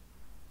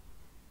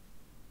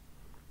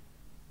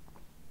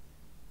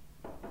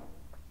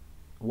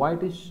 Why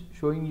it is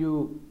showing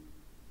you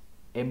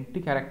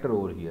empty character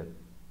over here?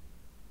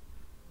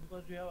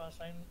 Because we have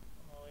assigned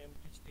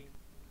empty string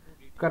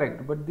to DT.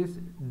 Correct, but this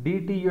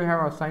DT you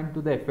have assigned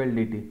to the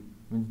FLDT,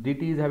 means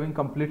DT is having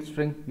complete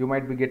string. You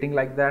might be getting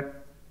like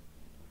that.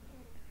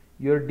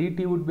 Your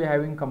DT would be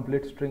having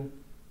complete string,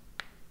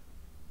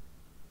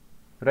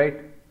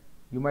 right?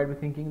 You might be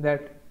thinking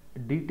that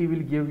DT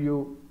will give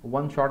you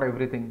one shot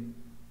everything.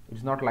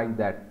 It's not like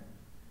that.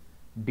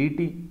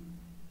 DT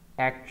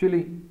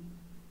actually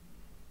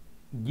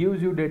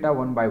gives you data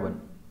one by one,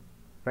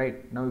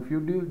 right? Now if you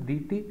do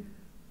DT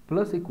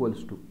plus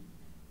equals to,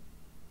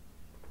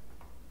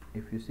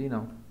 if you see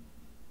now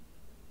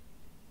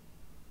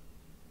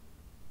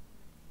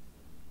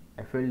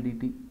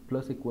FLDT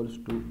plus equals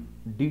to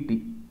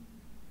DT,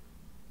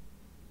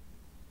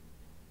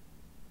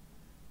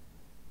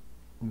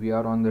 we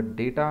are on the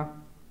data.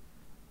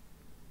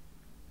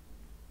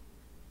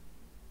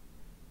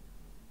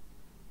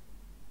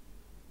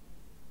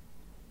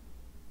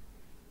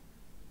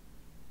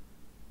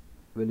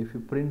 Well, if you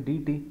print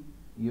DT,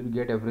 you'll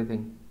get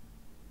everything,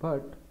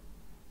 but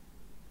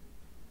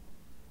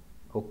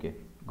okay,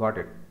 got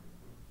it.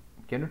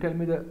 Can you tell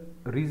me the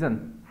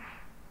reason?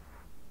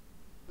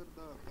 Sir,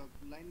 the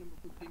line number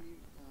 15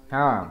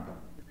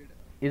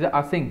 Is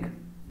async.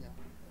 yeah.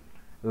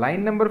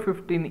 Line number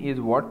 15 is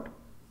what?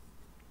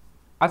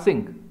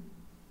 Async.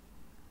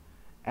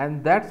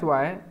 And that's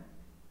why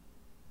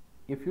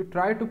if you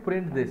try to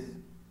print this,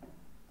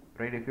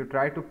 right, if you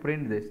try to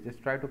print this,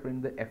 just try to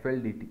print the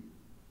FLDT.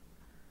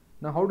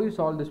 Now how do you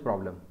solve this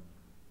problem?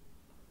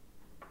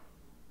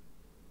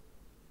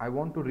 I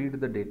want to read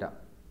the data.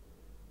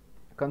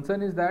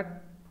 Concern is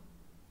that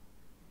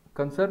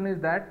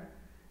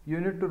you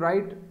need to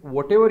write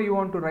whatever you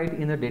want to write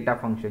in a data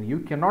function. You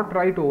cannot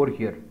write over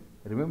here.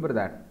 Remember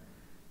that.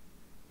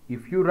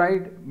 If you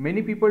write,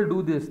 many people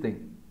do this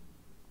thing.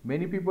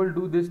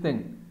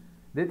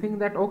 They think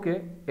that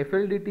okay,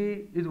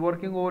 FLDT is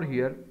working over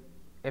here,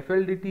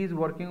 FLDT is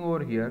working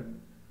over here.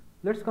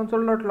 Let's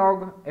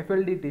console.log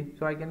FLDT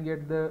so I can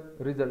get the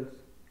results.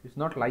 It's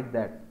not like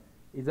that.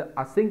 It's a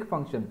async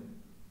function.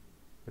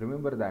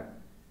 Remember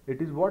that.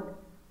 It is what?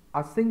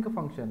 Async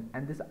function,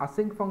 and this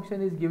async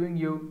function is giving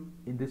you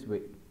in this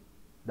way.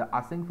 The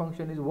async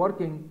function is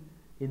working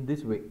in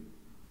this way.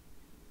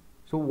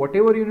 So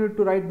whatever you need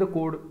to write the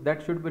code,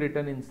 that should be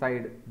written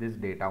inside this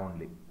data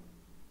only.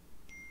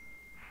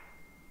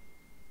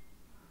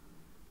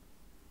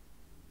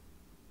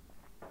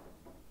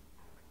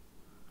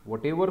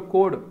 Whatever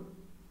code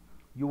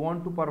you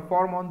want to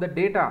perform on the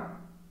data,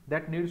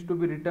 that needs to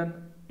be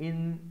written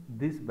in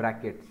these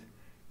brackets.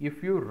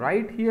 If you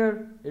write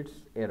here, it's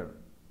error,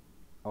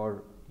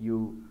 or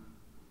you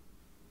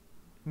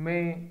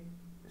may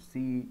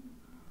see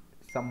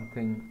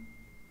something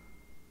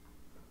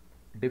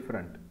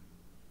different.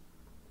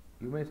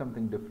 You may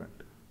something different.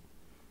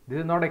 This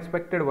is not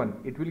expected one.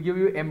 It will give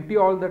you empty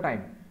all the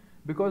time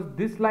because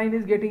this line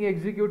is getting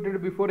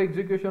executed before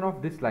execution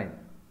of this line.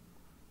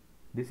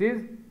 This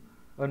is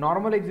a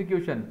normal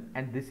execution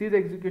and this is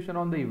execution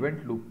on the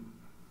event loop.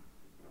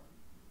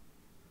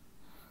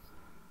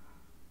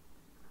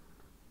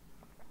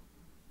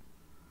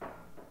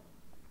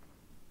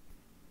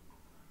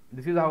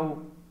 This is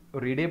how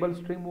readable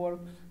stream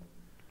works.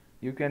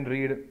 You can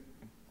read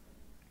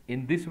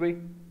in this way.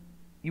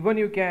 Even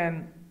you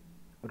can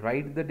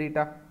write the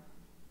data,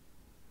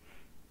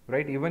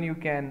 right? Even you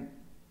can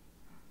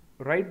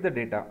write the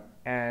data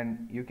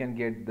and you can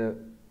get the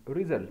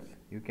results.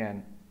 You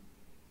can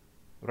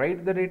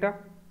write the data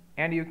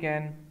and you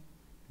can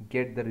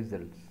get the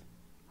results.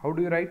 How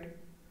do you write?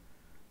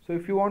 So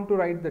if you want to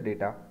write the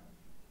data,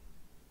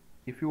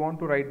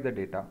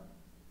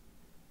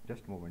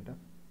 just a moment.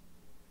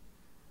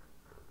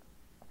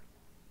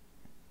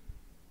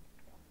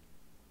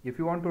 If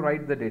you want to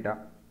write the data,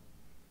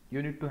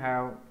 you need to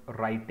have a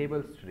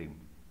writable stream.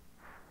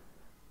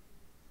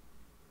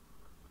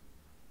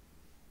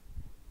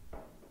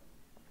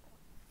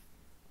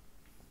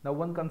 Now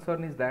one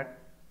concern is that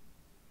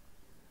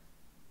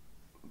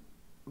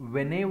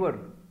whenever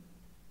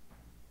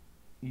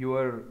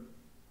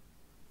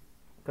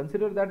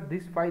consider that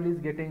this file is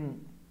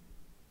getting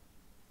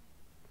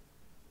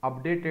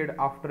updated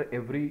after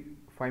every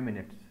 5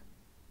 minutes,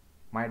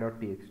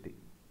 my.txt.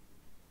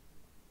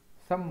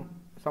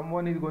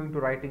 Someone is going to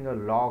writing a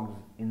logs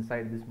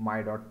inside this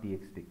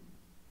my.txt,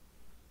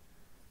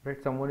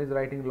 right? Someone is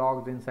writing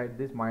logs inside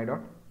this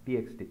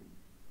my.txt.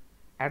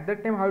 At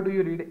that time, how do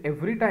you read?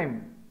 Every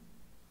time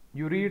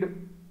you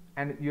read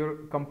and your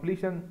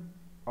completion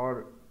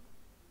or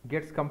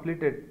gets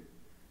completed,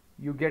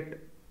 you get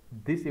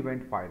this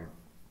event fired.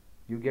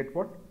 You get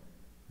what?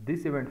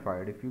 This event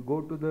fired. If you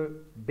go to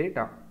the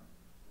data,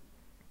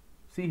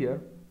 see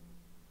here,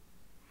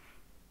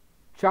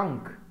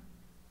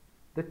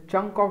 the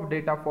chunk of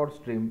data for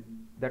stream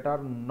that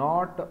are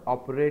not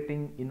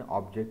operating in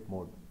object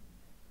mode.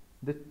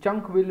 The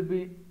chunk will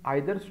be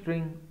either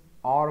string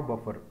or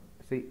buffer.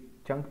 See,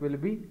 chunk will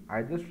be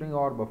either string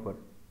or buffer.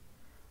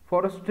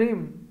 For a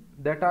stream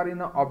that are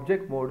in an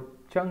object mode,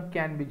 chunk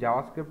can be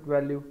JavaScript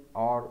value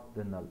or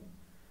the null.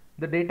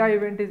 The data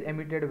event is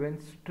emitted when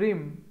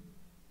stream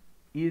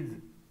is,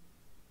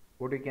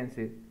 what you can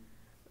say,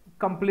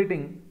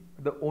 completing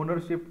the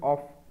ownership of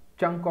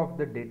chunk of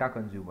the data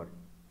consumer.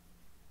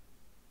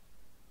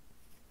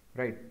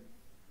 Right.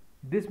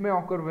 This may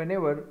occur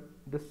whenever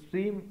the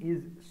stream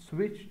is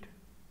switched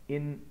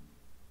in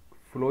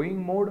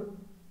flowing mode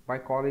by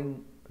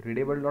calling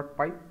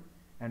readable.pipe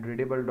and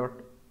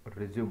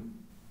readable.resume.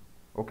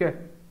 Okay.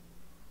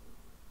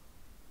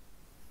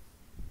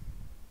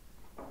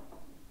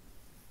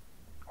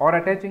 Or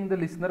attaching the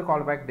listener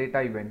callback data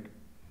event.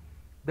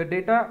 The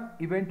data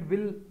event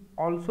will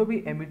also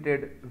be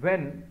emitted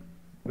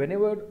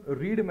whenever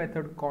read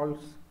method calls,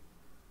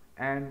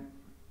 and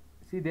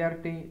see, they are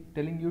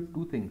telling you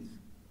two things.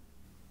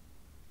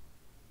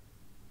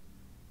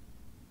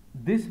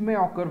 This may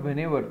occur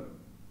whenever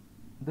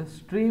the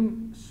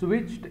stream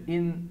switched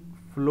in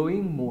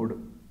flowing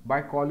mode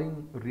by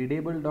calling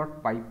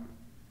readable.pipe,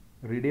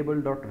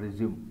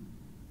 readable.resume.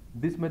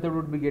 This method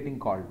would be getting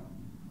called.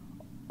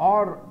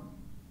 Or,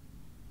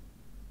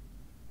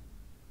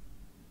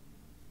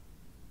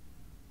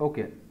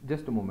 okay,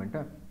 just a moment.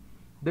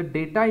 The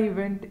data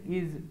event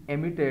is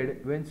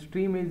emitted when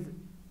stream is,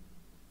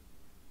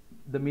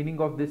 the meaning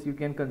of this you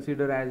can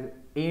consider as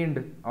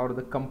end or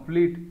the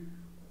complete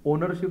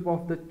ownership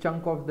of the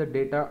chunk of the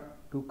data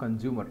to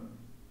consumer,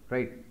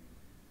 right?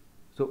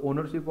 So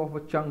ownership of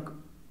a chunk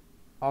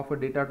of a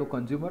data to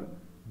consumer.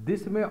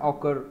 This may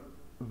occur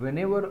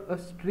whenever a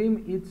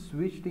stream is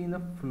switched in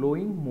a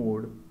flowing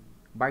mode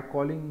by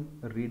calling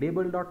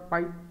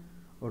readable.pipe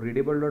or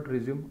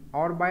readable.resume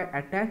or by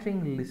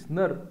attaching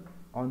listener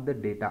on the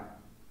data.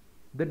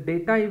 The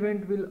data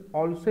event will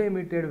also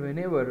emitted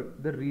whenever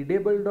the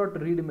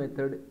readable.read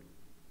method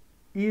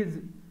is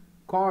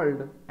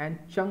called and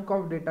chunk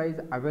of data is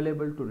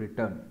available to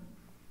return.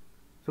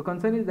 So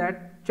concern is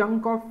that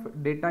chunk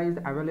of data is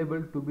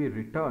available to be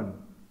returned,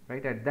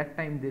 right? At that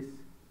time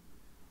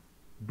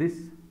this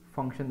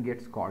function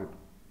gets called.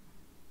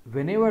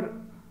 Whenever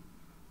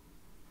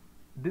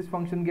this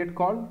function gets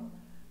called,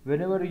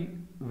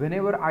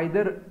 whenever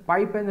either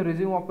pipe and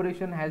resume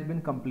operation has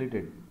been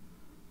completed,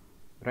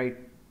 right?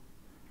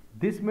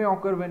 This may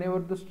occur whenever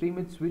the stream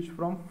is switched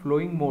from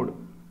flowing mode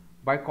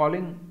by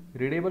calling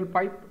readable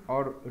pipe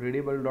or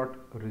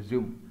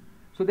readable.resume.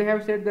 So they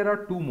have said there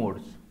are two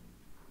modes.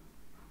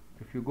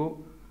 If you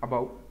go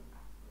above,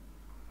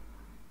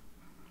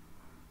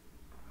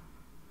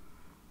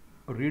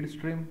 read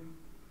stream,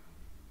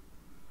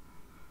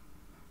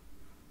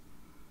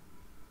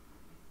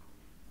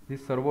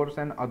 these servers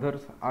and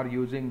others are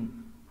using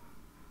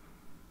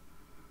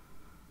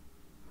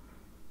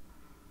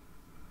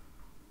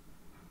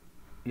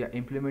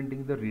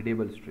implementing the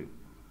readable stream.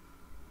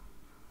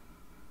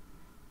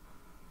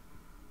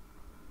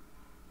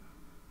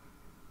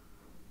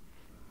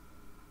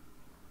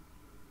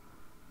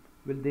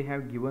 Well, they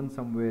have given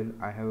somewhere,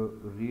 I have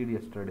read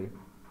yesterday.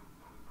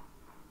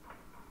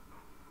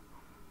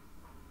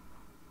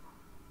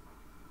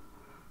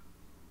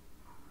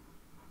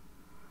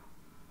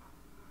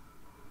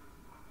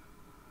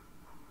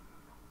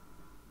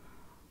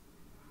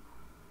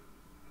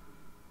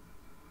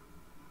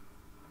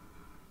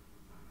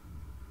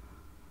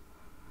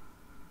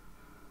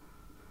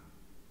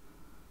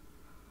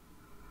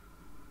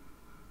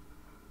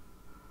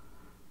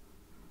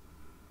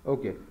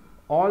 Okay,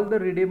 all the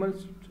readable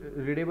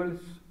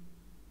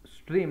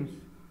streams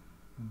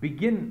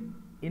begin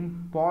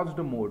in paused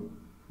mode,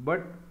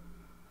 but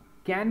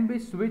can be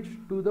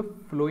switched to the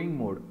flowing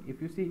mode.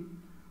 If you see,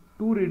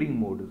 two reading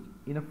modes.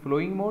 In a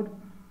flowing mode,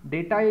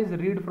 data is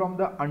read from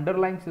the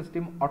underlying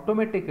system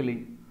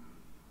automatically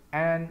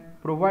and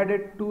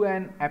provided to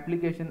an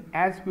application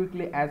as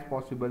quickly as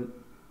possible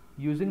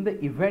using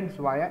the events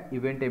via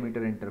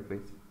EventEmitter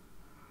interface,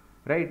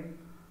 right?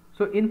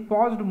 So in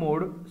paused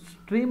mode,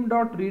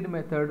 stream.read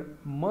method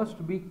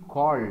must be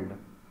called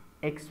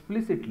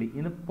explicitly.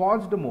 In a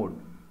paused mode,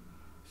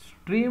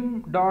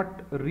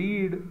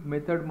 stream.read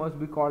method must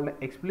be called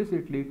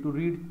explicitly to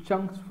read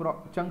chunks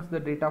the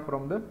data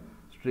from the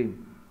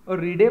stream. A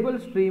readable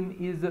stream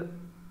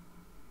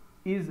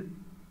is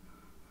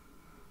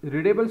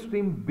readable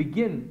stream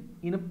begin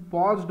in a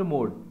paused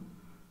mode,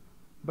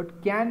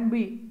 but can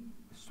be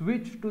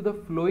switched to the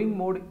flowing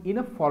mode in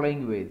a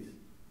following ways,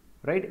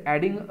 right?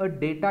 Adding a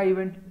data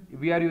event,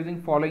 we are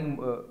using flowing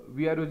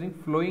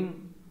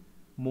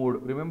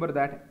mode. Remember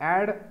that.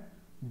 Add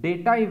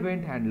data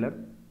event handler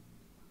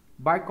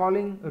by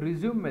calling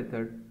resume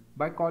method,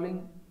 by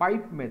calling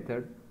pipe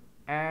method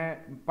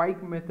and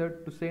pipe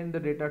method to send the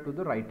data to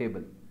the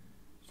writable.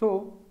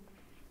 So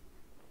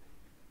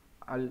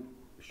I'll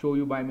show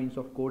you by means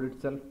of code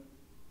itself.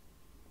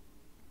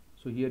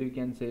 So here you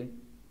can say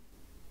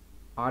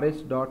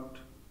rs dot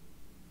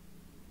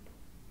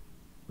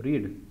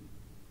read,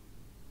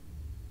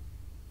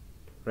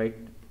 right?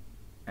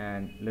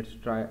 And let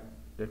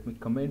me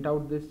comment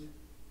out this.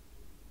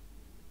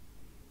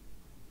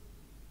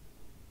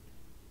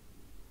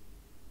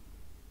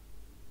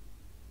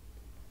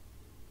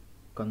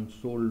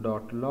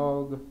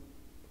 Console.log,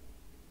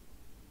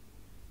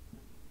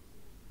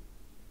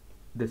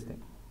 this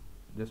thing.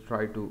 Just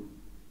try to,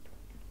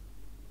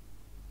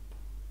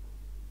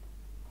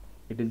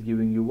 it is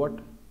giving you what?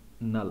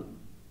 Null.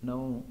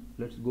 Now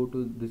let's go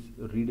to this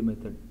read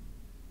method.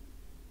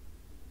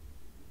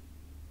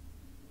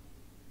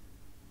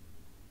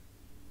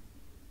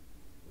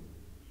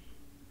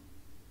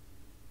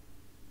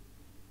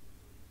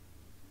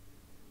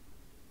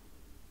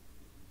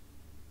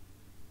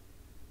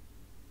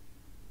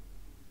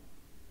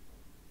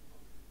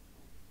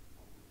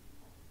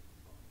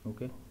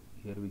 Okay,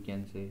 here we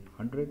can say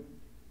 100.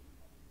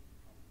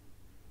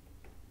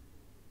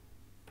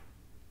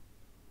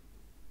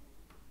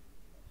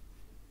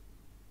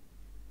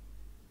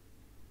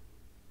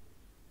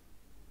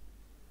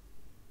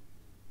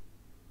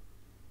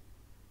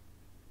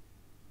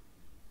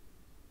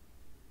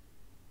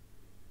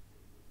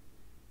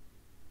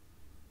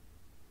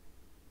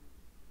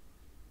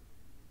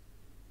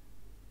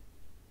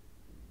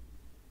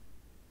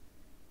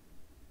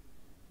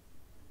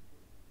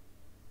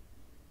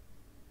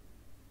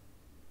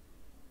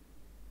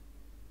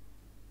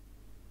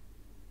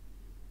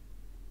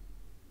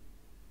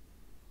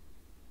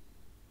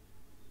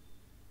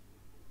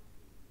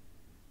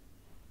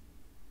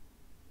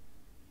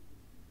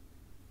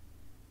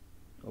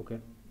 Okay,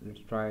 let's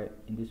try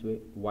in this way.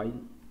 While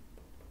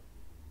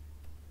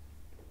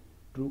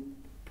true,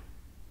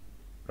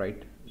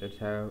 right? Let's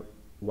have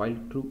while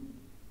true.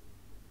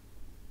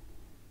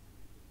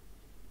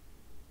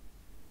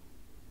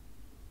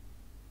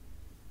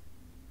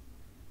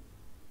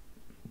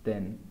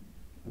 Then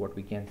what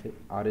we can say,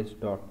 rs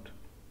dot,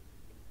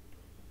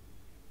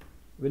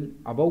 will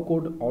above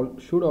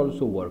code should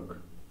also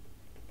work.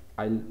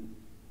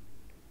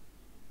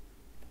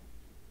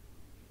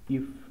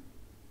 If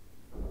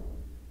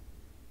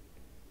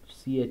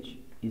ch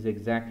is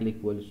exactly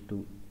equals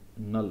to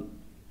null,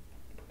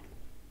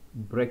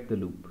 break the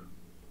loop,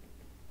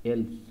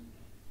 else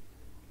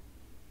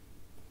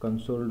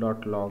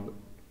console.log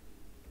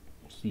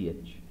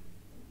ch.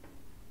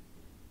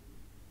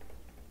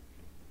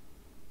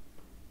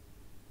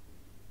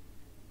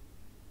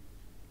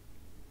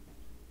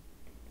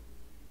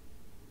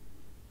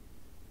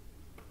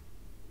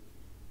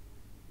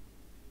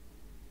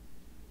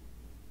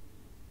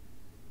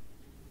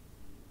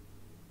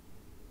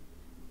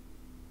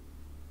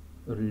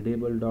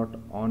 Readable dot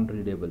on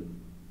readable.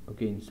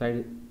 Okay,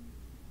 inside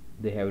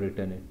they have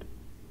written it.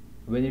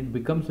 When it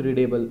becomes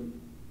readable,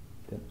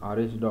 then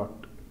rs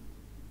dot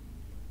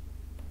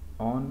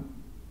on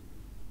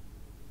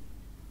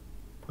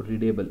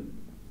readable,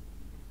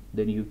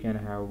 then you can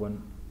have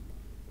one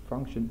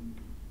function,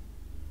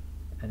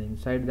 and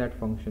inside that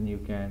function you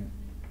can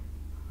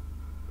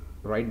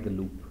write the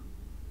loop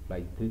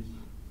like this.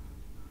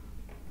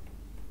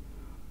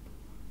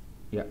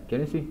 Yeah,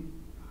 can you see?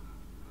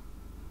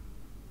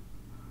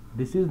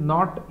 This is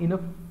not in a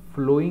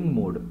flowing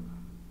mode.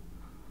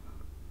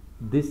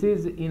 this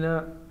is in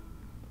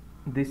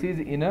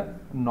a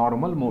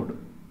normal mode,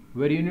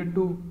 where you need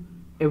to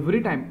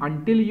every time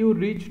until you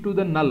reach to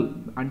the null,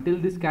 until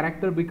this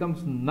character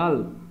becomes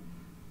null,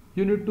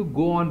 you need to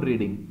go on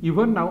reading.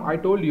 Even now I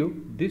told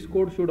you this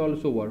code should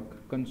also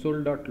work.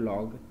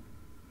 Console.log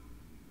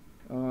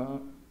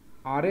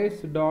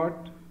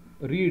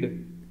rs.read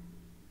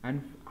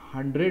and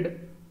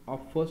 100 of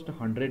first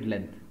 100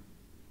 length.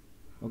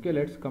 Okay,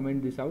 let's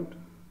comment this out,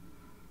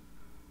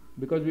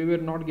 because we were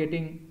not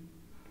getting.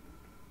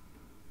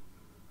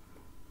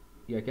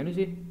 Yeah, can you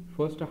see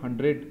first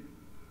 100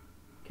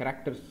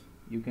 characters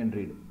you can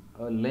read,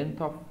 a length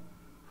of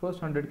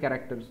first 100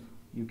 characters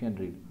you can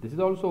read. This is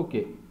also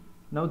okay.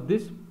 Now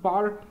this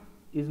part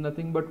is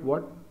nothing but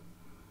what?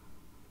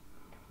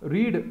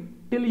 Read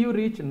till you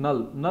reach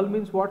null. Null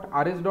means what?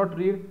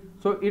 rs.read.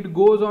 So it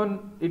goes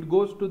on, it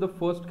goes to the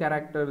first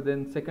character,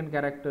 then second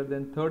character,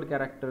 then third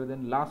character,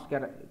 then last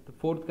character,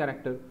 fourth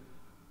character,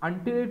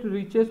 until it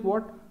reaches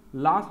what?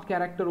 Last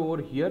character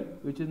over here,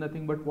 which is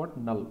nothing but what?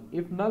 Null.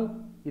 If null,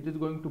 it is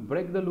going to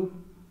break the loop,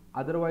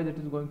 otherwise it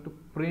is going to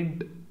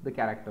print the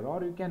character,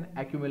 or you can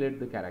accumulate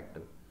the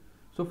character.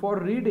 So for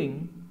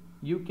reading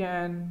you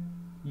can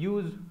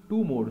use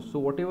two modes. So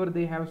whatever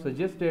they have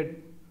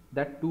suggested,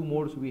 that two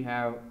modes we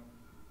have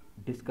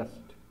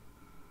discussed.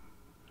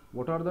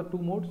 What are the two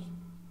modes?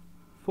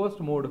 First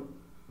mode,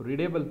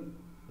 readable,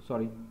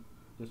 sorry,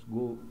 just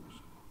go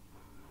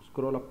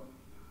scroll up,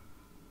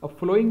 a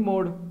flowing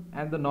mode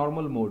and the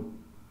normal mode.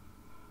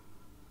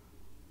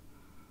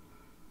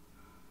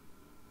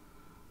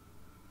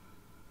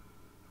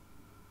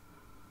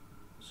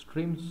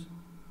 Streams,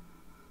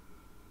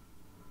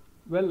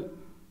 well,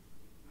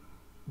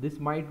 this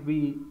might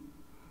be,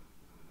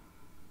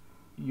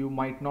 you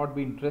might not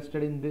be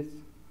interested in this,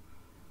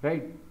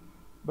 right?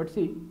 But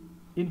see,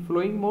 in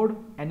flowing mode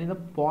and in a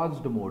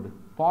paused mode.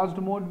 Paused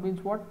mode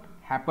means what?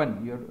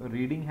 Happen, your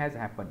reading has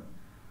happened,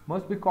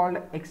 must be called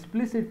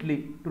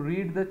explicitly to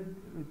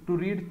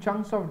read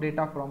chunks of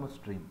data from a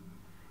stream.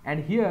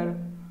 And here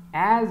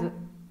as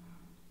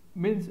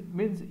means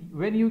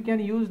when you can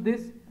use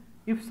this,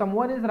 if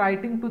someone is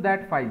writing to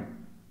that file,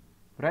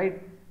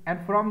 right,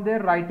 and from there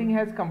writing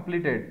has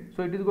completed,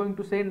 so it is going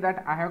to say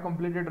that I have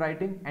completed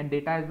writing and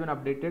data has been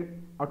updated,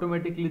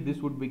 automatically this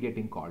would be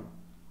getting called.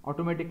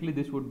 Automatically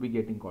this would be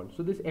getting called.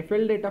 So this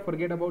FL data,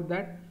 forget about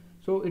that.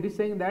 So it is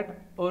saying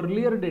that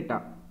earlier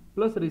data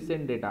plus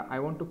recent data, I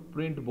want to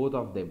print both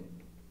of them,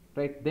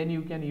 right? Then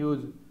you can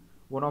use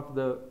one of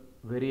the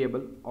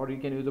variable, or you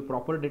can use a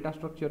proper data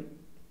structure.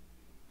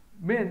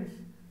 Means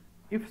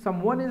if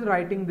someone is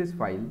writing this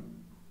file,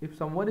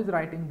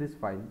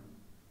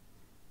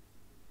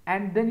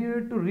 and then you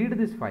need to read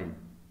this file,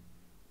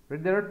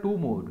 right? There are two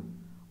modes.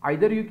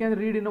 Either you can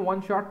read in a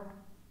one shot,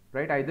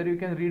 right? Either you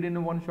can read in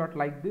a one shot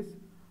like this,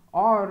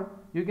 or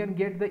you can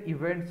get the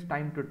events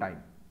time to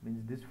time.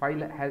 Means this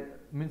file has,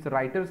 means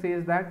writer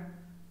says that,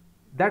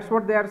 that's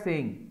what they are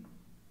saying,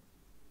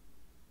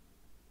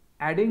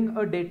 adding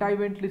a data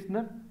event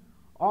listener,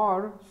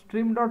 or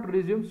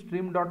stream.resume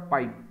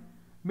stream.pipe,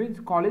 means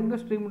calling the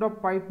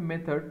stream.pipe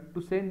method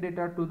to send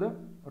data to the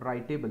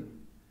writable.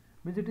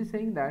 Means it is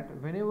saying that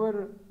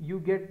whenever you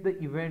get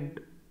the event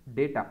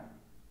data,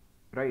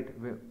 right,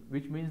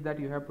 which means that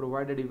you have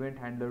provided event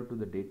handler to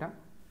the data,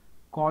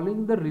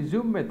 calling the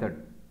resume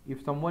method,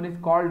 if someone is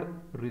called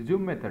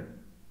resume method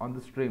on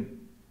the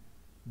stream,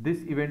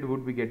 this event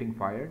would be getting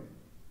fired,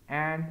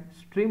 and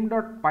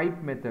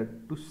stream.pipe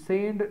method to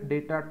send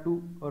data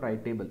to a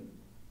writable.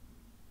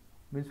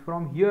 Means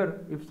from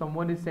here, if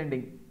someone is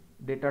sending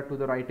data to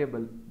the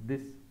writable,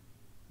 this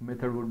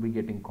method would be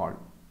getting called,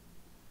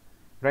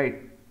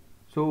 right?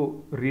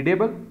 So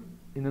readable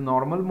in a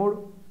normal mode,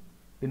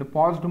 in a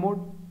paused mode,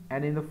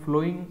 and in the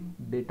flowing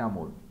data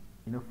mode.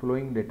 In a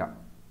flowing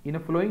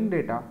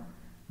data,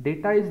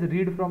 data is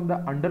read from the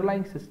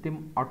underlying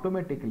system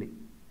automatically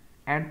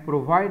and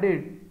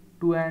provided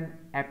to an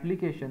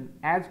application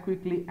as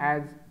quickly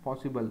as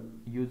possible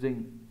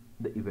using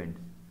the events.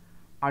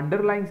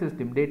 Underlying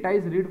system, data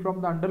is read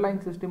from the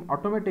underlying system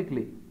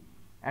automatically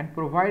and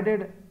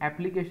provided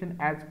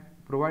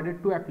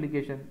to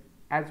application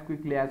as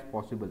quickly as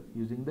possible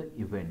using the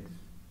events,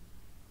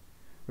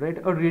 right?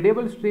 A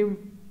readable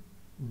stream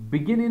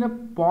begin in a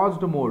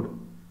paused mode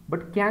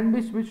but can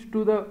be switched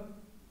to the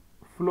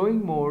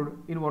flowing mode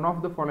in one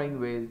of the following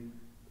ways.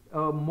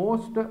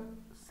 Most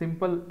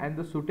simple and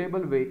the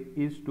suitable way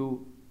is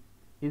to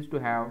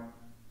have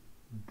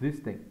this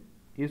thing,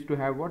 is to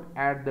have what?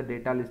 Add the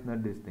data listener,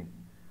 this thing.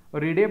 A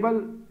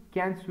readable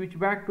can switch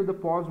back to the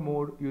pause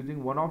mode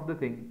using one of the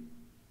thing.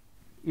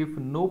 If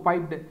no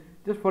pipe,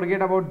 just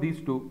forget about these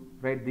two,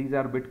 right? These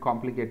are a bit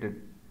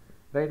complicated,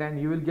 right?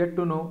 And you will get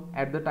to know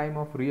at the time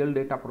of real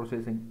data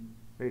processing,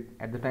 right?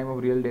 At the time of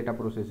real data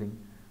processing.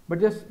 But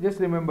just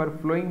remember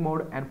flowing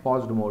mode and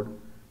paused mode.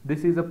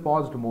 This is a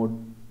paused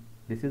mode,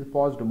 this is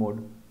paused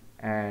mode,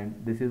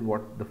 and this is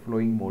what the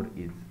flowing mode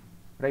is,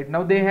 right?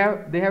 Now they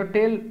have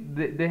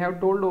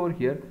told over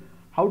here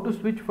how to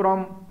switch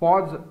from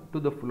pause to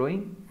the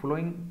flowing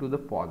to the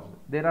pause.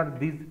 There are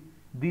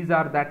these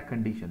are that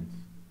conditions,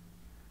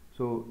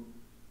 So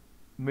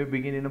may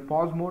begin in a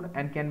pause mode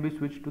and can be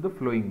switched to the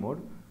flowing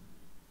mode.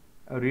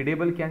 A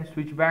readable can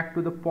switch back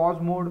to the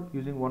pause mode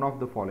using one of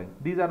the following.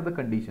 These are the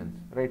conditions,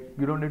 right?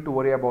 You don't need to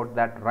worry about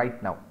that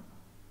right now.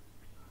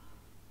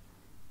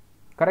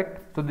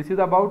 Correct? So this is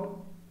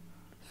about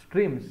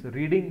streams,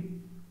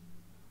 reading.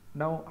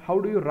 Now, how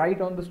do you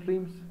write on the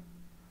streams?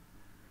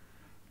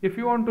 If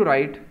you want to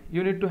write,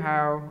 you need to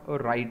have a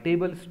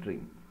writable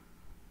stream.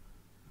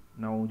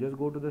 Now, just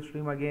go to the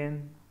stream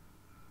again.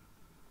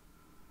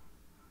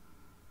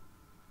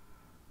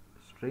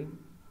 Stream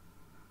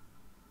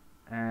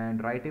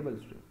and writable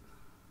stream.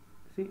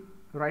 See,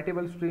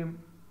 writable stream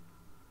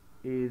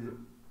is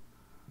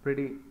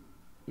pretty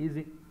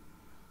easy.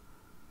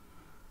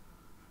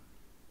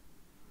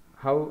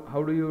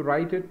 How do you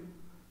write it?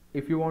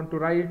 If you want to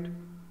write,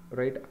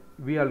 right,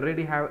 we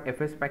already have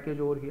fs package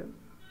over here.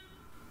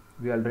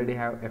 We already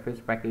have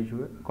fs package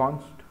here.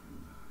 Const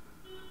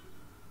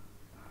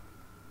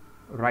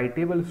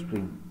writable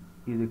stream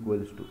is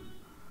equals to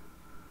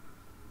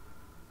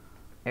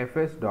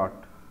fs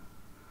dot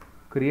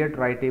create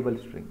writable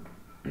string.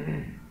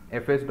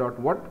 Fs dot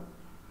what?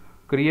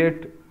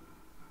 Create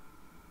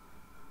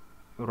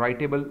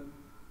writable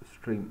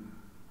stream,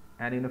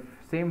 and in a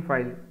same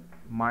file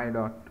my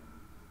dot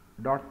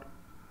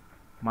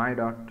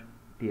txt.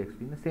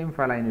 In the same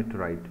file I need to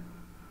write.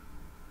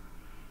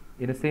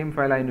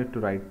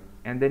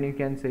 And then you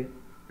can say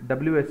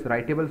ws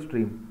writable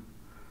stream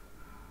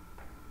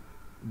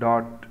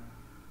dot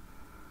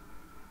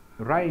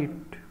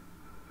write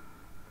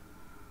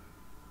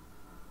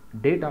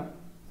data,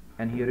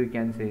 and here you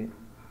can say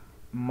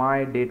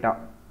my data,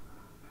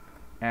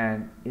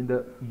 and in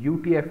the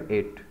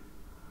UTF-8,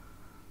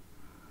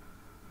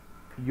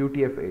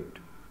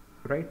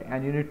 right,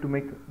 and you need to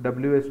make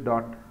ws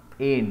dot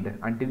end.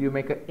 Until you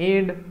make a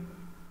end,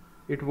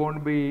 it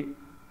won't be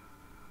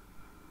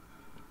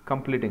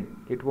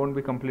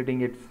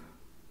completing its,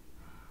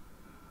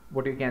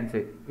 what you can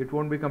say, it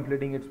won't be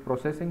completing its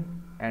processing.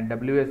 And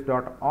ws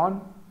dot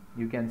on,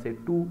 you can say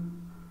two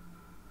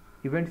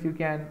events. You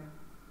can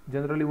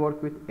generally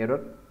work with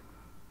error,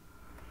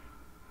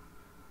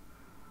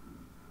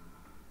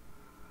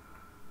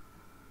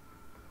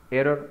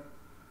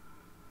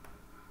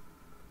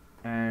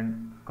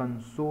 and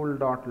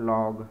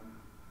console.log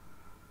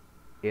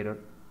error.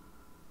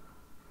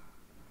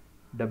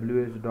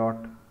 ws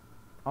dot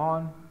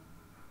on,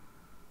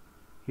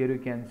 here you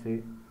can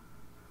say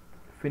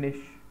finish,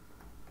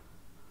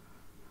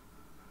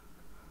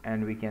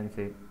 and we can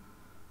say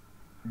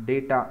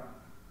data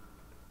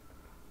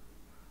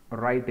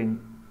writing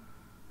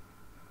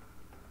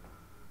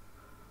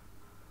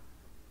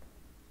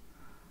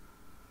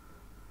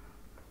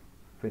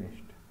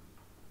finished.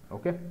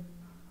 Okay,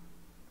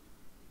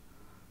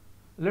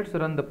 let's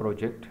run the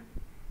project.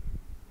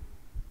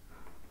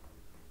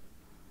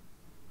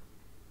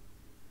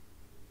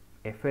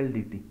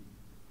 FLDT,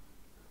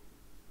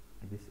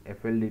 this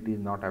FLDT is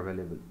not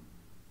available.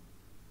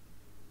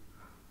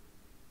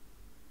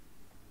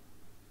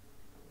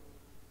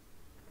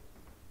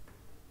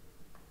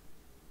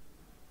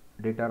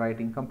 Data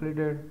writing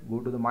completed.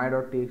 Go to the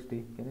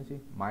my.txt. Can you see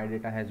my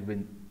data has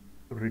been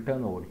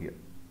written over here?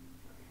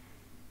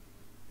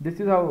 This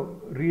is how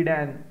read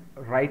and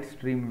write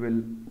stream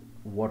will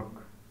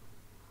work.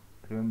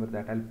 Remember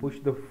that. I'll push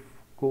the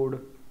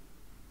code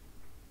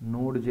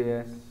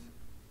node.js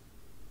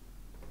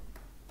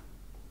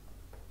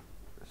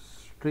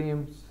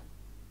streams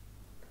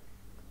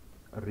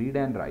read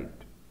and write,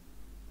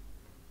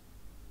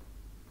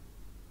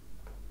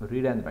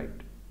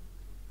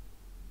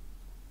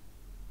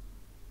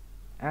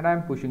 and I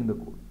am pushing the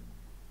code.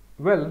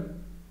 Well,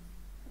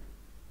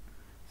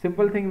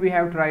 simple thing we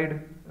have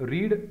tried: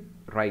 read,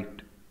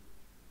 write.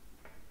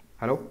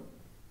 Hello?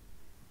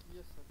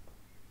 Yes, sir.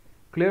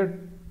 Clear?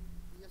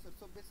 Yes, sir.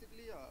 So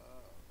basically,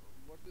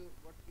 what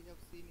we have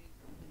seen is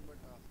nothing but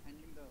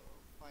handling the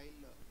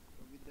file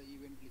with the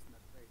event listener,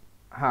 right?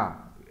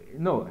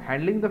 No,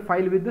 handling the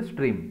file with the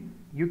stream.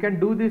 You can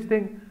do this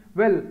thing.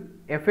 Well,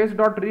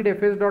 fs.read,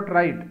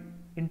 fs.write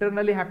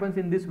internally happens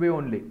in this way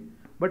only.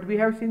 But we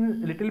have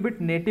seen a little bit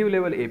native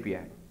level API.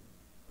 Okay.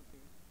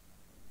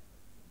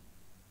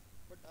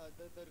 But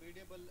the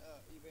readable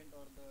event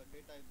or the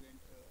data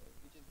event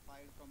which is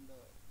fired from the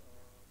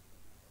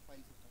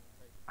file system,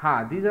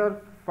 right? These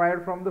are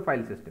fired from the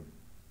file system.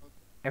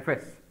 Okay.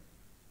 FS.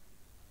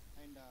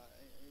 And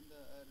in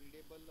the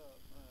readable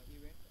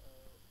event,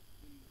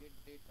 we'll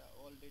get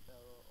all data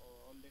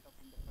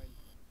from the file.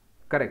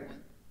 Correct.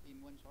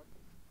 In one shot.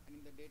 And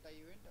in the data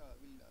event,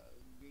 we'll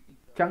get it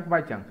Chunk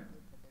by chunk.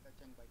 Data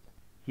chunk by chunk.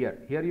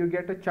 Here you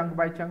get a chunk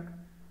by chunk,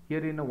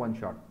 here in a one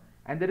shot.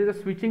 And there is a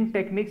switching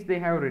techniques they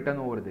have written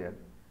over there.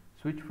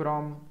 Switch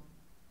from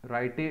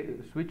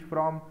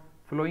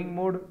flowing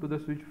mode to the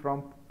switch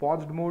from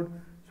paused mode,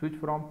 switch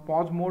from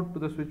pause mode to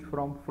the switch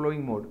from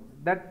flowing mode.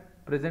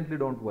 That presently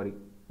don't worry.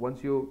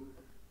 Once you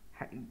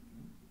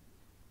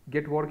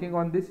get working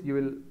on this, you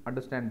will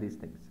understand these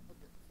things.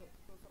 Okay.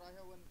 So sir, I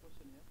have one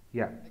question here.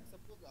 Yeah. Like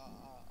suppose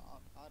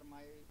our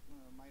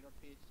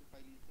my.txt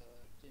file is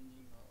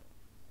changing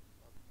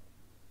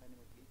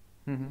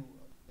Mm-hmm.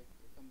 like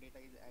some data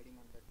is adding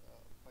on that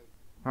file.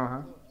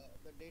 Uh-huh. So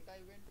the data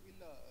event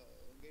will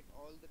get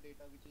all the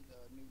data which is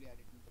newly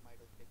added in the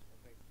MyDoc text file,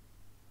 right?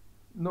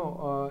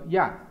 No,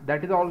 yeah,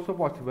 that is also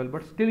possible,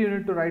 but still you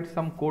need to write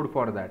some code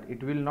for that.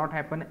 It will not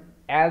happen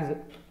as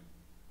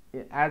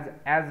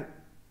as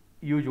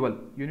usual.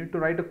 You need to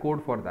write a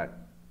code for that.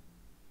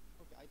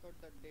 Okay, I thought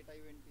that data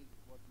event is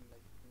working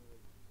like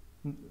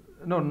new.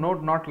 No,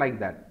 not like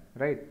that,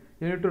 right?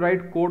 You need to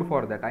write code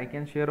for that. I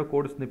can share a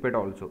code snippet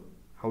also.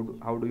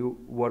 How do you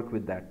work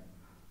with that?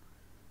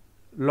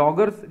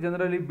 Loggers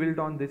generally built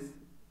on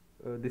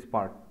this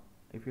part.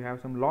 If you have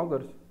some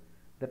loggers,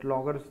 that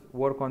loggers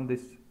work on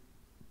this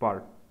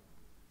part.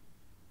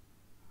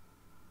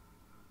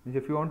 Means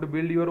if you want to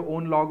build your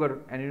own logger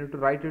and you need to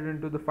write it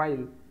into the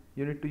file,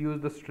 you need to use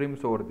the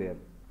streams over there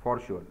for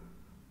sure.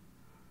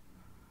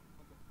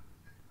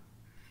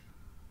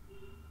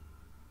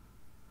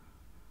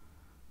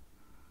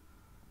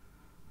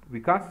 Okay.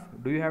 Vikas,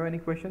 do you have any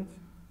questions?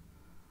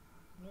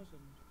 No, sir.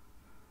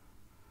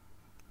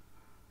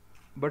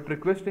 But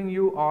requesting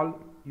you all,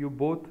 you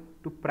both,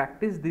 to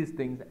practice these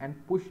things and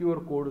push your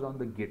codes on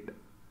the Git,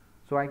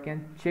 so I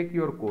can check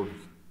your codes.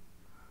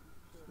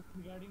 So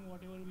regarding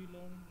whatever we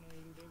learn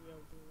every day, we have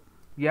to.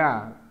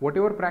 Yeah,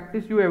 whatever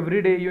practice you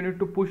every day, you need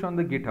to push on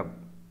the GitHub.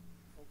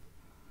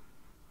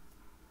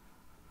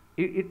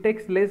 Okay. It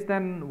takes less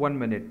than 1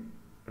 minute,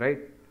 right,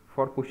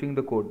 for pushing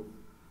the code.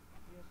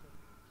 Yes, sir.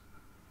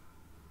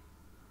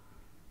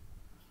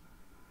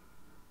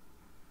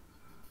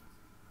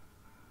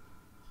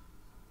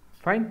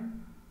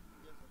 Fine.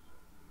 Yes, sir.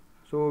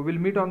 Sure. So we'll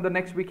meet on the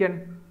next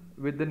weekend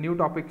with the new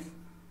topics.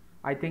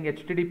 I think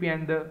HTTP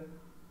and the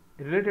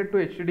related to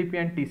HTTP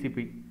and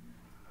TCP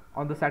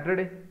on the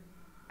Saturday,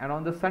 and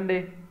on the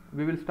Sunday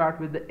we will start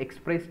with the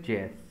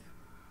Express.js.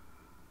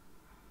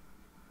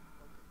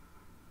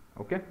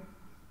 Okay. Okay.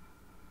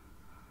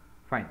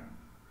 Fine.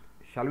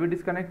 Shall we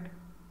disconnect?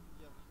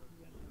 Yeah, sure.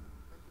 Yes, sir.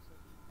 Thank you, sir.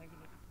 Thank you,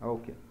 sir.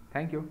 Okay.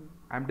 Thank you.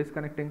 I'm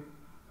disconnecting.